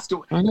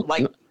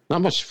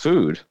 Not much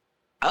food.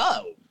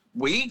 Oh,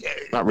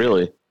 not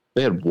really.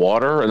 They had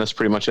water, and that's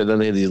pretty much it. Then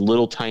they had these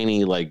little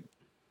tiny like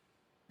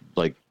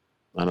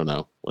I don't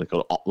know, like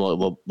a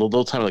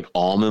little tiny like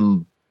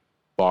almond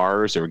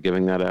bars. They were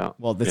giving that out.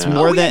 Well, that's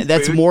more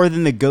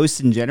than the Ghost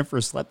and Jennifer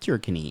Slept Here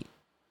can eat.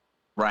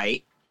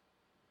 Right.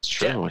 It's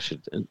true. Yeah. I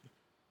should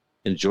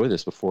enjoy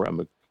this before I'm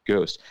a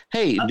ghost.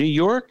 Hey, New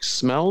York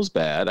smells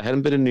bad. I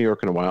hadn't been in New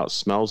York in a while. It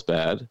smells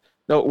bad.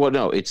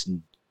 No, it's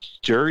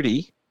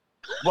dirty.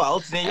 Well,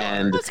 it's New York.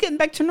 And it's getting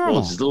back to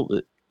normal.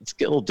 Well, it's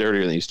getting a little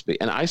dirtier than it used to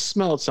be. And I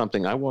smelled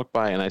something. I walked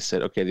by and I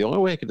said, okay, the only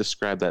way I could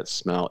describe that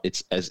smell,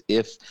 it's as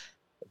if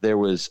there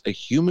was a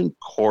human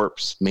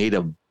corpse made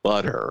of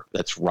butter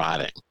that's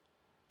rotting.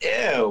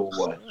 Ew.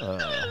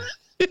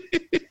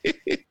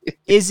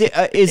 Is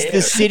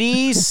the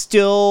city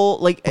still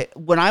like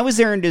when I was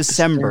there in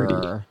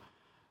December?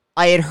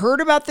 I had heard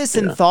about this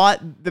and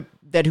thought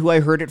that who I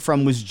heard it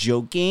from was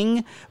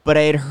joking, but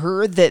I had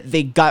heard that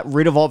they got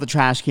rid of all the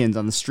trash cans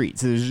on the street,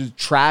 so there's just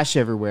trash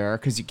everywhere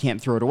because you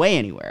can't throw it away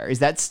anywhere. Is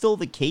that still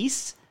the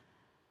case?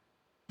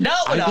 No,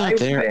 I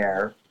was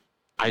there.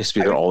 I used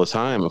to be there all the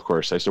time. Of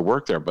course, I used to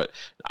work there, but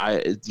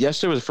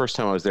yesterday was the first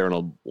time I was there in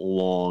a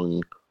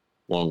long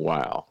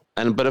while.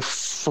 But a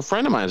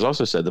friend of mine has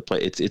also said the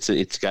place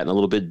it's gotten a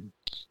little bit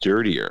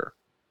dirtier.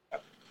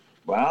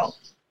 Wow.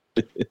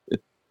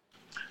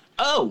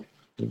 So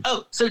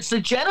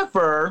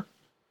Jennifer,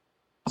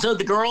 so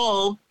the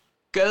girl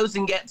goes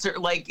and gets her,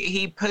 like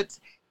the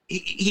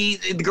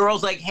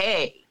girl's like,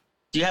 hey,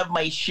 do you have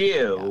my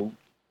shoe?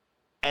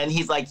 And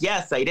he's like,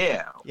 yes, I do.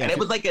 Yeah, and it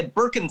was like a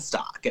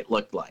Birkenstock, it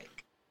looked like.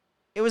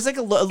 It was like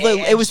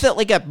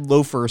like a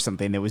loafer or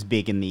something that was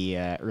big in the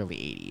early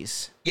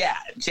 80s. Yeah,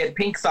 she had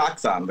pink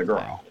socks on, the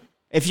girl.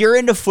 If you're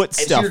into foot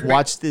stuff,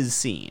 watch this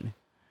scene.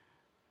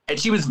 And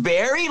she was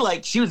very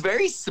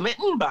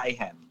smitten by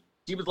him.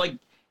 She was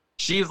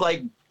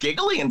like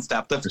giggly and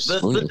stuff.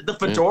 The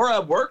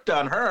fedora worked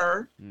on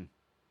her. And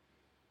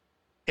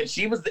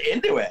she was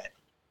into it.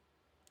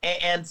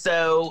 And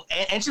so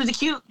she was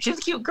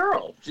a cute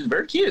girl. She was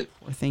very cute.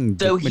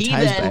 So he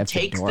then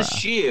takes the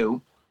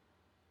shoe.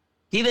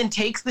 He then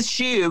takes the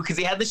shoe because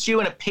he had the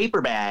shoe in a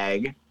paper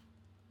bag,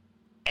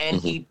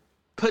 and he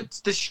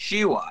puts the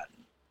shoe on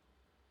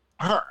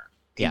her.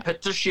 He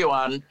puts her shoe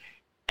on,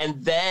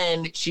 and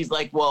then she's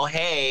like, well,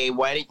 hey,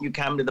 why didn't you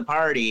come to the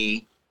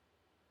party?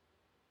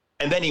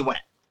 And then he went.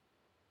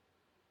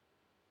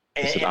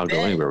 He said, I'll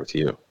go anywhere with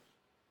you.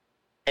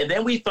 And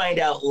then we find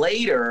out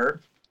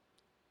later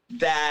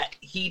that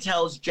he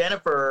tells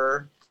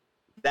Jennifer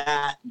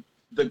that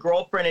the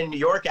girlfriend in New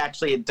York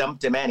actually had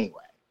dumped him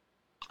anyway.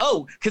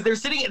 Oh, because they're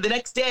sitting the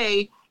next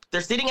day.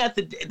 They're sitting at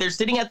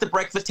the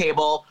breakfast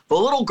table. The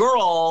little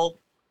girl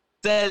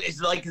said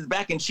is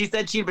back, and she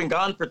said she'd been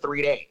gone for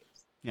 3 days.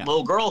 Yeah.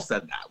 Little girl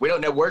said that. We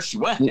don't know where she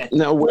went.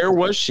 Now, where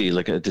was she?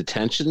 Like a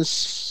detention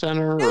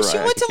center? No, she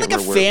went to like a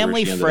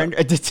family friend.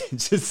 A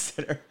detention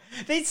center.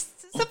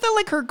 Something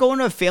like her going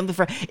to a family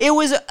friend. It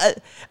was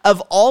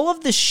of all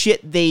of the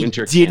shit they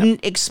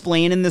didn't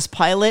explain in this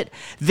pilot,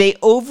 they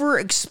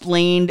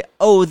over-explained,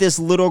 oh, this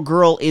little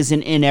girl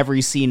isn't in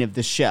every scene of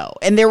the show.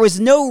 And there was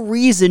no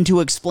reason to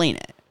explain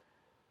it.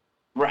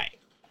 Right.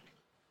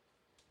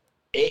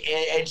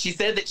 And she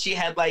said that she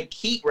had like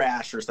heat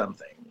rash or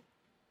something.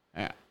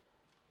 Yeah.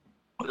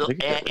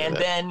 And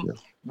then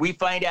we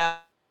find out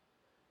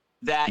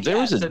that there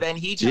was a then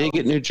he dig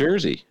at New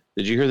Jersey.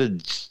 Did you hear the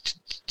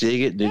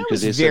dig at New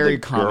Jersey? That was very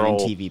common on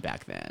TV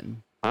back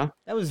then. Huh?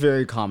 That was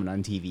very common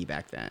on TV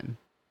back then.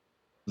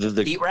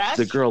 The heat rash?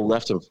 The girl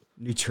left him.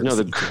 New Jersey. No,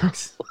 the girl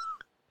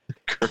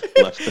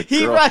left the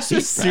heat rash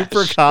was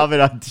super common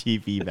on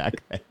TV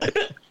back then.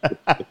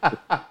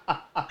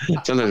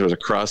 Sometimes there was a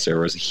crossover. It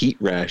was a heat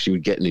rash you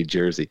would get in New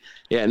Jersey.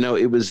 Yeah, no,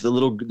 it was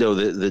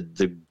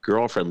the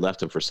girlfriend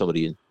left him for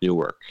somebody in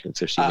Newark. And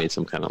so she made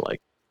some kind of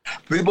like.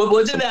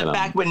 Wasn't that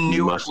back when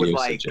Newark was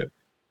like.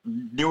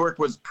 Newark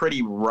was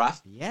pretty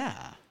rough.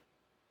 Yeah.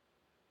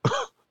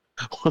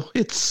 Well,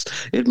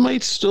 it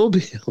might still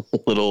be a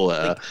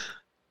little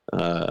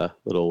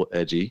little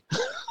edgy.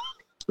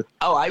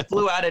 Oh, I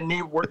flew out of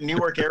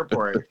Newark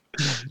Airport.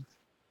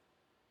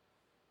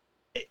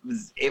 It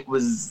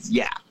was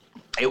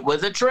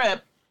a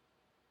trip.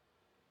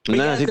 And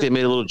then I think they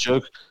made a little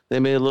joke. They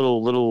made a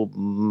little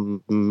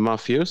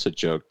mafiosa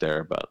joke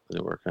there about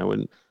Newark.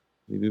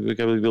 We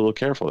gotta be a little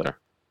careful there.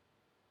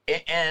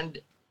 And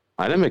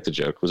I didn't make the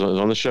joke. It was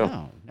on the show.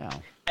 No.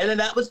 And then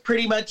that was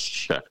pretty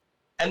much. Okay.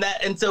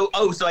 So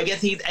I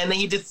guess he's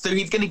gonna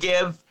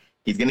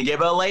give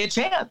LA a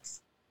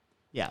chance.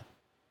 Yeah.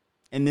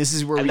 And this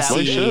is where And we that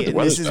was see. it. The This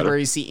weather's is better. where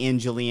you see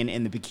Jillian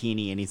in the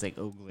bikini, and he's like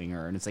ogling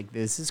her, and it's like,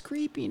 this is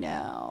creepy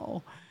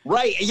now.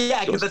 Right,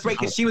 yeah, because that's right,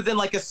 because she was in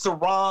like a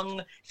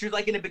sarong. She was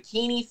like in a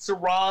bikini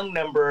sarong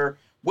number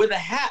with a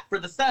hat for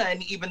the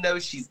sun, even though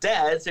she's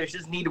dead, so she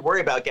doesn't need to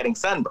worry about getting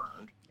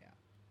sunburned.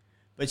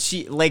 But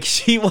she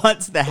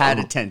wants the hat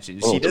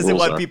attention. She the doesn't rules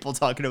want are. people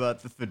talking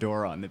about the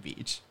fedora on the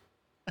beach.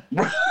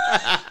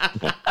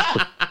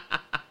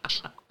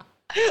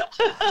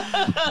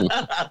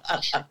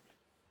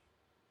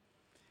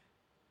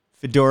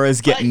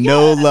 Fedoras get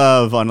no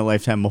love on a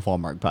Lifetime of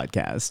Hallmark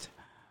podcast.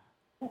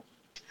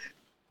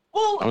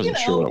 Well, I wasn't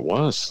sure what it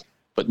was,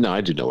 but no,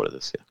 I do know what it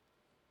is.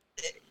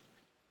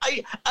 Yeah.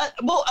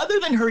 Well, other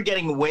than her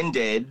getting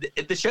winded,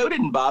 the show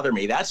didn't bother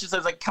me. That's just, I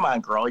was like, come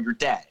on, girl, you're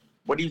dead.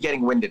 What are you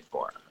getting winded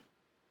for?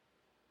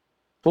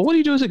 Well, what do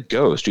you do as a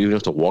ghost? Do you even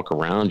have to walk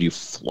around? Do you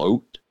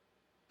float?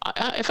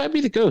 If I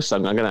be the ghost,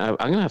 I'm gonna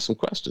have some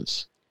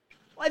questions.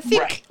 I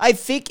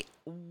think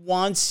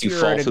once You you're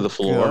fall at a through the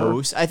floor?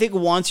 ghost, I think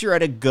once you're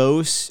at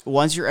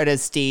a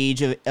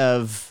stage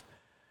of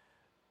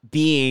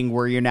being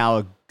where you're now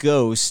a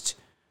ghost,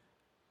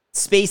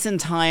 space and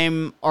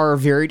time are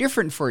very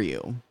different for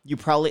you. You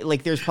probably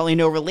there's probably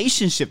no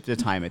relationship to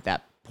time at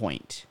that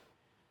point.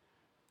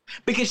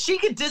 Because she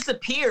could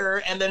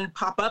disappear and then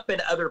pop up in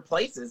other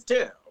places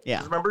too.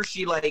 Yeah. Remember,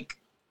 she Well,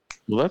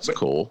 that's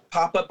cool.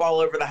 pop up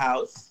all over the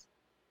house.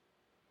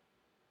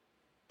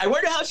 I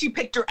wonder how she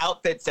picked her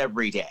outfits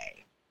every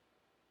day.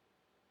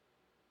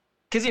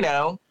 Because,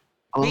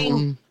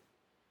 being...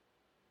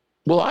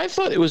 Well, I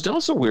thought it was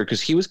also weird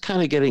because he was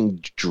kind of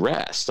getting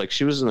dressed. Like,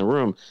 she was in the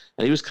room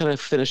and he was kind of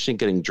finishing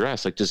getting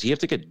dressed. Like, does he have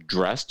to get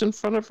dressed in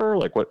front of her?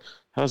 Like, what?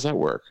 How does that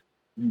work?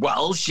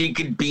 Well, she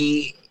could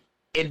be,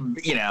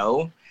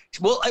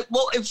 Well,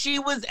 if she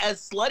was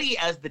as slutty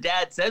as the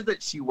dad says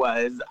that she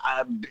was,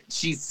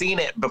 she's seen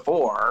it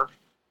before.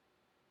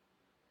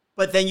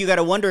 But then you got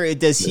to wonder,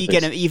 does he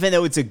get him, even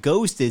though it's a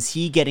ghost, is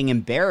he getting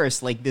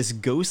embarrassed like this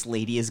ghost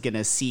lady is going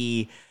to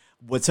see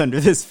what's under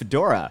this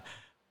fedora?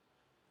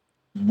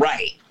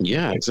 Right.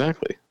 Yeah,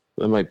 exactly.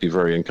 That might be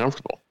very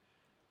uncomfortable.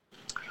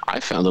 I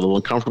found it a little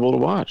uncomfortable to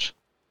watch.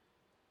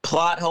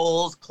 Plot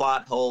holes.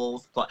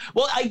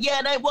 Well,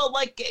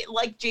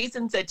 like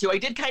Jason said too, I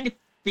did kind of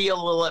feel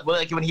a little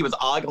like when he was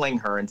ogling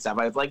her and stuff.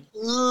 I was like,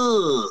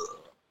 ugh.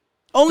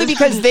 Only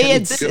because they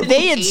had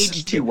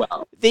aged too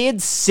well. They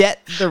had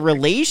set the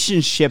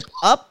relationship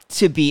up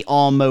to be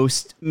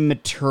almost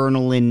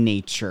maternal in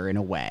nature in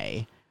a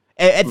way.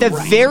 At the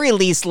very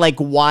least, like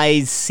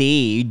wise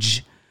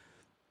sage.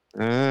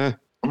 Right.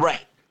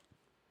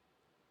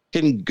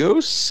 Can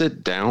ghosts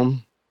sit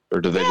down,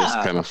 or do they just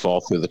kind of fall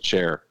through the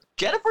chair?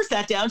 Jennifer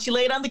sat down. She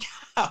laid on the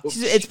couch.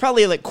 It's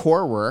probably like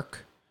core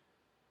work.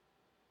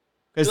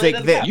 Because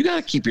You got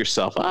to keep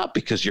yourself up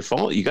because you're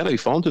falling. You got to be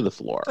falling through the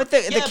floor. But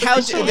the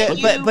couch,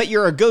 but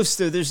you're a ghost,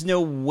 so there's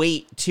no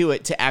weight to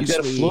it to actually.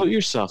 You got to float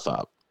yourself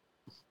up.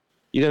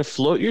 You got to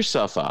float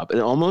yourself up and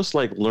almost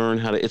like learn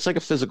how to. It's like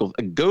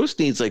a ghost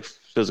needs like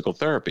physical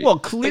therapy. Well,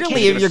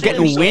 clearly, if you're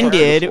getting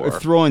winded or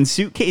throwing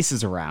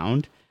suitcases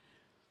around.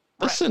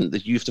 Listen,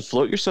 you have to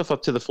float yourself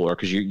up to the floor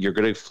because you're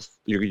gonna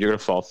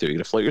fall through. You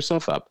got to float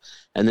yourself up,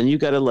 and then you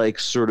got to like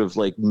sort of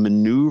like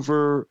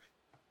maneuver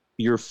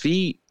your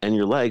feet and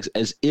your legs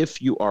as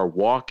if you are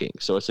walking.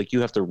 So it's like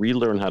you have to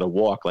relearn how to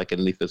walk like in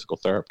any physical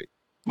therapy.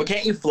 Well,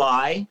 can't you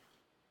fly?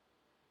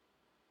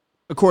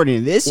 According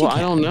to this, I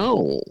don't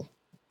know.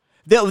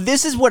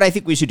 This is what I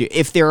think we should do.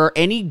 If there are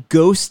any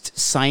ghost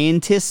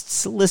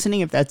scientists listening,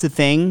 if that's a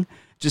thing,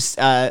 just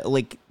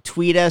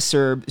tweet us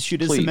or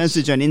shoot us a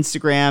message on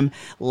Instagram,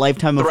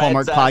 Lifetime of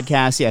Hallmark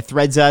Podcast. Yeah,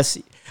 threads us.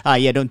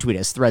 Don't tweet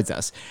us, threads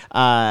us.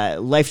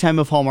 Lifetime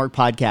of Hallmark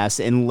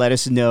Podcast, and let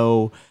us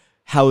know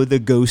how the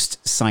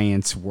ghost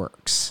science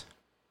works.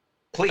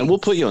 Please. And we'll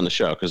put you on the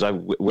show because I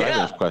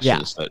have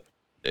questions that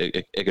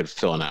it could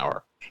fill an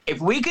hour.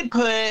 If we could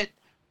put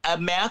a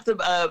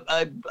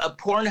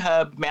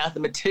Pornhub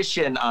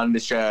mathematician on the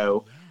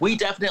show, we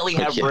definitely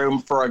have room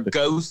for a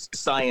ghost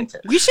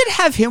scientist. We should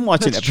have him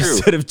watch an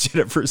episode of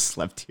Jennifer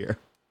Slept Here.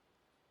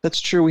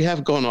 That's true. We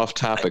have gone off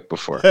topic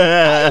before.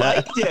 I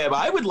liked him.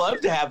 I would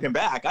love to have him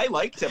back. I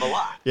liked him a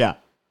lot. Yeah.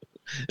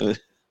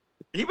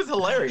 He was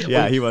hilarious.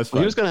 Yeah, he was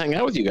fun. He was going to hang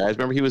out with you guys.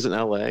 Remember, he was in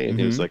L.A. and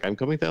he was like, I'm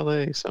coming to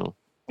L.A., so.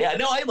 Yeah,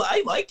 no,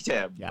 I liked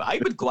him. Yeah. I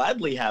would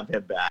gladly have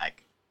him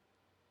back.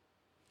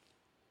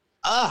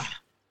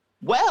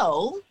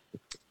 Well,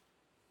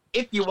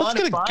 if you want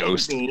to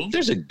find me...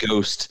 There's a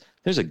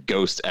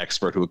ghost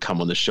expert who would come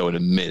on the show in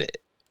a minute.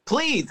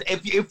 Please,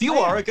 if you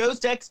are a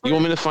ghost expert... You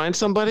want me to find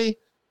somebody?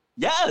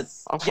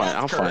 Yes. I'll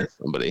find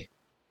somebody.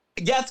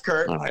 Yes,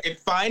 Kurt. Right.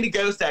 Find a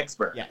ghost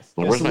expert. Yes.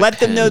 Just let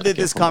them know that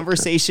this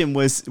conversation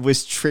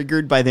was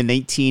triggered by the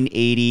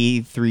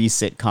 1983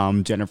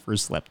 sitcom Jennifer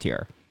Slept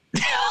Here.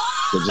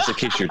 So just in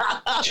case you're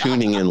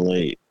tuning in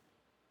late.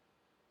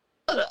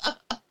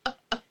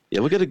 Yeah,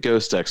 we'll get a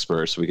ghost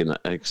expert so we can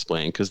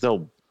explain because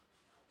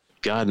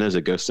God knows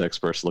a ghost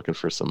expert's looking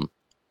for some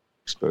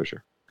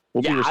exposure.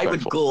 We'll be respectful. I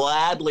would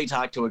gladly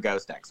talk to a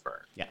ghost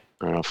expert. Yeah.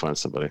 All right, I'll find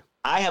somebody.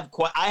 I have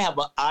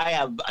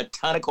a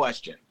ton of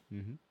questions.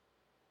 Mm-hmm.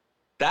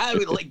 That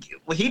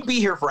would he'd be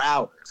here for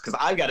hours because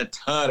I've got a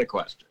ton of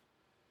questions.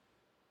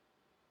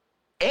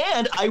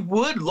 And I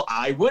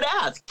would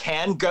ask,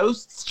 can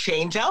ghosts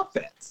change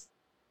outfits?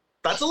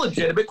 That's a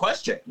legitimate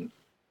question.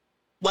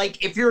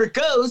 Like, if you're a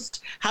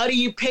ghost, how do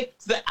you pick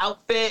the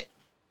outfit?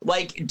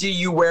 Like, do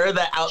you wear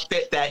the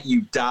outfit that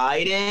you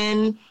died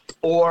in?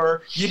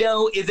 Or,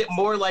 is it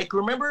more like,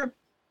 remember,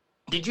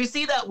 did you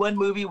see that one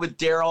movie with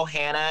Daryl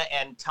Hannah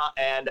and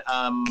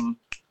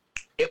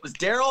it was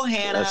Daryl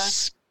Hannah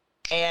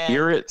and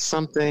Spirit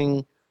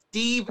something.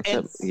 Steve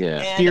and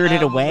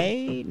Spirited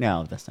Away?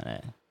 No, that's not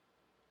it.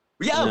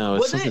 Yeah, no,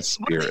 was it?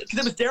 Spirit. Because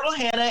it was Daryl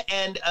Hannah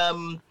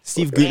and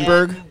Steve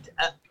Guttenberg.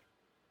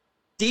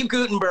 Steve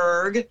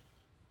Guttenberg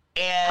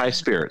and High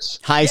Spirits.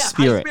 High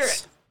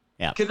Spirits.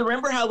 Yeah. Because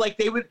remember how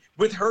they would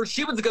with her,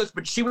 she was a ghost,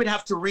 but she would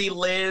have to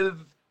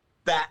relive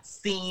that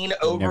scene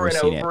over and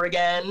over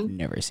again.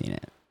 Never seen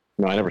it.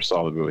 No, I never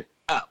saw the movie.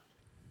 Oh,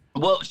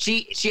 well,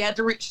 she had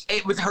to reach.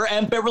 It was her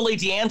and Beverly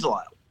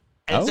D'Angelo,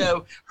 and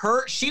so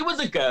she was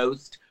a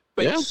ghost,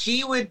 but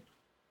she would,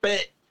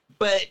 but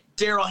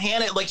Daryl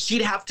Hannah,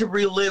 she'd have to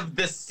relive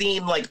this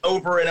scene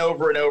over and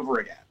over and over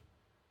again.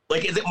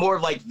 Is it more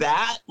like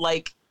that?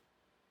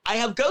 I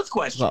have ghost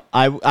questions.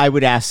 Well, I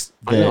would ask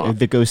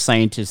the ghost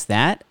scientist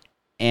that,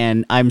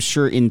 and I'm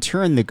sure in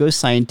turn the ghost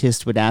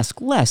scientist would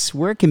ask Les,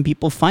 where can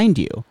people find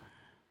you?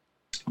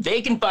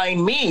 They can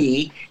find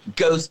me,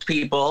 ghost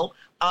people,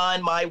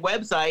 on my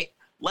website,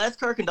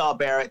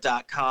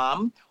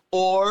 leskirkendallbarrett.com,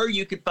 or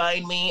you could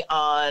find me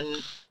on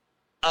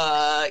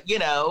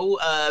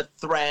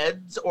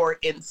Threads or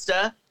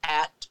Insta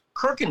at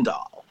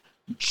Kirkendall.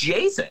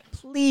 Jason.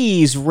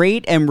 Please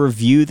rate and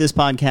review this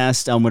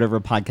podcast on whatever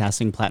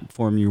podcasting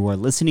platform you are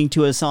listening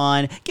to us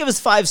on. Give us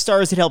 5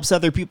 stars. It helps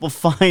other people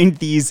find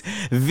these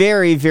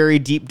very, very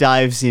deep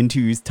dives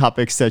into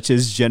topics such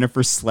as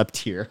Jennifer slept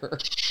here.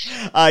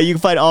 You can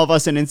find all of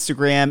us on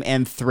Instagram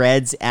and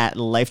Threads at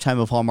Lifetime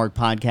of Hallmark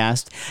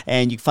Podcast.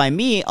 And you can find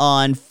me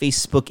on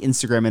Facebook,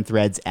 Instagram, and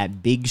Threads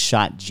at Big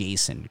Shot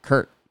Jason.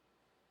 Kurt.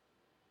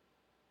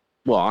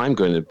 Well, I'm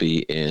going to be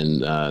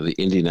in the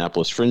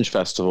Indianapolis Fringe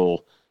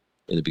Festival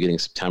in the beginning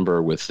of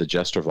September with the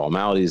Jester of All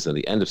Maladies, and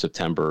the end of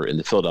September in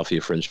the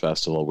Philadelphia Fringe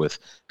Festival with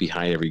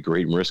Behind Every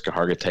Great Mariska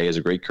Hargitay as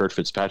a great Kurt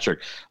Fitzpatrick.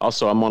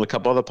 Also, I'm on a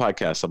couple other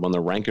podcasts. I'm on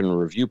the Rank and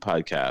Review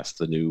podcast,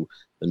 the new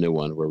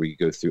one where we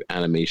go through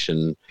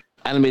animated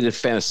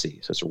fantasy.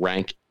 So it's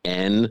Rank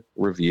N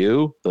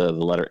Review, the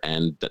letter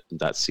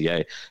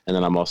N.ca. And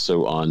then I'm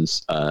also on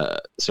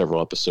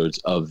several episodes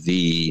of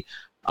the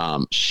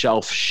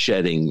Shelf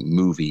Shedding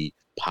Movie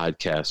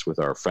podcast with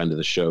our friend of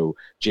the show,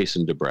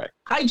 Jason Debray.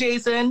 Hi,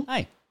 Jason.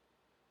 Hi.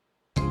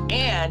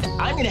 And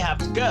I'm going to have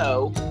to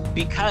go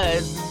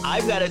because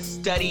I've got to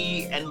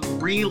study and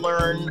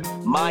relearn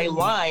my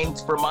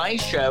lines for my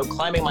show,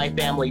 Climbing My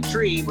Family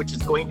Tree, which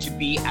is going to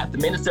be at the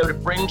Minnesota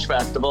Fringe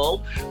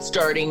Festival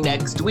starting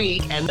next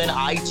week. And then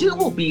I, too,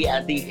 will be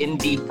at the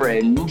Indie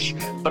Fringe,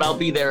 but I'll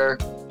be there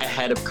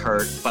ahead of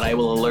Kurt, but I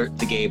will alert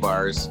the gay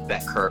bars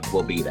that Kurt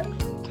will be there.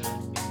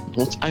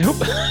 Well, I hope.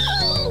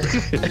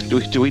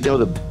 do we know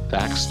the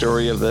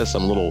backstory of this?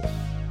 I'm a little.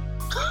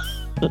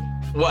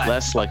 What?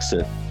 Les likes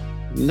to.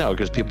 No,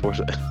 because people are.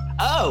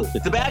 Oh,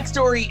 the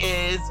backstory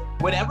is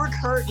whenever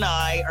Kurt and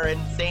I are in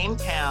the same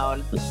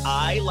town,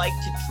 I like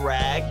to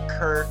drag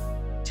Kurt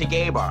to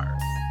gay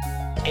bars.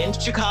 In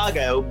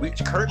Chicago,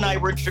 Kurt and I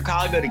were in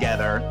Chicago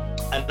together,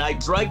 and I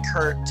drugged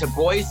Kurt to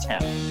Boys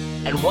Town.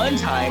 And one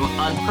time,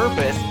 on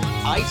purpose,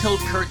 I told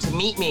Kurt to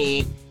meet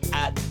me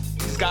at the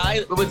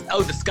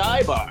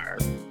Sky Bar,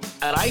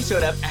 and I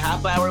showed up a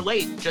half hour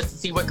late just to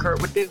see what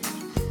Kurt would do.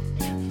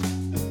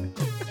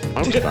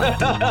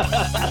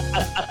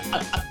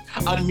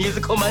 On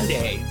Musical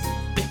Mondays.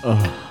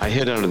 I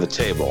hid under the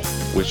table,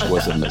 which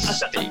was a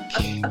mistake.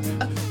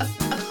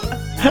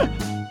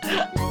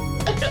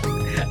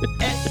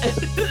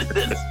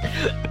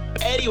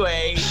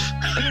 Anyway,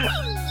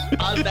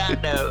 on that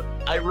note,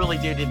 I really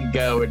do need to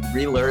go and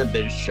relearn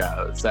this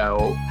show.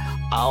 So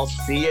I'll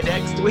see you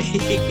next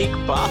week.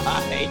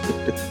 Bye.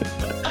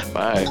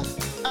 Bye.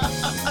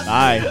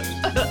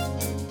 Bye.